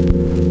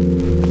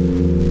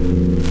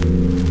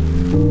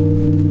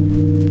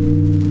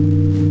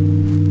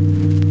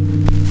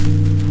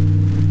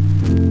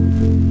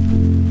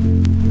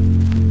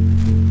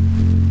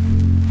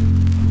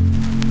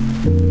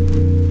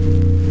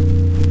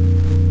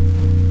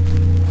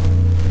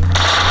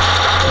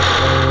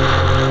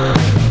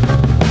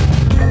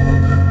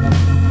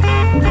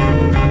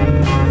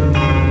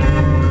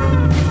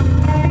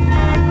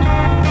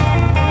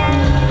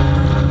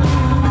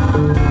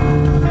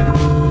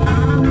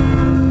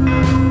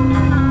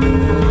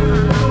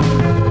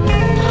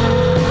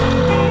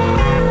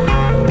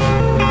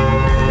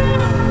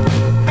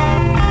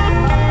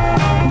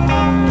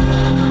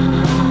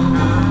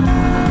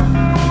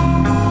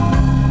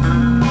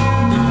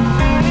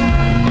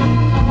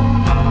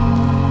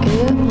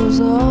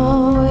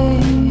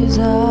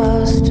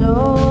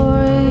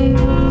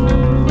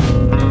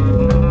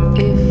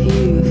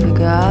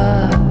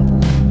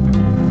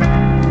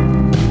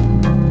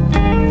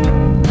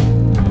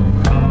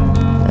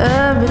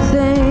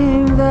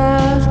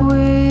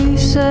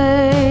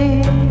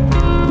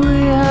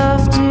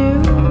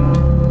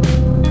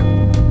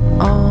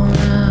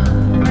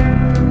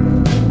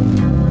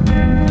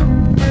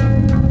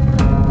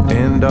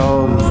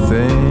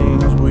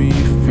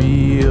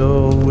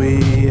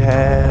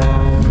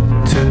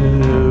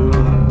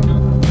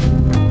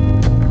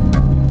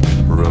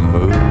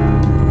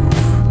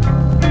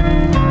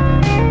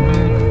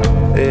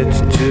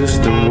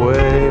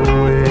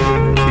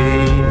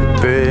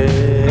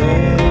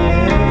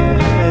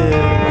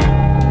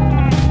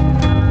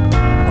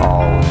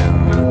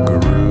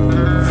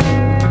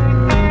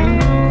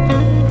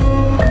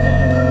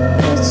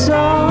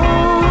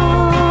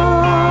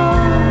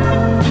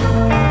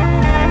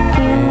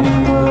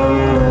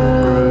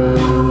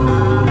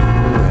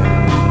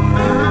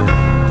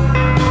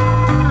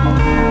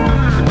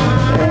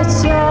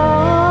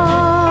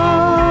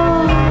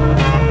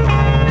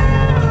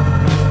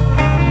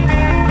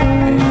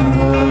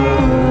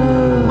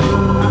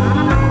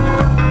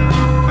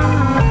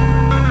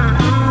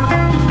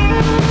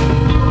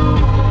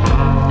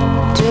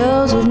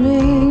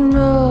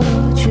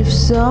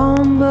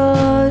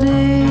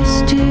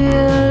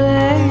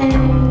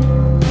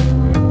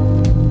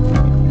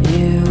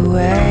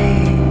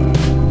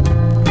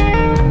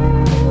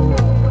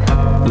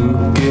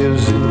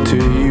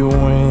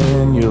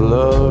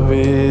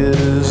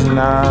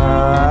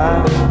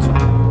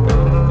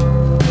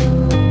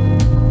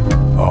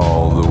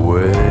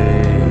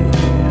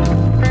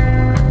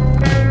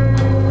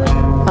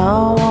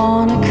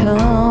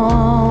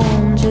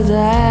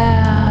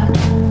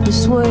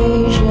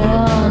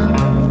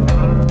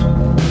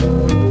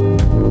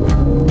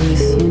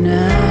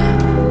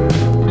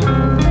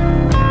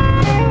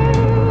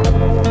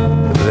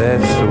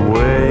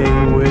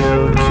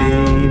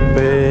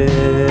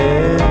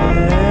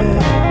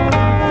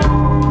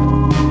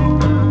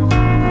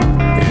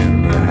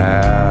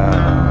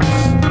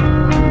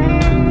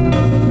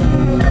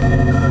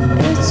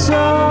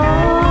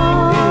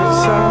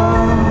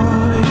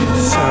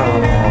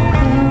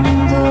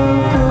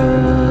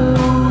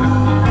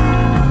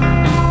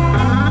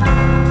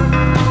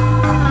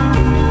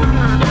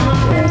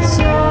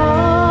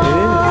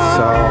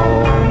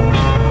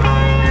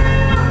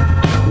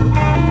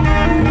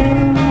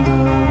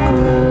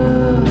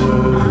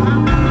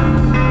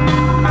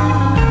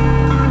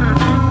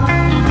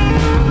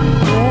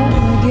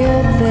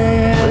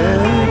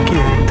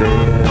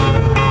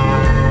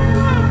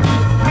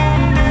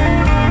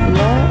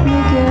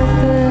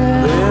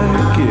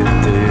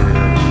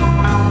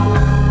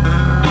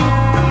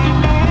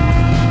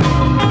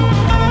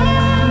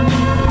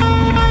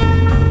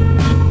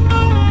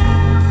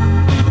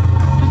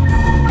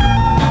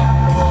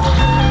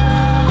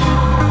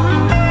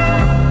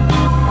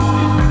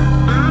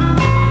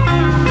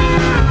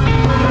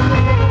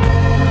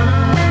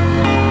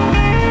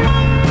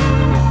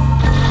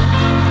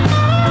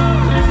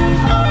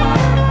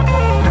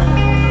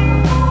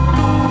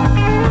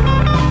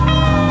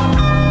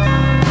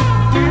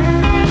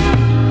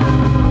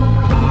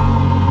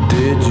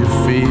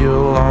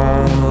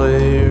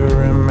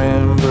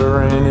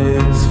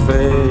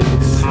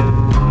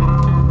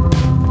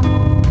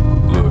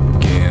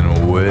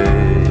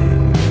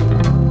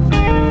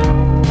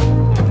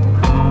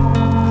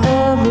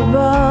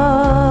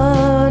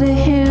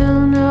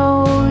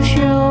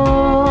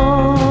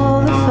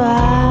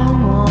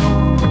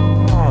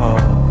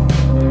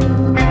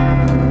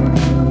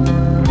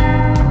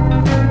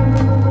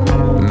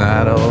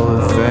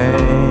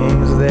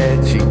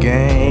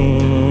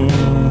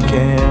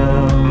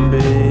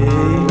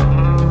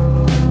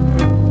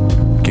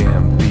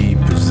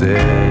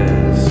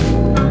 says,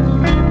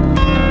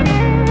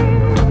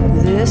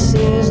 This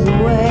is the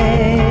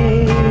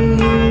way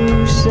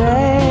you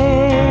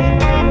say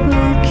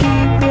we'll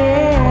keep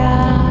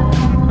it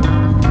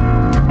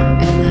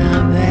in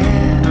our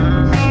best.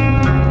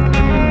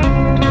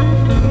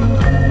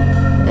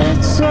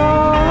 That's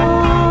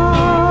all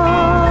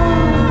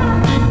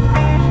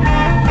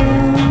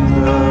in the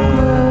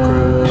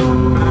groove.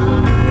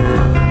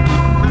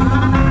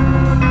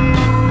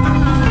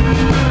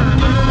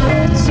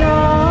 It's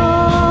all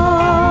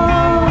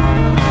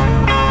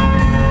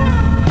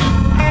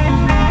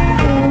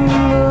in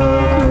the groove.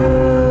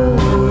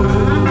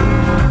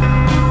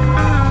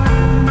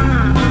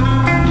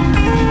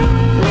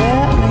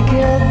 Let me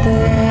get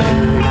there.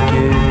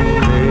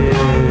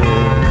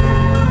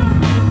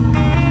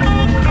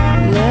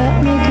 Let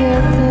me get there. Let me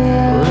get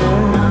there.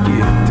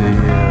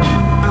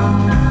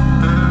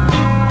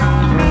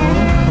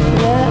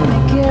 Let me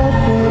get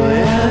there.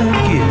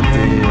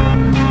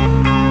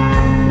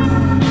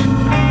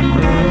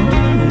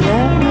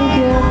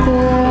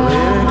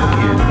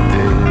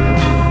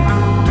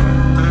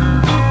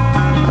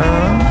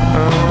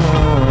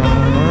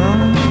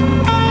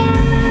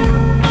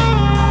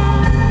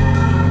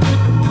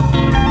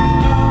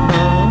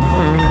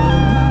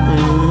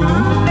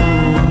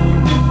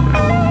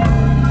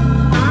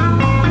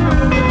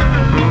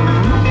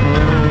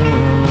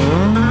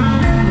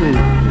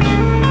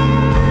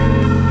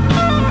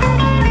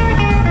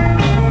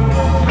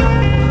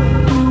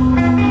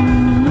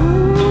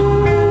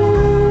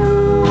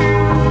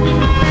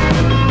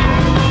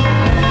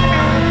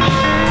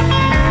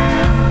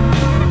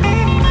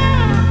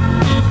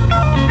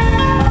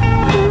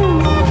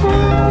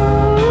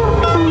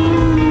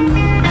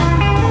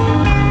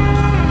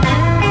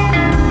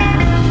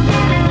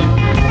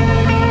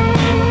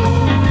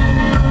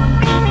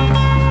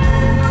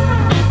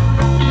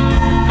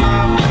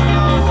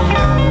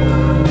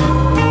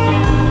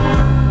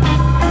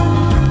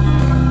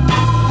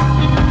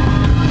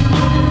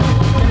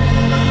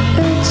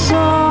 It's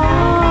all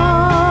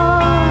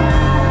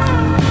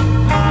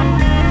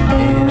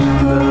in the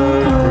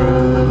groove.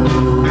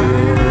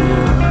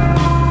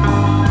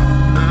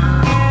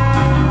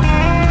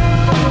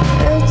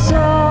 It's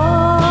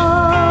all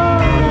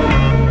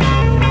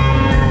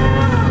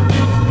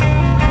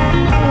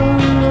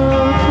in the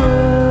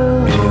groove.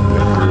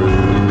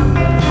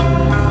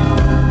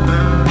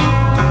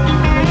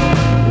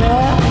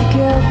 Let me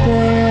get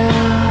there.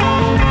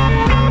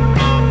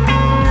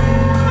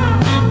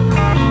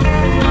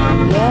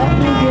 Let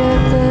me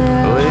get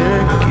there.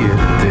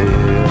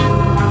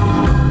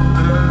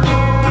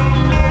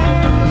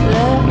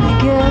 Let me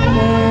get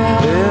there.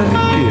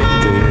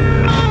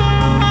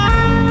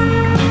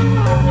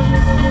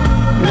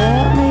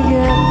 Let me get there. Let me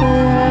get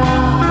there.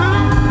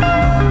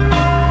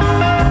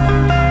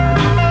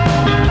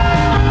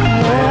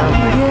 Let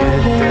me get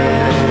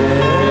there.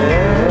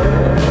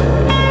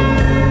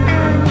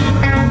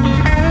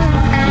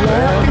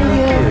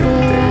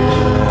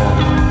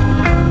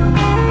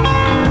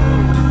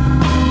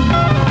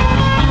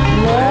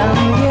 Let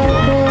me get there. Let me get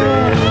there.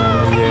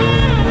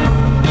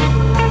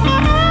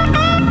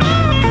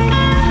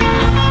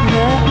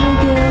 Let me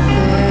get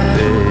there.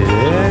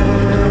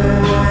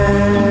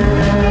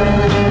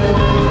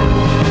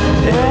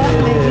 Let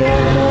me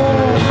get there.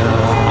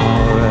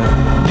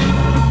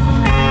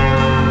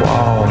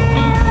 Wow.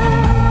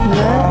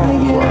 Let me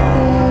get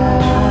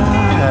there.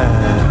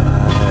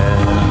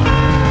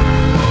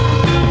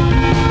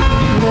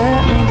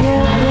 Let me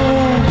get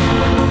there.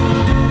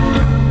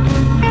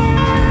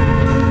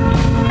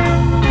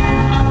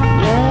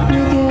 Let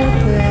me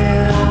get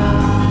there.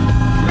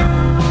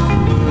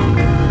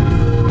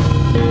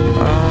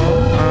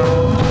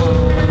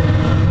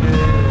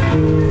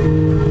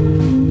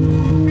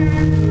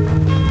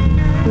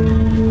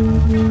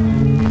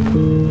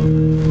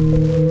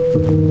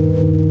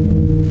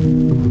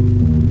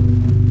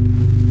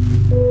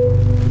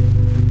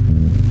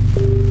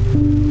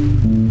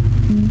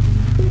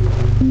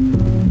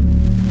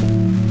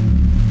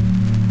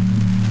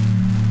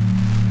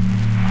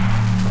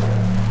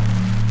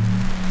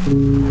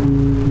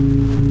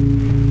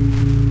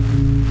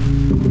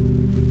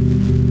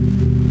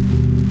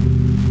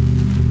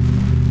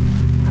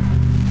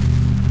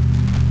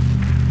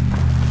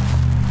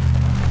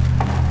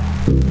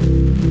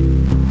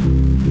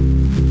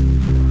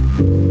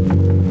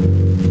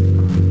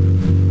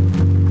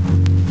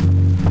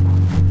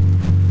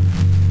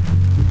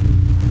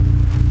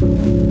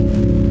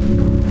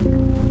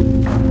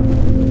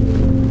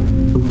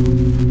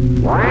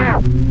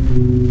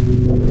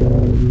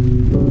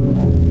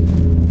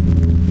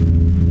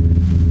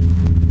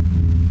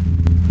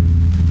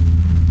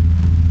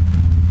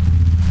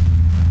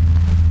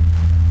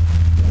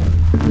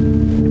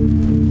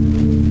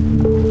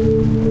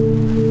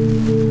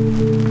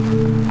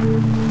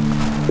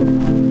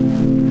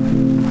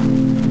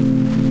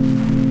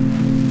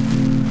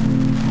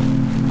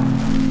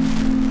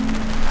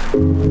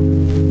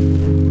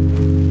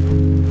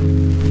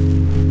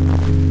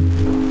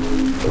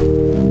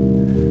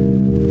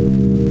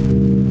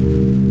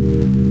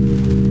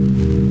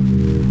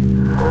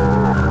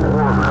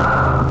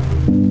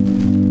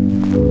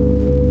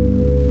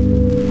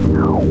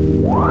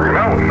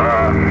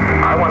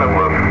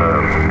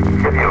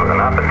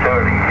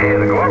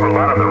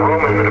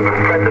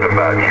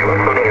 about you,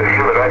 including a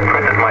few that I've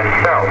printed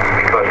myself,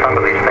 because some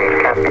of these things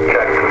can't be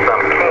checked and some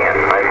can.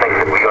 I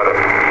think that we ought to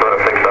sort of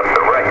fix up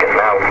the record.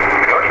 Now,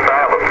 your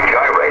style of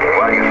gyrating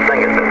while you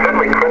sing has been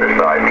bitterly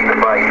criticized,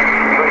 even by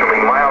usually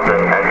mild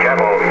and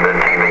gentle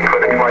TV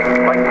critics like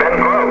Ben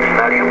Gross.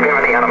 Now, do you bear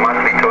any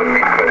animosity towards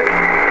these critics?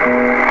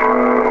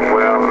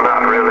 Well,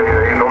 not really.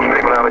 Those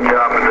people have a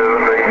job to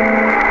do, and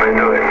they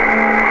do it.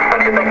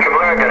 Now, do you think you've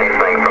learned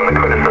anything from the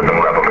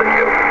criticism leveled at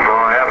you? No,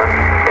 I haven't.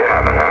 You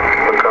haven't, huh?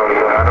 Because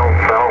I don't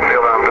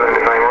feel that I'm doing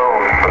anything wrong.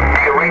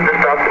 Do you read the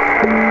stuff?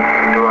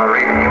 Do I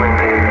read? You mean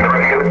the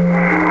review?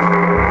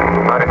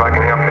 Not if I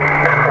can help it.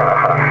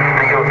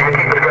 Do you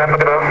keep the scrap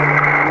of it up?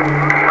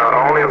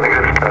 Only of the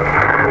good stuff.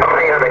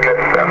 Only of the good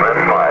stuff,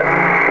 that's fine.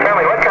 Tell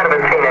me, what kind of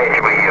a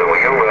teenager were you?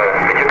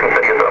 Did you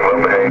consider yourself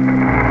well behaved?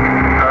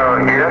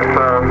 Yes,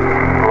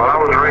 well, I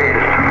was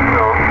raised,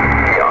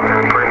 young in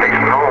a pretty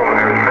decent home and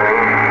everything.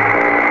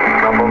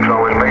 My folks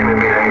always made me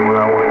behave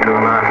whether I wanted to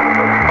or not.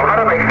 Well, how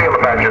do they feel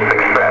about your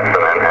success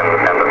and the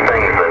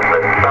things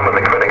that some of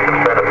the critics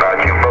have said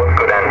about you, both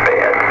good and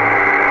bad?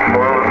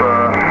 Well,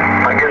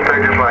 I guess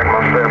they're just like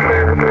myself.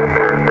 They're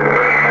very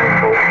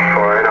thankful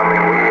for it. I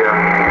mean, we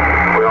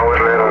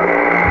always led a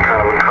kind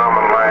of a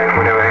common life.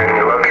 We never had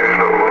any luxuries,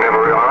 but we were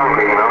never real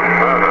hungry, And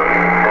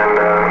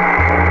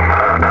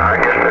I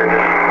guess they're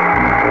just,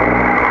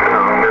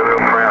 they're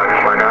real proud,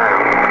 just like I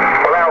am.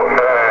 Well, now,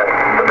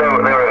 there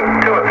were 2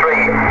 or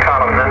 3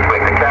 columns this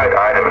week that carried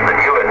items that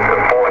you had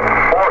bought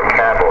 4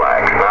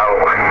 Cadillacs. Now,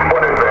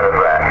 what is that of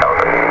that,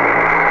 Elton?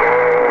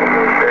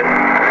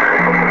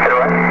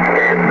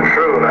 It's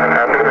true.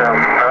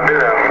 I do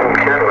have 4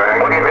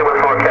 Cadillacs. What do you do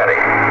with 4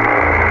 Caddies?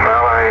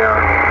 Well, I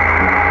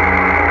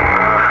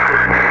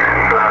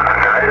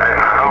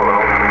don't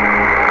know. I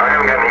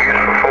haven't got any use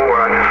for 4. I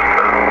just,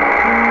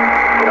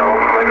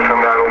 maybe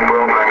some guy go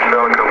broke and I can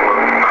sell a couple of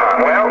them.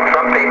 Well,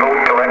 some people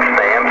collect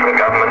stamps and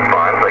government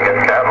funds. They get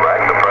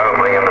Cadillacs. They're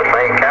probably in the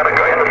same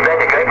category. I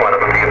understand you gave one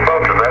of them to your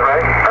folks. Is that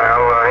right?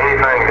 Well,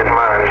 anything that's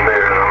mine is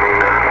theirs. I mean,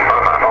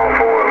 all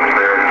 4 of them is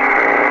theirs.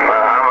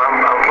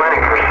 I'm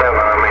planning for 7. I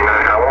mean,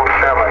 I want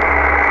 7.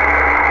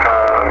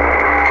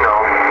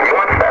 You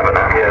want 7,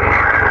 huh? Yes.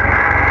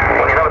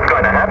 Well, you know what's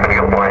going to happen.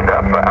 You'll wind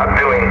up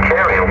outdoing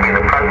Carey. It'll be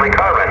the Presley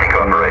Car Renting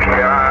Corporation.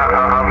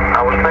 Yeah,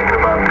 I was thinking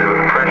about the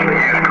Presley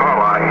used car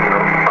lot,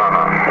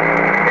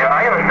 Yeah,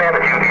 I understand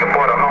that you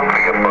bought a home for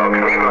your folks,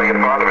 and even though your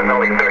father is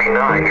only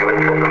 39, you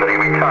insisted that he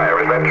retire.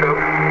 Is that true?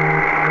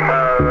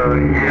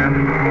 Yeah.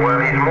 Well,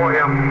 he's more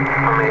help. I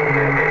mean,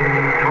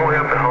 he's more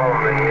help at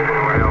home than he is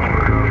anywhere else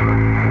because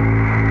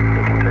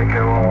he can take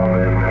care of all of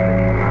it.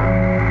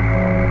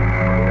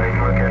 And he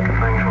can look after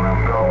things when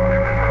I'm gone.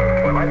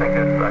 Well, I think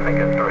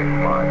that's very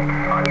smart.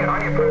 On your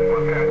personal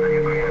appearance, that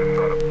you created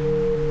sort of.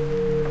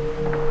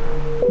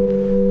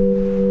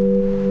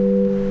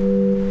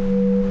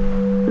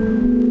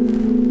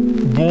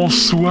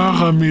 Bonsoir,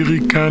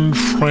 American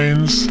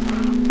friends.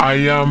 I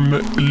am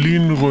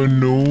Lynn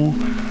Renault,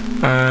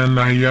 and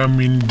I am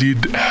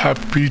indeed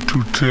happy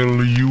to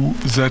tell you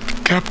that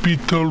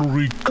Capitol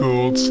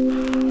Records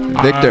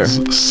has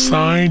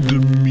signed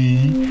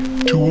me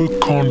to a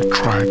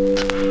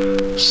contract.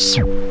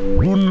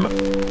 Soon,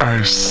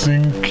 I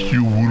think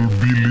you will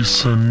be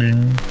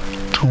listening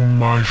to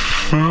my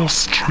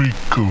first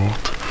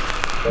record.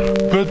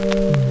 But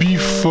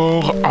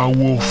before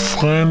our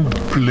friend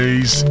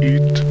plays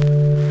it,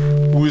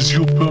 with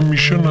your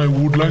permission, I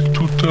would like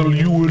to tell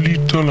you a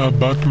little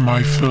about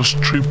my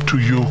first trip to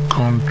your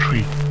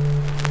country.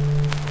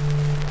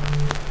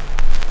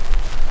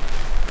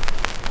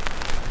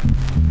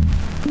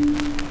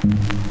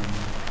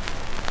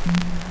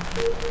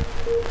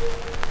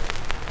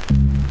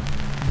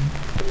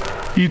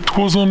 It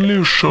was only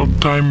a short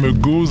time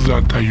ago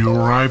that I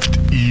arrived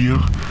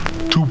here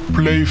to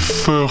play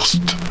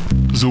first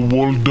the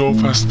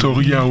Waldorf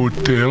Astoria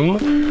Hotel.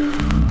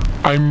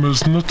 I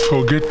must not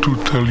forget to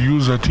tell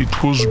you that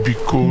it was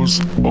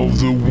because of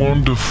the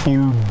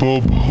wonderful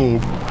Bob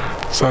Hope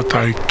that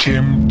I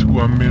came to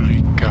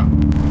America.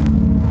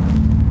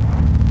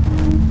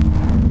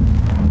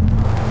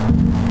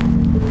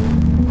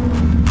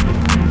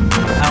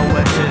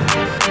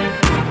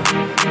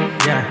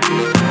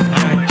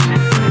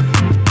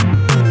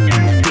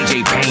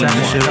 DJ Payne.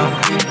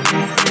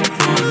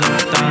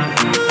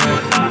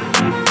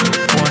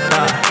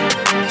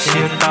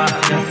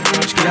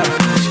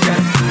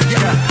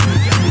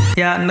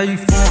 Yeah, I know you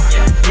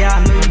foreign. Yeah, I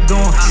know you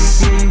going.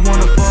 Yeah, you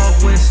wanna fall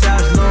with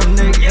South little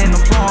nigga. And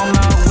I'm from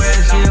out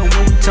west. Yeah,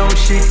 where we told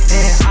shit.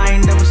 And I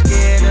ain't never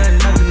scared of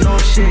nothing, no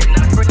shit.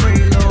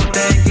 Pretty little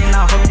thing, and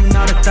I hope you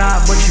not a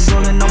thought. But you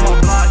rolling on my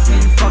block.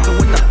 And you fucking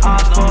with the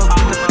odds. Fuck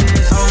with the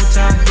this whole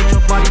time. Get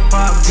your body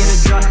pop, get a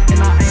drop. And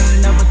I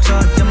ain't never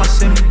touched. Them I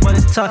send me, but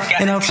it's tough.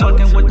 And I'm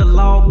fucking with the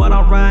law, but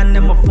I'm riding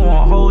in my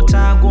phone. Whole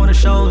time going to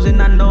shows,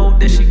 and I know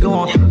that she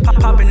going.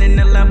 Popping in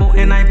the Lambo,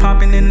 and I ain't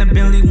popping in the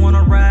Bentley.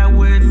 Wanna ride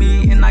with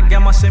me, and I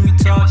got my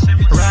semi-truck.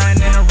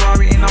 Riding in a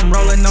Rari, and I'm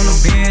rolling on the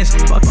Benz.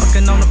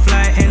 Fucking on the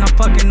flat, and I'm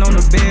fucking on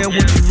the bed.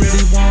 What you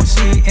really want to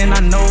see, and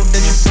I know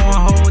that you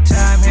going whole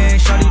time.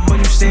 And shorty, but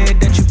you said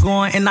that you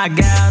going, and I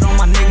got all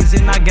my niggas,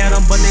 and I got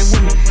them, but they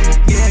with me.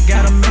 Yeah,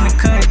 got them in the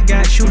cut,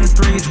 got shooting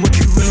threes. What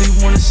you really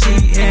want to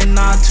see, and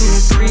not 2,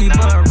 3,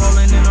 but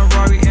rolling in a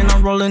Rari, and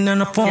I'm rolling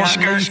in a phone.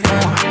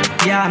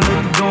 Yeah, I know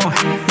you going.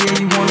 Yeah,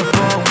 you wanna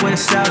fuck with a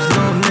South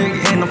little nigga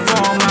in the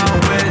farm out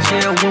west.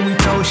 Yeah, when we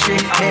told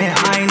shit, and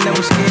I ain't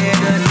never scared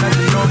of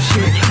nothing, no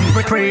shit.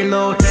 Pretty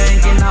little thing,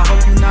 and I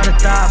hope you not a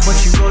thought, but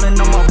you rolling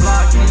on my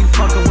block, and you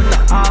fucking with the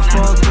eyes,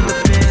 fuck with the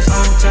pins.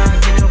 Whole time,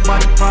 get your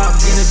body pop,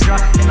 get a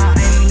drop, and I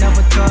ain't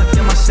never touch.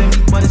 Yeah, my semi,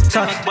 but it's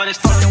tough.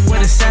 Fucking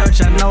with a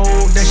savage, I know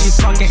that she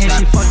fucking, and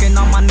she fucking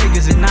on my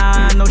niggas, and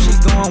I know she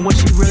going what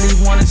she really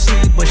wanna see,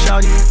 but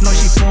shawty know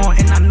she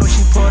foreign, and I know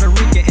she Puerto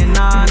Rican, and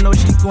I know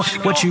she going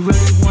what you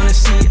really wanna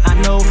see. I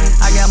know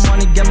I got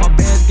money, got my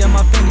bands, got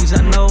my Fendi's.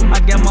 I know I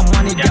got my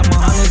money, got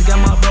my hundreds, got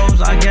my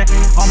bros. I got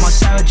all my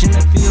savage in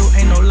the field,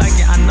 ain't no like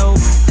it. I know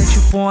that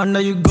you foreign, know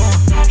you going,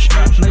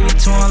 know you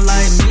torn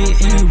like me,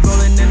 and you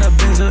rolling in a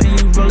Benzo, and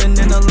you rolling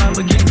in a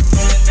Lamborghini.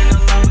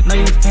 Know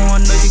you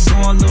foreign, know you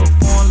going little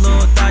foreign,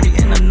 little thotty,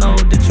 and I know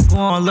that you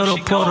going little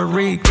Puerto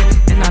Rican,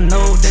 and I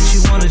know that you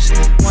wanna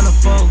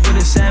fuck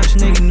with a savage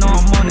nigga. Know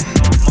I'm on it.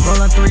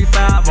 Rolling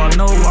 3-5, I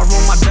know I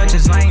roll my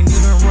Dutchess. I ain't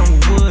even run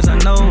with woods. I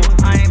know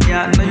I ain't.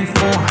 Yeah, I know you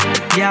foreign.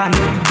 Yeah, I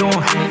know you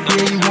doing.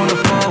 Yeah, you wanna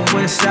fuck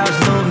with a savage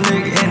little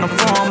nigga in the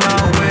farm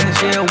out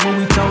west. Yeah, when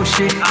we told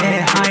shit,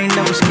 and I ain't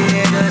never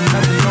scared of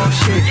nothing, no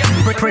shit.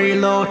 Pretty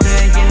little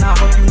thing, and I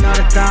hope you not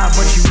a thought,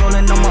 but you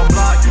rolling on my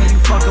block, and you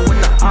fucking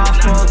with the eyes,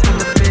 fuck with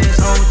the fizz.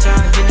 Whole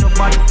time, get your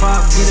body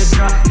pop, get a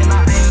drop, and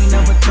I ain't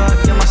never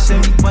touch. Yeah, my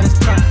semi, but it's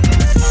tough.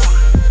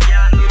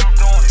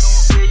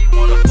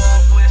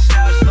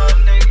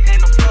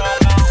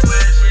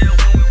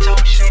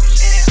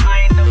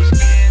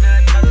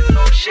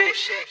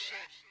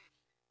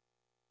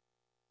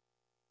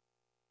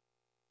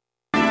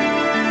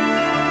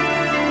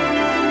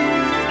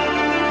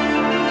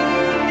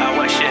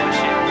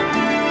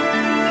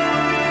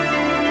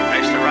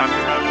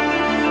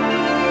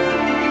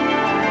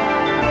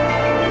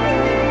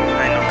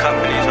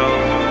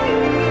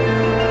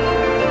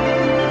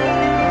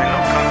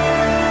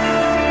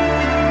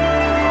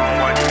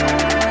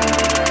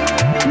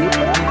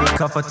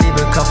 Cuff a thief,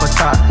 cuff a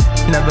top.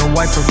 Never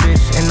wipe a bitch,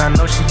 and I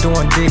know she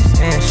doing dicks.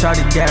 And shawty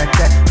got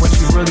that, what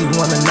you really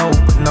wanna know.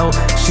 But no,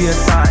 she a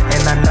thot,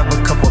 and I never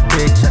cuff a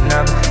bitch. I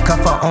never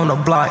cuff her on the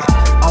block.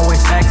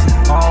 Always asking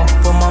all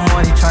for my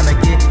money, tryna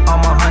get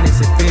all my hundreds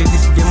and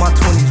fifties. Get my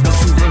 20s, what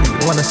you really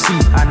wanna see.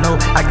 I know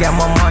I got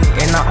my money,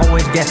 and I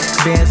always got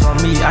bands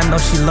on me. I know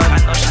she love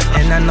me,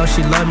 and I know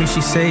she love me. She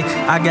say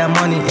I got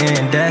money,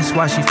 and that's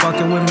why she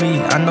fucking with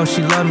me. I know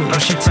she love me,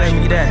 and she tell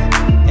me that.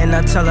 And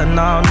I tell her,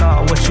 no,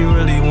 what you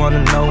really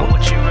wanna know.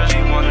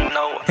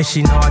 And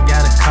she know I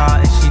got a car,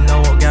 and she know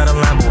I got a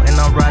Lambo, and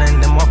I'm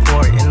riding in my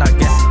 40, and I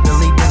get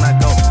Billy, then I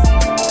go.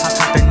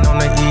 Hopping on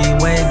the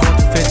E-way, go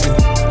to 50.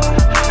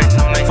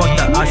 Fuck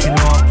the ops, you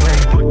know I'm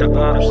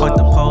playing. Fuck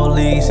the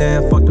police,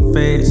 and fuck the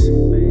feds.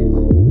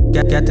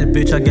 Got this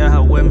bitch, I got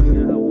her with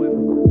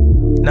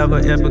me. Never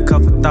ever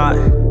cuff a thought,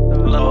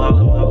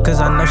 cause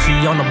I know she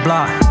on the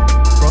block.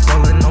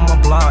 Rolling on my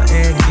block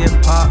and get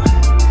popped.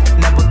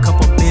 Never cuff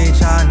a bitch,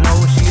 I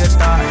know she a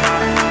thot.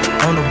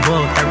 On the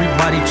book,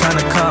 everybody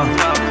tryna cuff.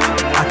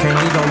 I can't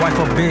even wipe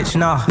a bitch,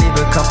 nah.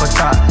 Neither cuff a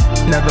thot,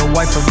 never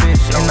wipe a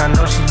bitch. And I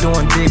know she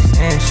doing dicks,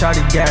 and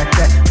shawty got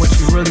that. What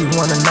you really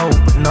wanna know,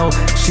 but no,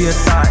 she a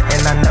thot.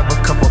 And I never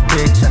cuff a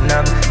bitch, I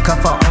never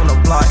cuff her on the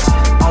block.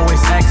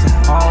 Always asking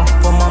all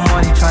for my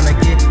money, tryna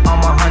get all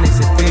my hundreds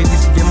and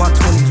fifties. Get my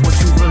 20s, what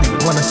you really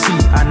wanna see.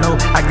 I know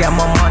I got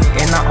my money,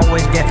 and I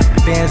always get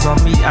bands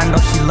on me. I know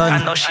she love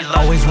me,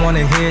 always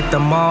wanna hit the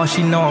mall.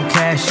 She know I'm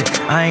cashing.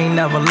 I ain't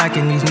never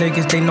liking these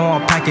niggas, they know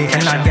I'm packing.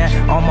 And I got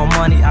all my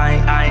money,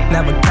 I ain't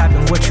never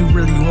capping. What you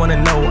really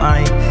wanna know, I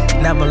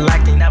ain't never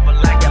lacking. Got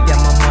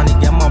my money,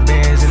 got my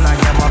bands, and I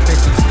got my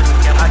 50s.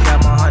 I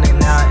got my 100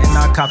 now, and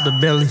I cop the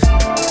Billies.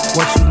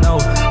 What you know,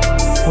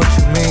 what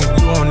you mean,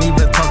 you won't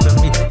even talk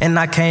to me. And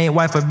I can't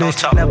wipe a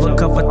bitch, never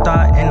cuff a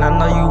thought. And I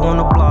know you on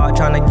the block,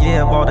 tryna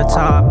give all the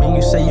top. And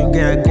you say you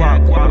get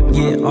guap,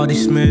 yeah, all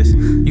these Smiths.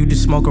 You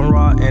just smoking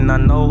raw, and I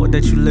know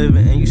that you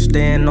living, and you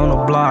staying on the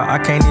block. I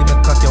can't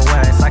even cuff your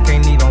ass, I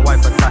can't even wipe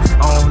a thought.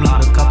 I don't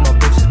need to cuff no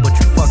bitches, but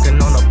you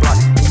fucking on the block.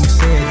 And you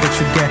said that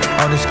you get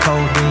all this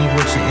codeine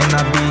with you, and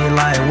I be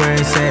like, where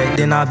it's at,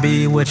 then I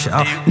be with you.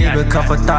 I don't need to cuff a thought.